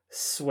 like,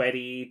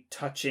 sweaty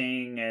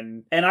touching,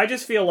 and I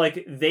just feel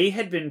like they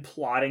had been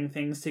plotting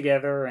things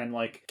together and,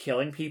 like,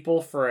 killing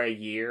people for a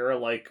year.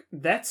 Like,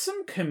 that's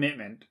some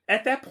commitment.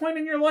 At that point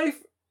in your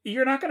life,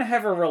 you're not going to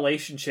have a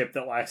relationship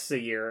that lasts a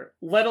year,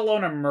 let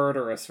alone a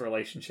murderous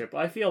relationship.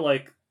 I feel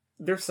like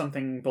there's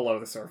something below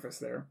the surface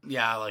there.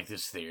 Yeah, I like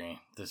this theory.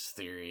 This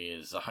theory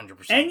is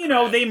 100% And, you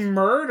know, they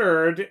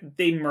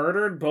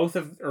murdered both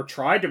of, or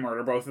tried to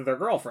murder both of their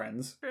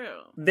girlfriends. True.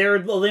 They're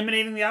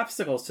eliminating the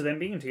obstacles to them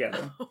being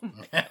together.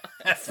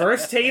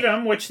 First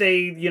Tatum, which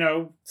they,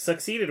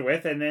 succeeded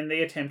with, and then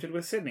they attempted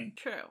with Sydney.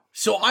 True.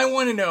 So I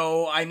want to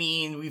know, I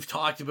mean, we've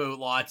talked about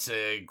lots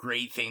of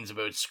great things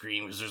about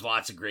Scream, because there's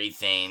lots of great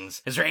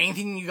things. Is there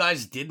anything you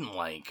guys didn't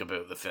like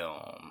about the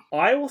film?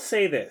 I will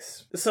say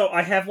this. So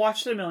I have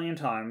watched it a million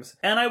times,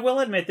 and I will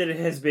admit that it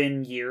has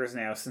been years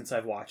now since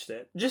I've watched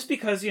it. Just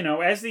because,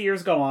 as the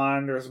years go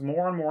on, there's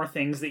more and more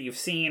things that you've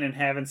seen and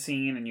haven't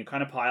seen, and you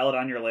kind of pile it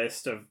on your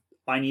list of,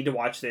 I need to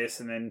watch this,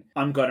 and then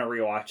I'm gonna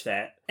rewatch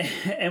that.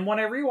 And when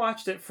I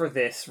rewatched it for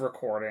this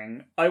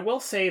recording, I will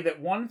say that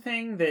one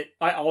thing that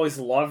I always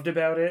loved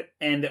about it,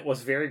 and that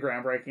was very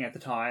groundbreaking at the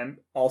time,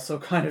 also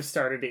kind of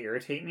started to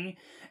irritate me.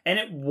 And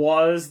it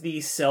was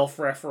the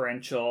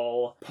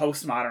self-referential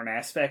postmodern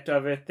aspect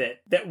of it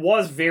that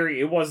was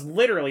it was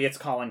literally its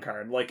calling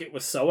card. Like, it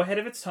was so ahead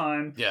of its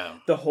time. Yeah.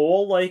 The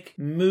whole,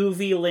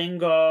 movie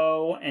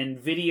lingo and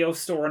video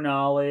store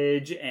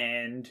knowledge,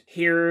 and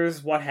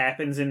here's what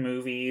happens in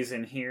movies,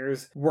 and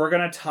we're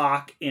gonna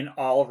talk in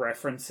all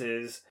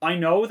references. I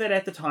know that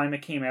at the time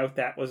it came out,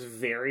 that was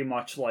very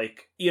much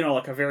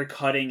a very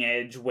cutting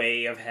edge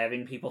way of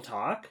having people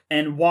talk.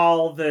 And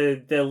while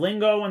the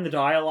lingo and the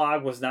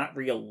dialogue was not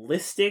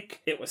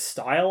realistic, it was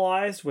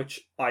stylized,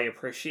 which I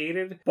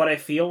appreciated. But I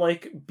feel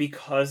like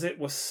because it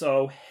was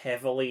so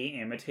heavily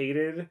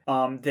imitated,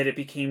 that it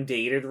became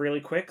dated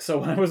really quick. So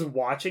when I was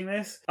watching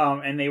this,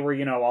 and they were,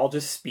 all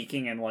just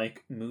speaking in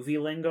movie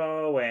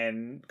lingo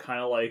and kind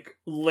of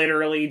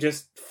literally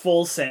just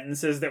full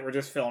sentences that were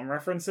just film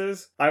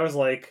references, I was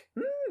like,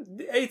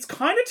 it's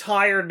kind of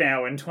tired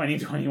now in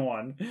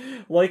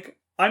 2021.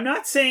 I'm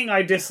not saying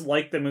I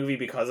dislike the movie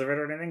because of it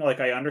or anything.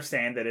 I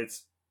understand that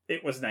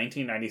it was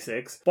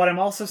 1996, but I'm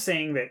also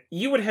saying that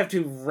you would have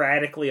to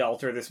radically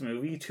alter this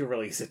movie to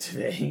release it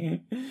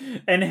today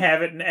and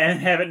have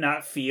it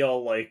not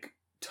feel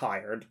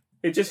tired.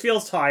 It just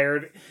feels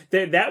tired.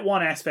 That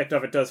one aspect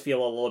of it does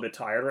feel a little bit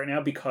tired right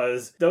now,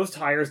 because those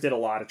tires did a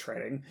lot of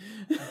treading.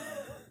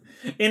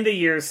 In the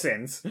years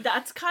since.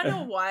 That's kind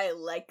of why I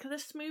like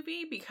this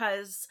movie,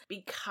 because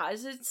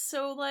it's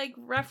so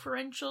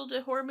referential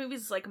to horror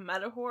movies,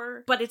 meta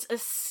horror, but it's a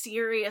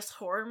serious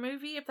horror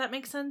movie, if that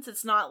makes sense.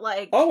 It's not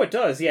Oh, it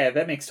does. Yeah,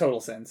 that makes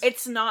total sense.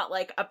 It's not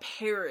a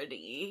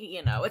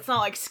parody, it's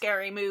not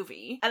Scary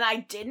Movie. And I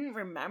didn't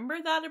remember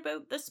that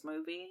about this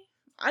movie.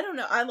 I don't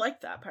know. I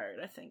like that part,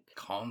 I think.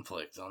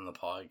 Conflict on the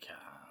podcast.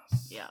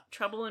 Yeah,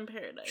 Trouble in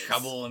Paradise.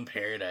 Trouble in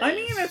Paradise. I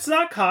mean, it's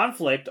not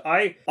conflict.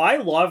 I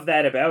love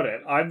that about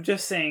it. I'm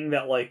just saying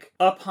that,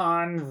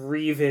 upon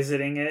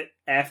revisiting it,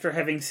 after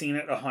having seen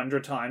it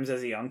 100 times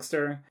as a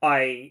youngster,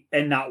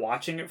 and not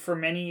watching it for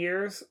many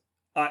years,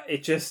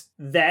 it just,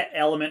 that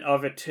element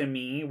of it to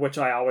me, which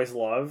I always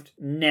loved,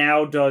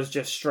 now does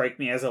just strike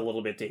me as a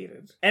little bit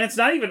dated. And it's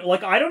not even,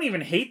 I don't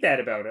even hate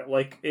that about it.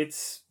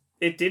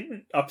 It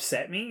didn't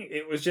upset me.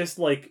 It was just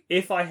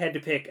if I had to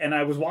pick, and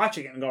I was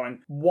watching it and going,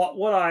 what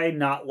would I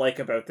not like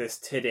about this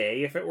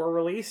today if it were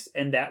released?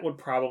 And that would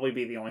probably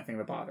be the only thing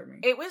that bothered me.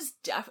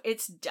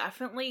 It's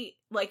definitely,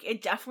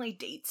 it definitely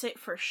dates it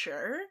for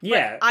sure.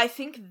 Yeah. But I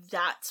think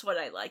that's what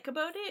I like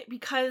about it,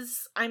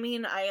 because, I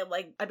mean, I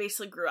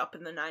basically grew up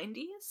in the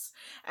 90s,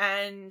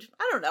 and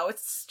I don't know,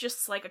 it's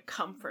just a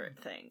comfort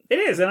thing. It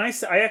is, and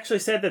I actually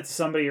said that to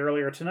somebody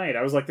earlier tonight.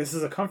 I was like, this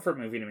is a comfort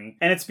movie to me.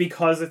 And it's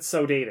because it's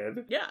so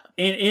dated. Yeah.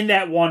 In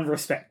that one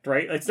respect,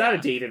 right? It's not a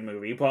dated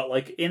movie, but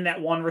in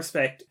that one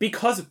respect,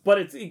 this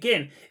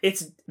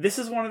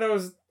is one of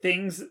those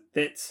things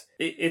that's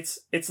it's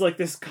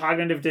this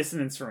cognitive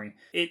dissonance for me.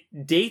 It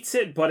dates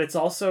it, but it's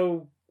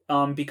also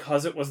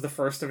because it was the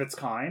first of its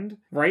kind,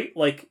 right?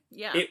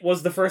 It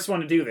was the first one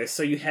to do this,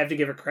 so you have to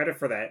give it credit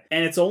for that.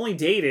 And it's only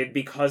dated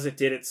because it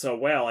did it so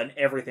well, and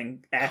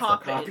everything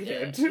after copied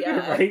it.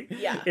 Yeah. Right?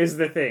 Yeah. Is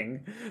the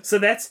thing. So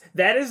that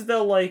is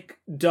the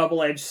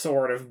double-edged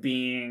sword of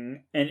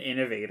being an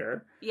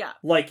innovator. Yeah.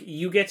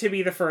 You get to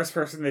be the first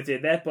person that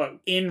did that, but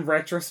in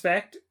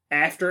retrospect,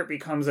 after it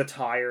becomes a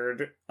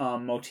tired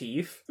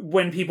motif,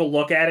 when people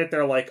look at it,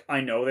 they're like,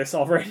 I know this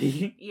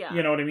already. Yeah.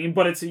 You know what I mean?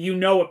 But it's,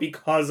 it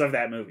because of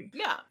that movie.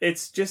 Yeah.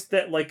 It's just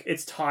that,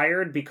 it's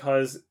tired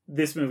because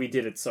this movie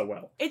did it so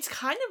well. It's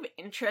kind of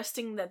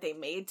interesting that they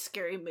made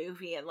Scary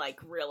Movie and,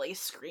 really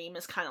Scream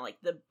is kind of,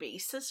 the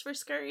basis for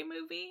Scary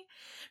Movie.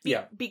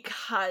 Yeah.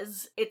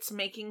 Because it's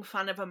making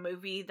fun of a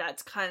movie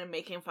that's kind of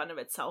making fun of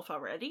itself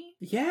already.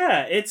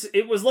 Yeah,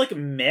 it was,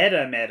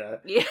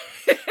 meta. Yeah.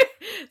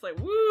 It's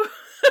woo!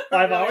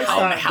 I've always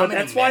thought, but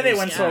that's why they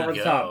went so over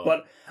the top.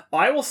 But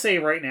I will say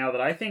right now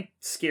that I think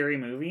Scary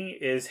Movie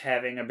is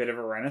having a bit of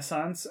a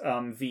renaissance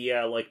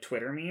via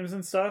Twitter memes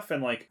and stuff,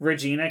 and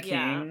Regina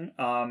King,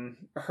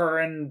 her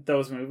in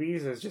those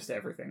movies is just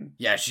everything.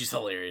 Yeah, she's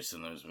hilarious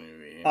in those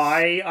movies.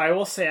 I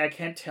will say I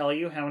can't tell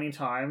you how many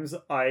times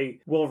I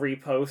will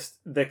repost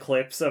the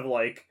clips of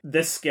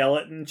the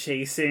skeleton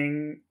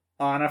chasing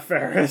Anna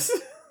Faris.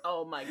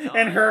 Oh my god.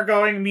 And her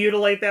going,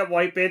 mutilate that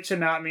white bitch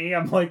and not me.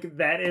 I'm like,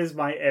 that is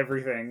my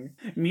everything.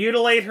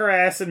 Mutilate her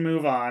ass and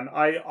move on.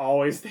 I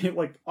always think,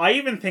 I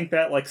even think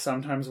that,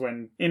 sometimes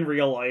when in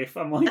real life,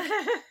 I'm like,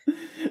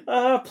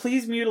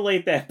 please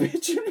mutilate that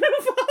bitch and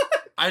move on.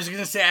 I was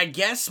gonna say, I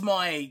guess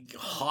my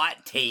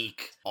hot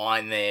take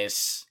on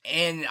this,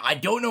 and I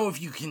don't know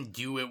if you can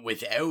do it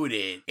without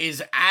it,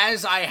 is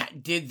as I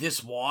did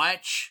this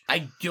watch,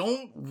 I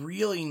don't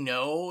really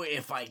know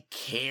if I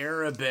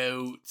care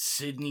about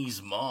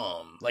Sydney's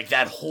mom. Like,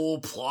 that whole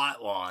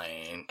plot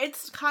line.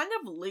 It's kind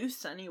of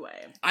loose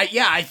anyway.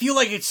 I feel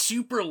like it's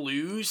super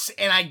loose,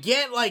 and I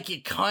get, like,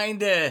 it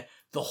kinda...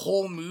 the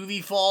whole movie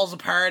falls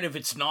apart if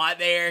it's not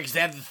there, because they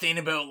have the thing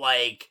about,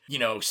 like, you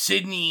know,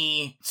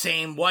 Sydney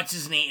saying what's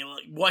his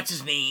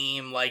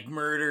name, like,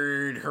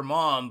 murdered her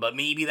mom, but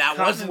maybe that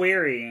wasn't...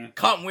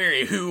 Cotton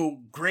Weary, who,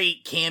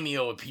 great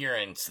cameo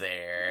appearance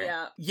there.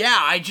 Yeah. Yeah,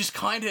 I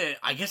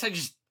guess I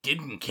just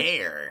didn't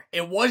care.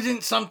 It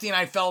wasn't something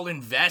I felt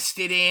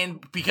invested in,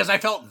 because I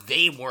felt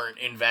they weren't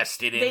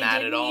invested in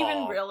that at all. They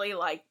didn't even really,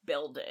 like,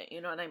 build it, you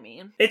know what I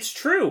mean? It's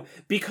true,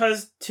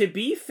 because to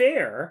be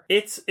fair,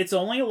 it's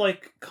only,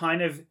 like,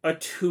 kind of a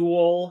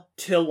tool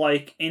to,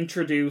 like,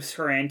 introduce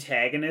her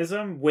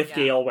antagonism with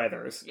Gale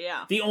Weathers.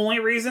 Yeah. The only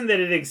reason that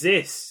it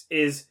exists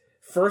is,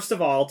 first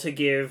of all, to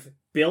give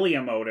Billy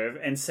a motive,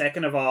 and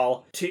second of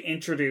all, to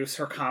introduce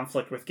her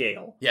conflict with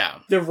Gale. Yeah.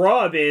 The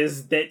rub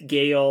is that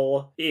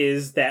Gale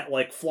is that,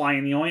 like, fly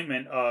in the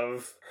ointment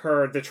of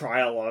the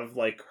trial of,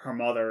 like, her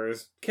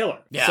mother's killer.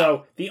 Yeah.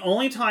 So, the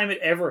only time it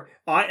ever...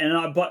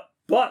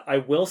 But I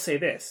will say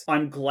this.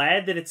 I'm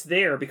glad that it's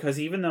there, because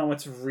even though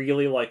it's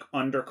really, like,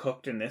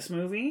 undercooked in this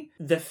movie,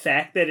 the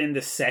fact that in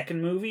the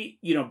second movie,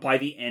 you know, by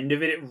the end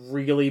of it, it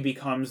really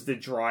becomes the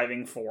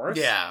driving force.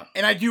 Yeah.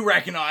 And I do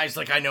recognize,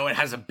 like, I know it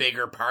has a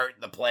bigger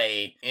part to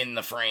play in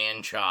the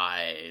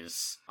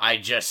franchise. I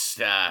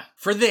just,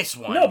 for this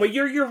one... No, but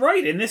you're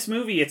right. In this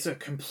movie, it's a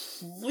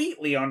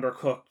completely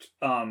undercooked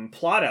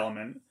plot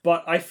element.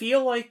 But I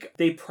feel like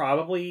they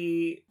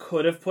probably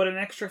could have put an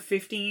extra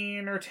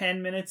 15 or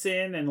 10 minutes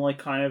in and,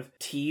 like, kind of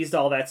teased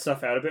all that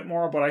stuff out a bit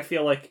more. But I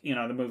feel like, you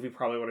know, the movie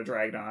probably would have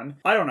dragged on.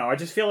 I don't know. I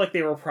just feel like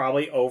they were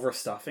probably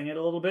overstuffing it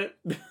a little bit.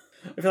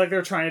 I feel like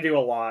they're trying to do a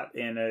lot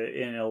in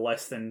a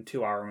less than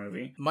 2 hour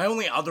movie. My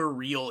only other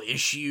real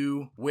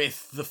issue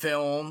with the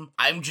film,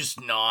 I'm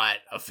just not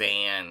a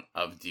fan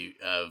of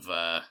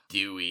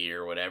Dewey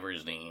or whatever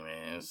his name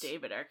is.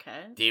 David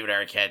Arquette. David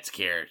Arquette's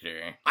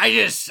character.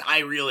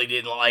 I really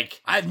didn't like...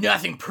 I have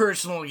nothing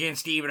personal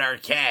against David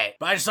Arquette,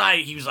 but I just thought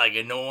he was, like,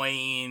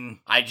 annoying.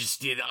 I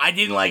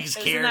didn't like his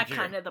character. Isn't that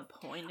kind of the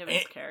point of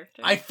his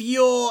character?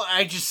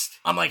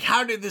 I'm like,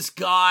 how did this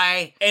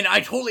guy... And I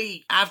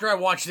totally... After I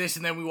watched this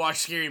and then we watched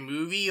Scary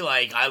Movie,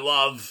 like, I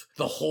love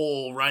the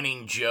whole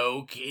running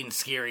joke in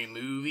Scary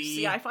Movie.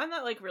 See, I find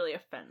that, like, really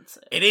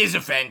offensive. It is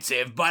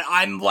offensive, but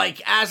I'm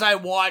like, as I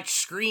watch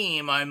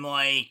Scream, I'm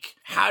like,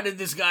 how did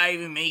this guy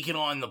even make it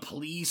on the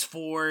police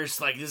force?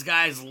 Like, this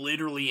guy's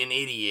literally an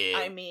idiot.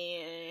 I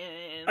mean...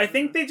 I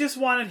think they just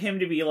wanted him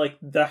to be, like,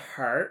 the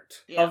heart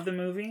of the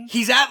movie.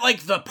 He's at,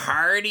 like, the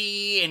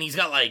party, and he's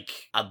got, like,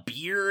 a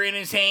beer in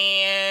his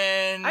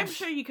hand. I'm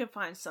sure you could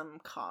find some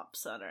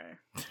cops that are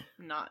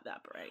not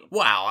that bright.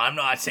 Wow, I'm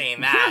not saying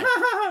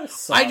that.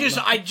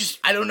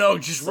 I don't know,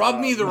 just rubbed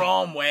me the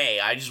wrong way.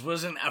 I just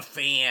wasn't a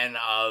fan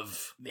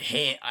of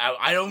him.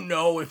 I don't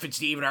know if it's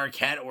David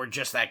Arquette or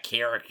just that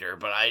character,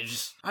 but I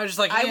was just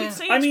like, I would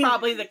say it's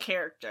probably the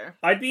character.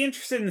 I'd be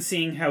interested in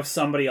seeing how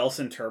somebody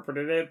else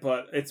interpreted it,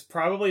 but it's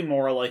probably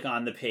more like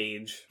on the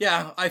page.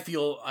 Yeah, I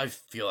feel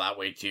that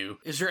way too.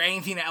 Is there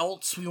anything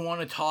else we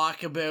want to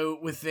talk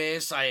about with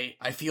this? I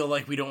feel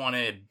like we don't want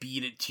to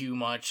beat it too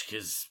much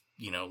because,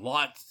 you know,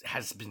 lots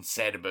has been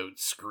said about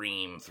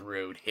Scream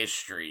throughout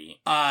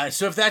history.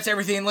 So if that's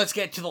everything, let's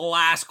get to the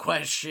last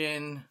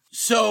question.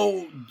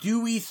 So,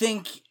 do we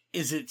think...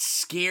 Is it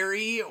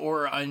scary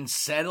or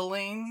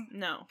unsettling?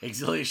 No.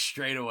 Exactly,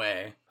 straight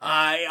away.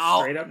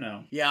 Straight up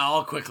no. Yeah,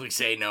 I'll quickly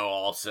say no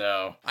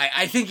also.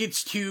 I think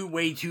it's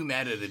way too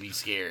meta to be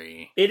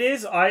scary. It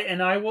is,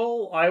 I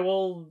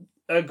will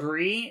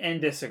agree and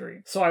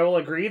disagree. So I will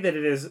agree that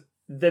it is,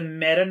 the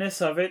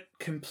meta-ness of it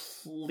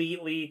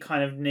completely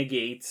kind of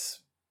negates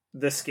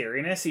the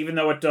scariness, even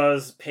though it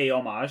does pay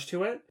homage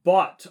to it.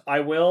 But I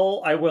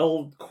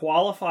will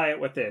qualify it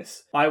with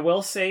this. I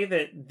will say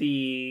that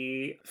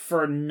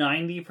for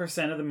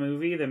 90% of the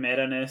movie, the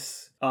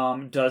meta-ness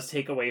does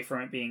take away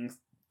from it being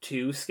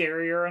too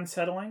scary or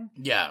unsettling.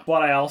 Yeah.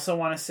 But I also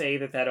want to say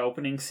that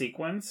opening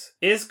sequence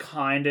is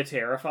kind of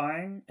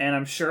terrifying. And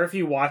I'm sure if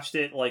you watched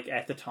it, like,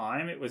 at the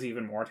time, it was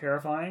even more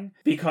terrifying.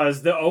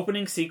 Because the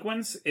opening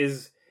sequence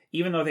is,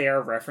 even though they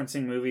are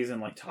referencing movies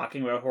and, like,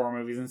 talking about horror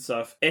movies and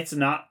stuff, it's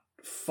not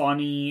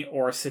funny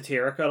or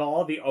satiric at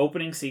all. The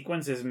opening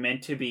sequence is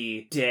meant to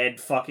be dead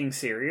fucking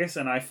serious,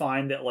 and I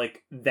find that,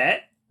 like,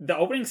 the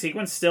opening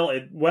sequence still,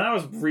 when I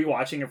was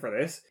rewatching it for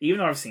this, even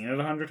though I've seen it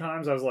 100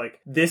 times, I was like,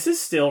 this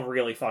is still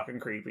really fucking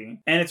creepy.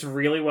 And it's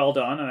really well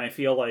done, and I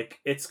feel like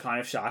it's kind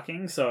of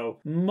shocking. So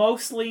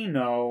mostly,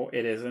 no,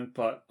 it isn't.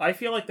 But I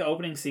feel like the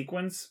opening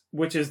sequence,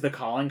 which is the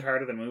calling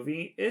card of the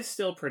movie, is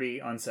still pretty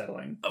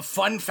unsettling. A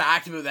fun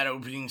fact about that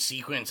opening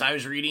sequence, I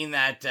was reading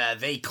that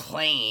they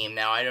claim,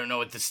 now I don't know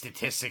what the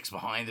statistics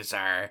behind this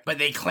are, but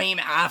they claim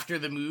after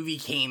the movie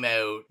came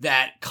out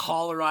that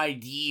caller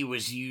ID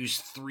was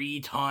used 3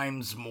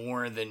 times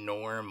more than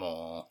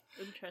normal.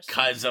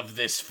 Because of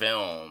this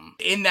film.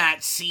 In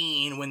that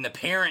scene, when the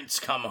parents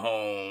come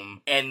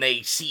home and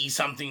they see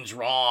something's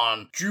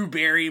wrong, Drew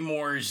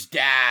Barrymore's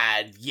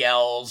dad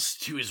yells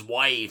to his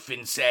wife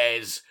and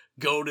says,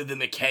 "Go to the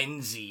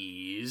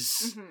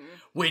Mackenzies,"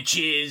 which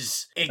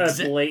is a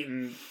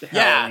blatant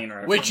Halloween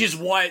reference. Which is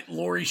what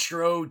Laurie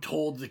Strode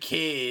told the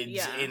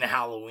kids in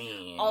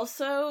Halloween.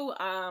 Also,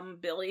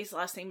 Billy's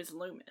last name is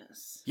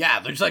Loomis. Yeah,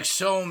 there's like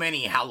so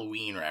many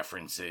Halloween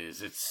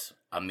references. It's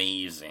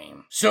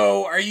amazing.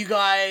 So, are you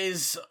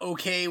guys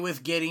okay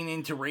with getting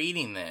into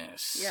rating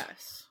this?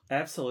 Yes.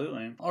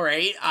 Absolutely. All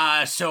right.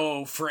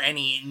 So for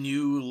any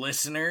new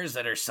listeners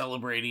that are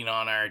celebrating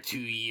on our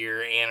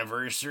 2-year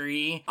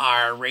anniversary,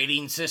 our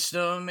rating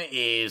system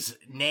is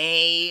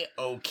nay,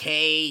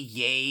 okay,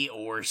 yay,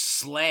 or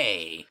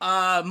slay.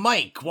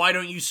 Mike, why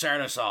don't you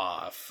start us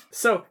off?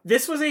 So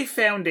this was a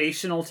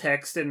foundational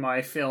text in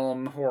my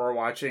film horror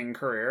watching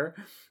career.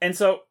 And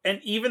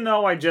even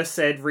though I just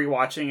said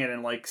rewatching it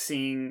and like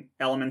seeing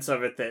elements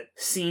of it that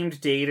seemed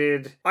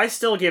dated, I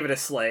still give it a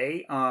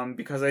slay,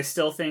 because I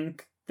still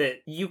think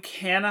that you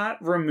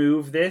cannot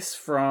remove this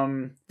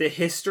from the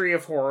history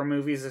of horror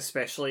movies,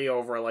 especially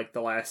over like the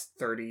last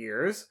 30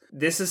 years.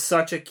 This is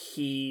such a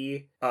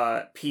key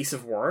piece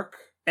of work.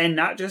 And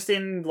not just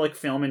in like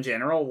film in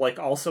general, like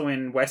also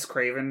in Wes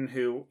Craven,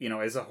 who, you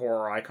know, is a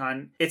horror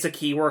icon. It's a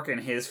key work in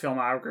his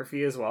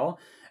filmography as well.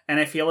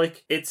 And I feel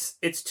like it's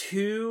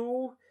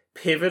too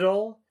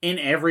pivotal in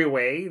every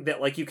way that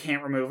like you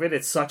can't remove it.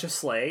 It's such a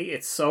slay.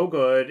 It's so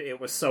good.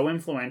 It was so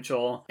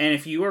influential. And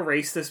if you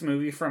erase this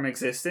movie from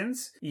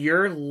existence,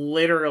 you're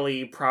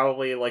literally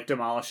probably like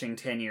demolishing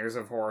 10 years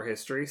of horror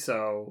history.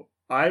 So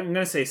I'm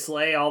gonna say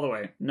slay all the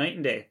way. Night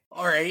and day.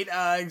 All right,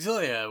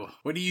 Exilia,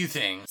 what do you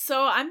think?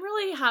 So I'm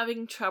really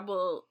having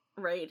trouble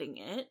rating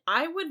it.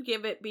 I would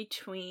give it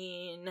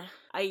between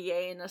a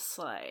yay and a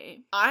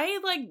slay. I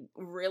like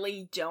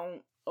really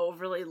don't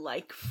overly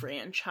like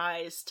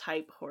franchise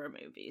type horror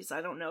movies. I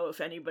don't know if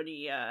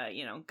anybody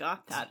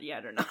got that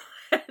yet or not.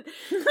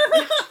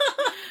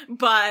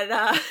 But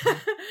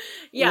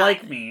yeah,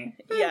 like me.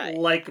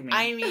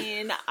 I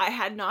mean, I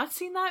had not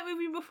seen that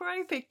movie before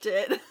I picked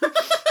it.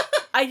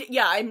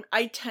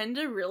 I tend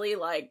to really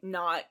like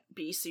not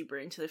be super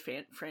into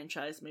the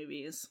franchise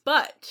movies,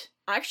 but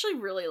I actually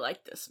really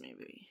like this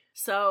movie.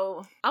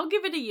 So I'll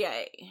give it a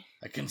yay.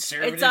 A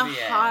conservative It's a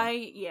yay. high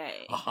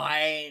yay. A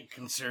high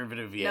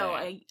conservative yay. No,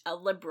 a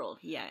liberal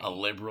yay. A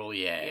liberal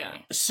yay. Yeah.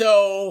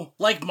 So,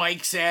 like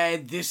Mike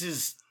said, this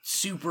is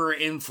super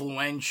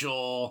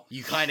influential.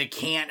 You kind of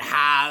can't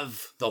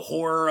have the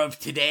horror of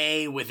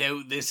today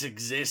without this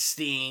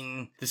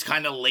existing. This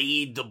kind of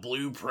laid the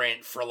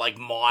blueprint for like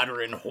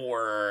modern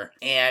horror,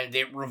 and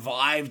it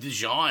revived the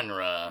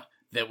genre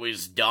that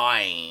was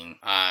dying,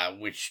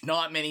 which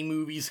not many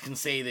movies can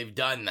say they've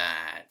done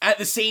that. At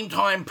the same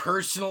time,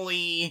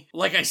 personally,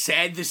 like I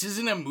said, this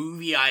isn't a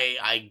movie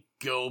I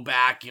go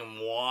back and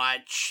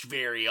watch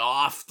very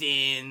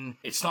often.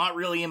 It's not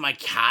really in my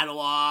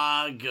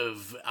catalog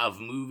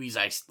of movies.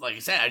 Like I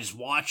said, I just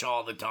watch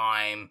all the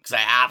time because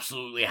I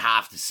absolutely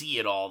have to see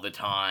it all the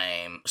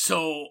time.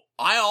 So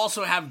I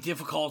also have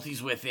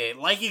difficulties with it.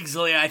 Like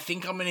Exilia, I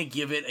think I'm gonna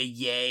give it a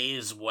yay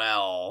as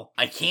well.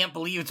 I can't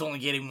believe it's only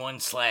getting 1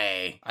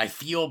 slay. I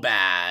feel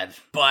bad.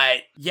 But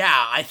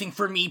yeah, I think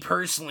for me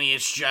personally,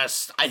 it's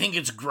just, I think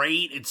it's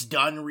great. It's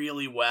done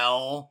really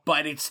well,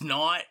 but it's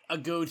not a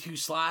go-to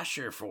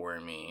slasher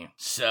for me.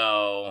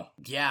 So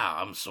yeah,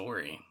 I'm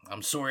sorry.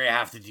 I'm sorry I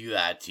have to do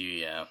that to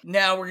you.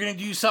 Now we're gonna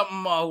do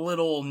something a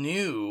little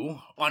new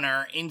on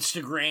our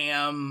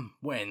Instagram.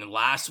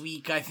 Last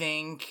week, I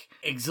think,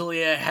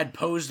 Exilia had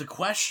posed a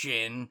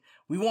question.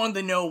 We wanted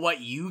to know what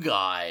you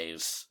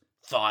guys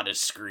thought of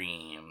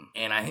Scream,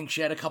 and I think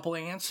she had a couple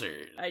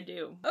answers. I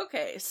do.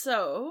 Okay,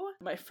 so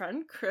my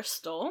friend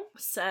Crystal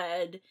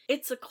said,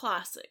 "It's a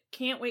classic.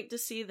 Can't wait to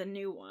see the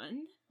new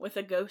one." With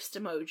a ghost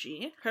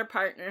emoji. Her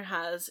partner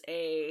has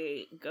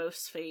a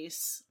ghost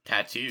face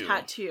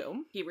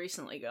tattoo he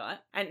recently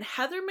got. And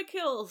Heather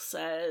McKill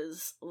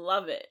says,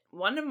 "Love it.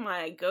 One of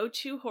my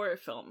go-to horror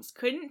films.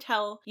 Couldn't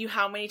tell you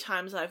how many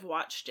times I've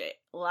watched it.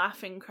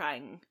 Laughing,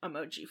 crying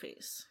emoji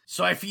face."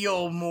 So I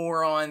feel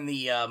more on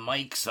the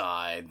Mike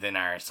side than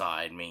our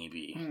side,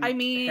 maybe. I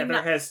mean,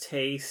 Heather has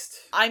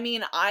taste. I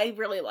mean, I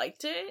really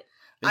liked it.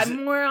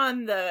 I'm more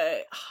on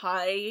the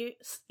high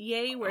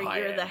yay, where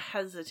you're the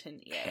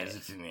hesitant yay.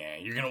 Hesitant yay.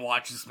 You're gonna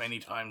watch this many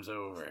times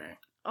over.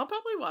 I'll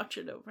probably watch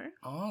it over.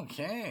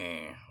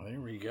 Okay,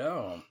 there we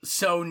go.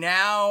 So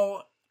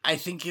now I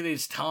think it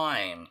is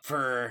time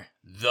for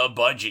the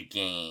budget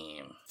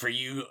game. For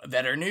you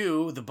that are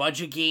new, the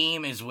budget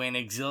game is when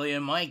Exilia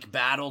and Mike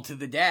battle to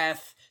the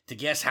death to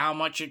guess how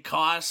much it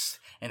costs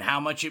and how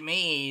much it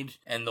made,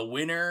 and the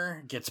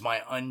winner gets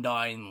my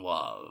undying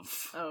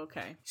love. Oh,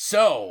 okay.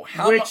 So,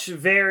 which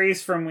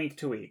varies from week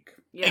to week.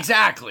 Yeah.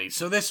 Exactly.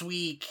 So this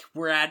week,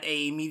 we're at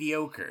a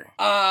mediocre.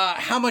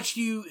 How much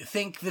do you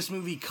think this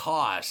movie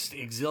cost,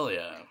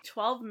 Exilia?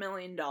 $12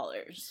 million.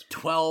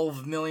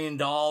 $12 million.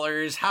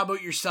 How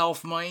about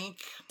yourself,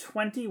 Mike?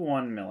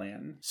 $21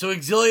 million. So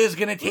Exilia's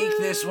gonna take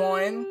this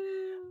one.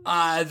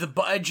 The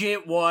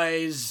budget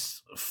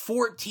was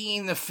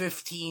 14 to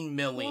 15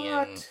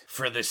 million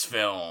for this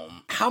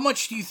film. How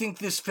much do you think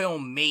this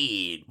film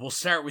made? We'll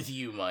start with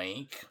you,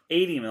 Mike.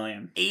 80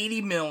 million.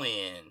 80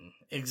 million.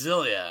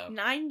 Exilia.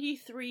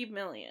 93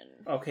 million.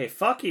 Okay,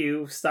 fuck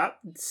you. Stop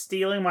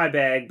stealing my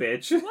bag,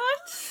 bitch.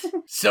 What?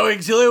 So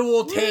Exilia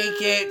will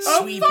take it,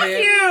 sweep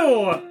it.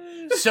 You!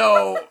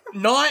 So,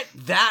 not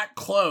that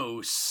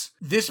close.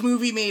 This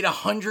movie made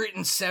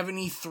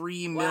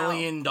 $173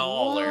 million.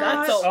 Oh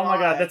my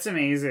god, that's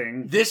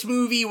amazing. This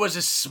movie was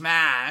a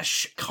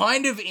smash,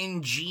 kind of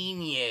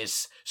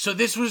ingenious. So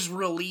this was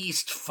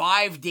released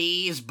 5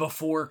 days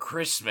before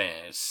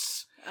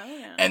Christmas. Oh,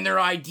 yeah. And their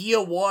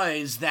idea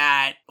was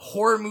that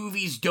horror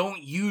movies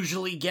don't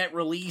usually get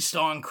released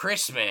on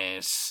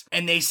Christmas.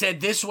 And they said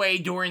this way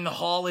during the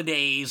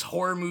holidays,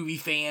 horror movie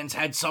fans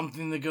had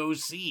something to go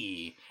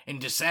see in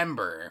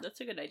December. That's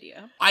a good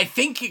idea. I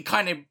think it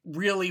kind of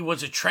really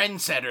was a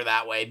trendsetter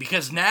that way,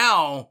 because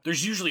now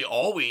there's usually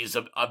always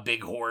a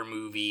big horror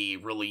movie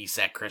release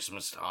at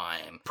Christmas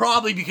time.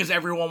 Probably because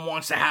everyone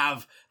wants to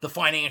have the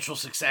financial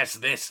success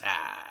this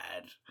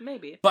had.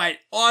 Maybe. But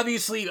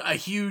obviously a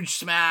huge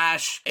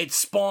smash. It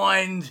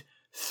spawned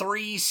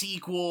 3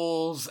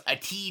 sequels, a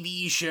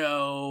TV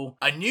show,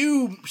 a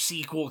new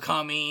sequel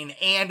coming,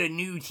 and a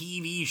new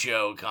TV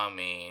show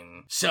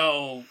coming.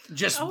 So,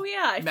 just oh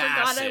yeah, I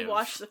massive. forgot I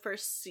watched the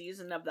first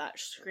season of that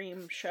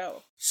Scream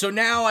show. So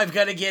now I've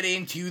got to get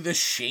into the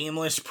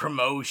shameless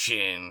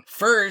promotion.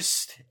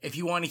 First, if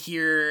you want to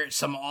hear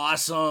some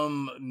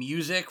awesome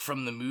music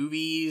from the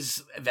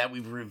movies that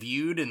we've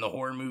reviewed and the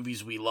horror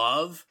movies we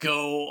love,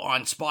 go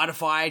on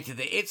Spotify to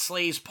the It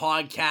Slays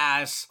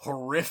Podcast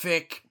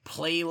Horrific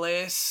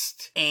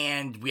playlist,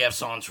 and we have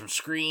songs from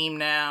Scream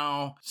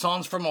now,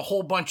 songs from a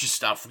whole bunch of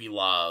stuff we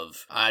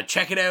love.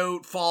 Check it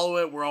out, follow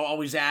it, we're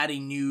always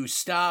adding new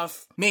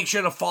stuff. Make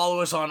sure to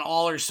follow us on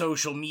all our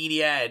social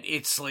media at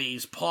It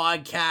Slays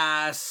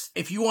Podcast.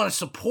 If you want to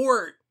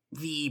support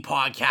the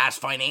podcast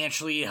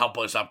financially, help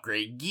us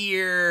upgrade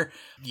gear,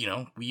 you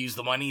know, we use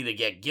the money to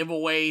get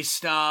giveaway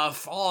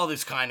stuff, all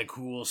this kind of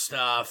cool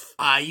stuff.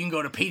 You can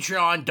go to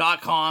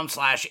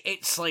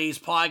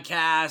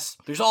patreon.com/itslayspodcast.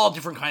 There's all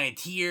different kind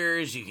of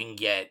tiers. You can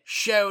get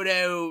shout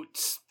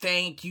outs,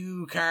 thank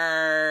you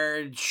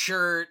cards,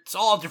 shirts,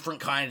 all different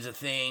kinds of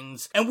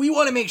things. And we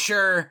want to make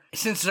sure,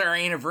 since it's our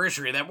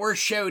anniversary, that we're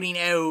shouting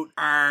out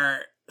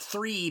our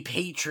 3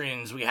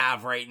 patrons we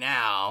have right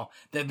now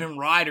that have been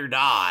ride or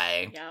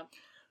die. Yep.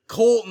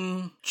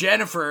 Colton,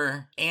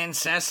 Jennifer, and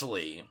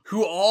Cecily,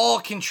 who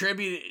all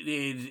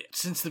contributed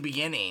since the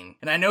beginning.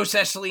 And I know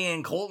Cecily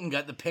and Colton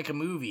got to pick a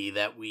movie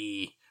that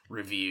we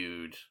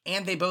reviewed.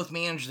 And they both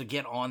managed to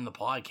get on the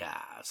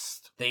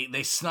podcast.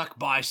 They snuck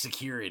by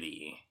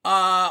security.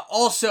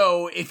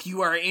 Also, if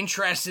you are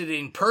interested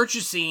in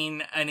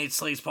purchasing an It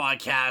Slays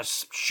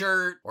Podcast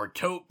shirt or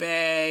tote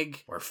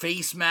bag or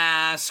face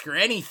mask or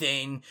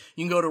anything,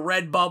 you can go to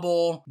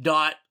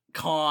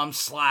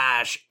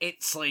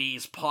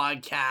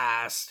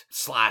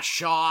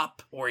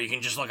redbubble.com/itslayspodcast/shop, or you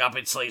can just look up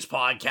It Slays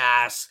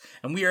Podcast,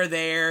 and we are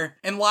there.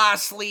 And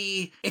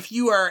lastly, if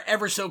you are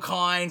ever so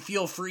kind,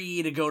 feel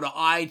free to go to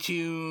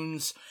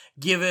iTunes,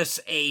 give us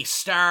a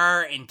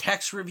star and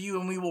text review,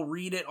 and we will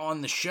read it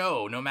on the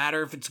show, no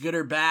matter if it's good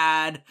or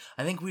bad.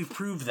 I think we've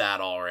proved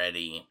that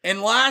already.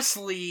 And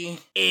lastly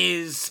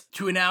is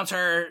to announce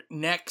our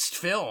next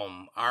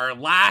film, our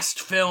last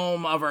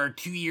film of our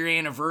 2-year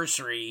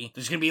anniversary.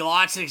 There's going to be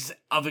lots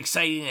of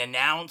exciting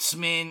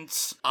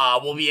announcements.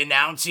 We'll be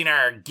announcing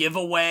our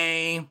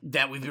giveaway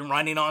that we've been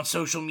running on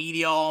social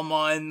media all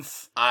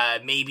month.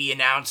 Maybe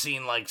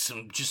announcing like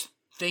some just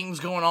things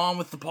going on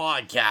with the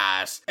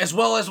podcast, as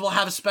well as we'll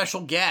have a special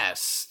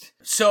guest.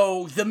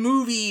 So the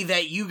movie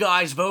that you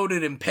guys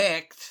voted and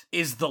picked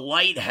is The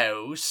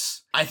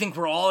Lighthouse. I think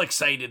we're all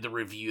excited to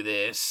review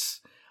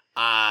this.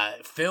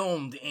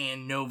 Filmed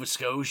in Nova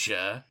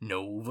Scotia,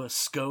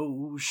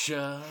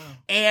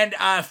 and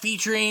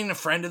featuring a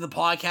friend of the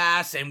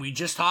podcast, and we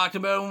just talked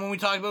about when we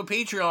talked about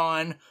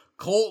Patreon,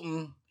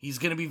 Colton. He's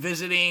going to be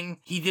visiting.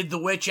 He did the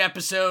Witch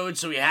episode,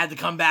 so he had to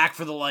come back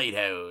for The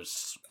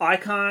Lighthouse.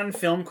 Icon,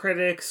 film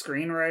critic,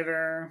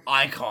 screenwriter.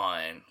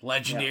 Icon.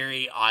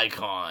 Legendary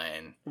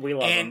icon. We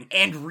love him.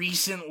 And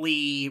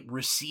recently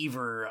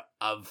receiver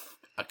of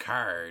a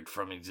card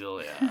from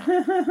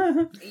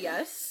Exilia.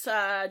 Yes,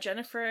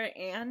 Jennifer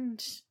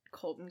and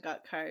Colton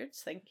got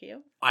cards. Thank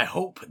you. I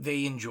hope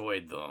they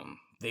enjoyed them.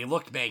 They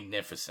looked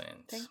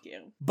magnificent. Thank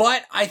you.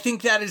 But I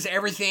think that is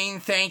everything.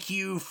 Thank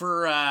you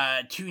for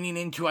tuning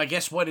into, I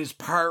guess, what is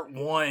part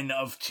 1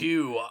 of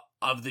 2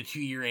 of the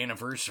 2-year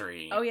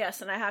anniversary. Oh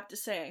yes, and I have to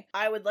say,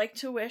 I would like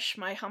to wish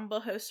my humble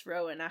host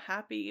Rowan a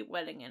happy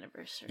wedding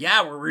anniversary.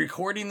 Yeah, we're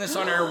recording this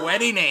on our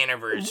wedding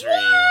anniversary.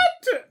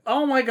 What?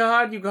 Oh my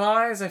god, you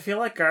guys, I feel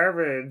like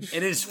garbage.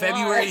 It is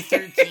February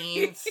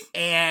 13th,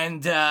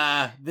 and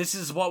this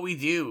is what we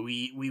do.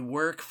 We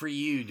work for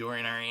you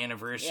during our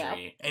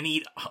anniversary and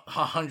eat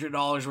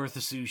 $100 worth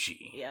of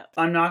sushi. Yep.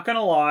 I'm not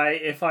gonna lie,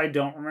 if I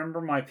don't remember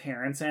my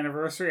parents'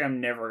 anniversary, I'm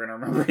never gonna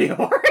remember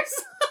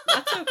yours.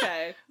 That's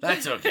okay.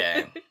 That's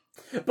okay.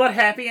 But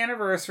happy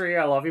anniversary.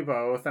 I love you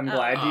both. I'm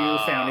glad you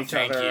found each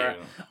other.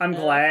 I'm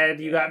glad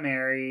you got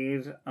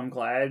married. I'm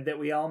glad that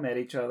we all met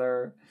each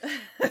other.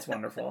 It's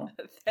wonderful.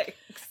 Thanks.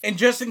 And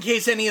just in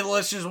case any of the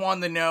listeners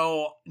wanted to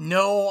know,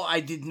 no, I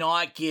did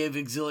not give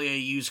Exilia a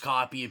used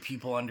copy of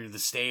People Under the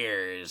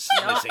Stairs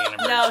this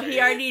anniversary. No, he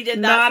already did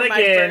that. Not for again.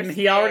 My birthday.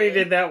 He already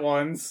did that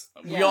once.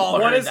 We all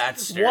heard that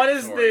story. What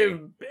is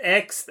the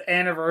X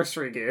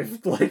anniversary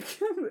gift? Like,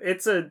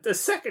 it's a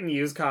second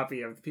used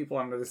copy of People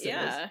Under the Stairs.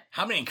 Yeah.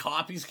 How many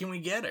copies can we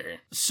get her?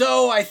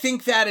 So I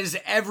think that is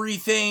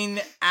everything.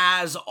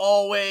 As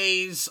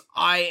always,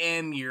 I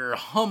am your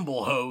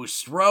humble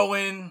host,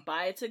 Rowan.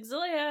 Bye, it's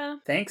Exilia.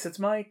 Thanks, it's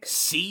Mike.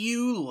 See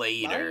you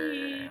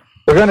later. Bye.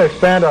 We're going to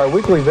expand our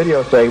weekly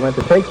video segment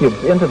to take you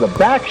into the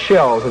back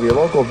shelves of your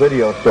local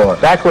video store.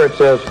 Back where it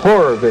says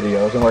horror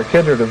videos and where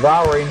kids are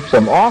devouring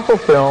some awful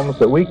films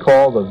that we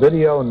call the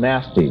video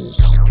nasties.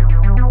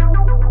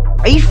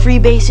 Are you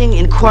freebasing?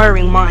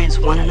 Inquiring minds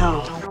want to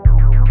know.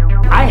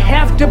 I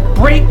have to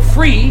break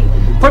free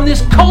from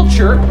this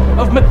culture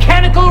of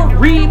mechanical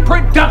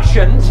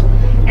reproductions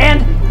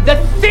and the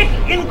thick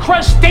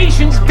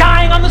incrustations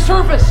dying on the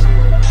surface.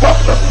 From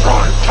the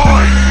prime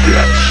time,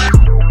 yes.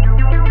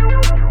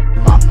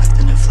 Monmouth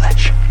and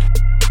Fletch.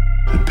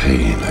 The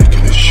pain, I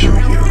can assure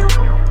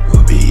you,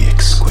 will be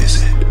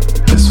exquisite.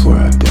 As for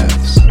our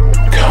deaths,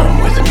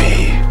 come with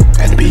me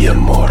and be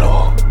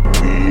immortal.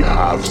 We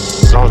have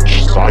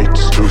such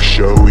sights to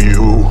show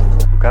you.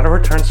 Gotta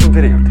return some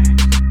videotapes.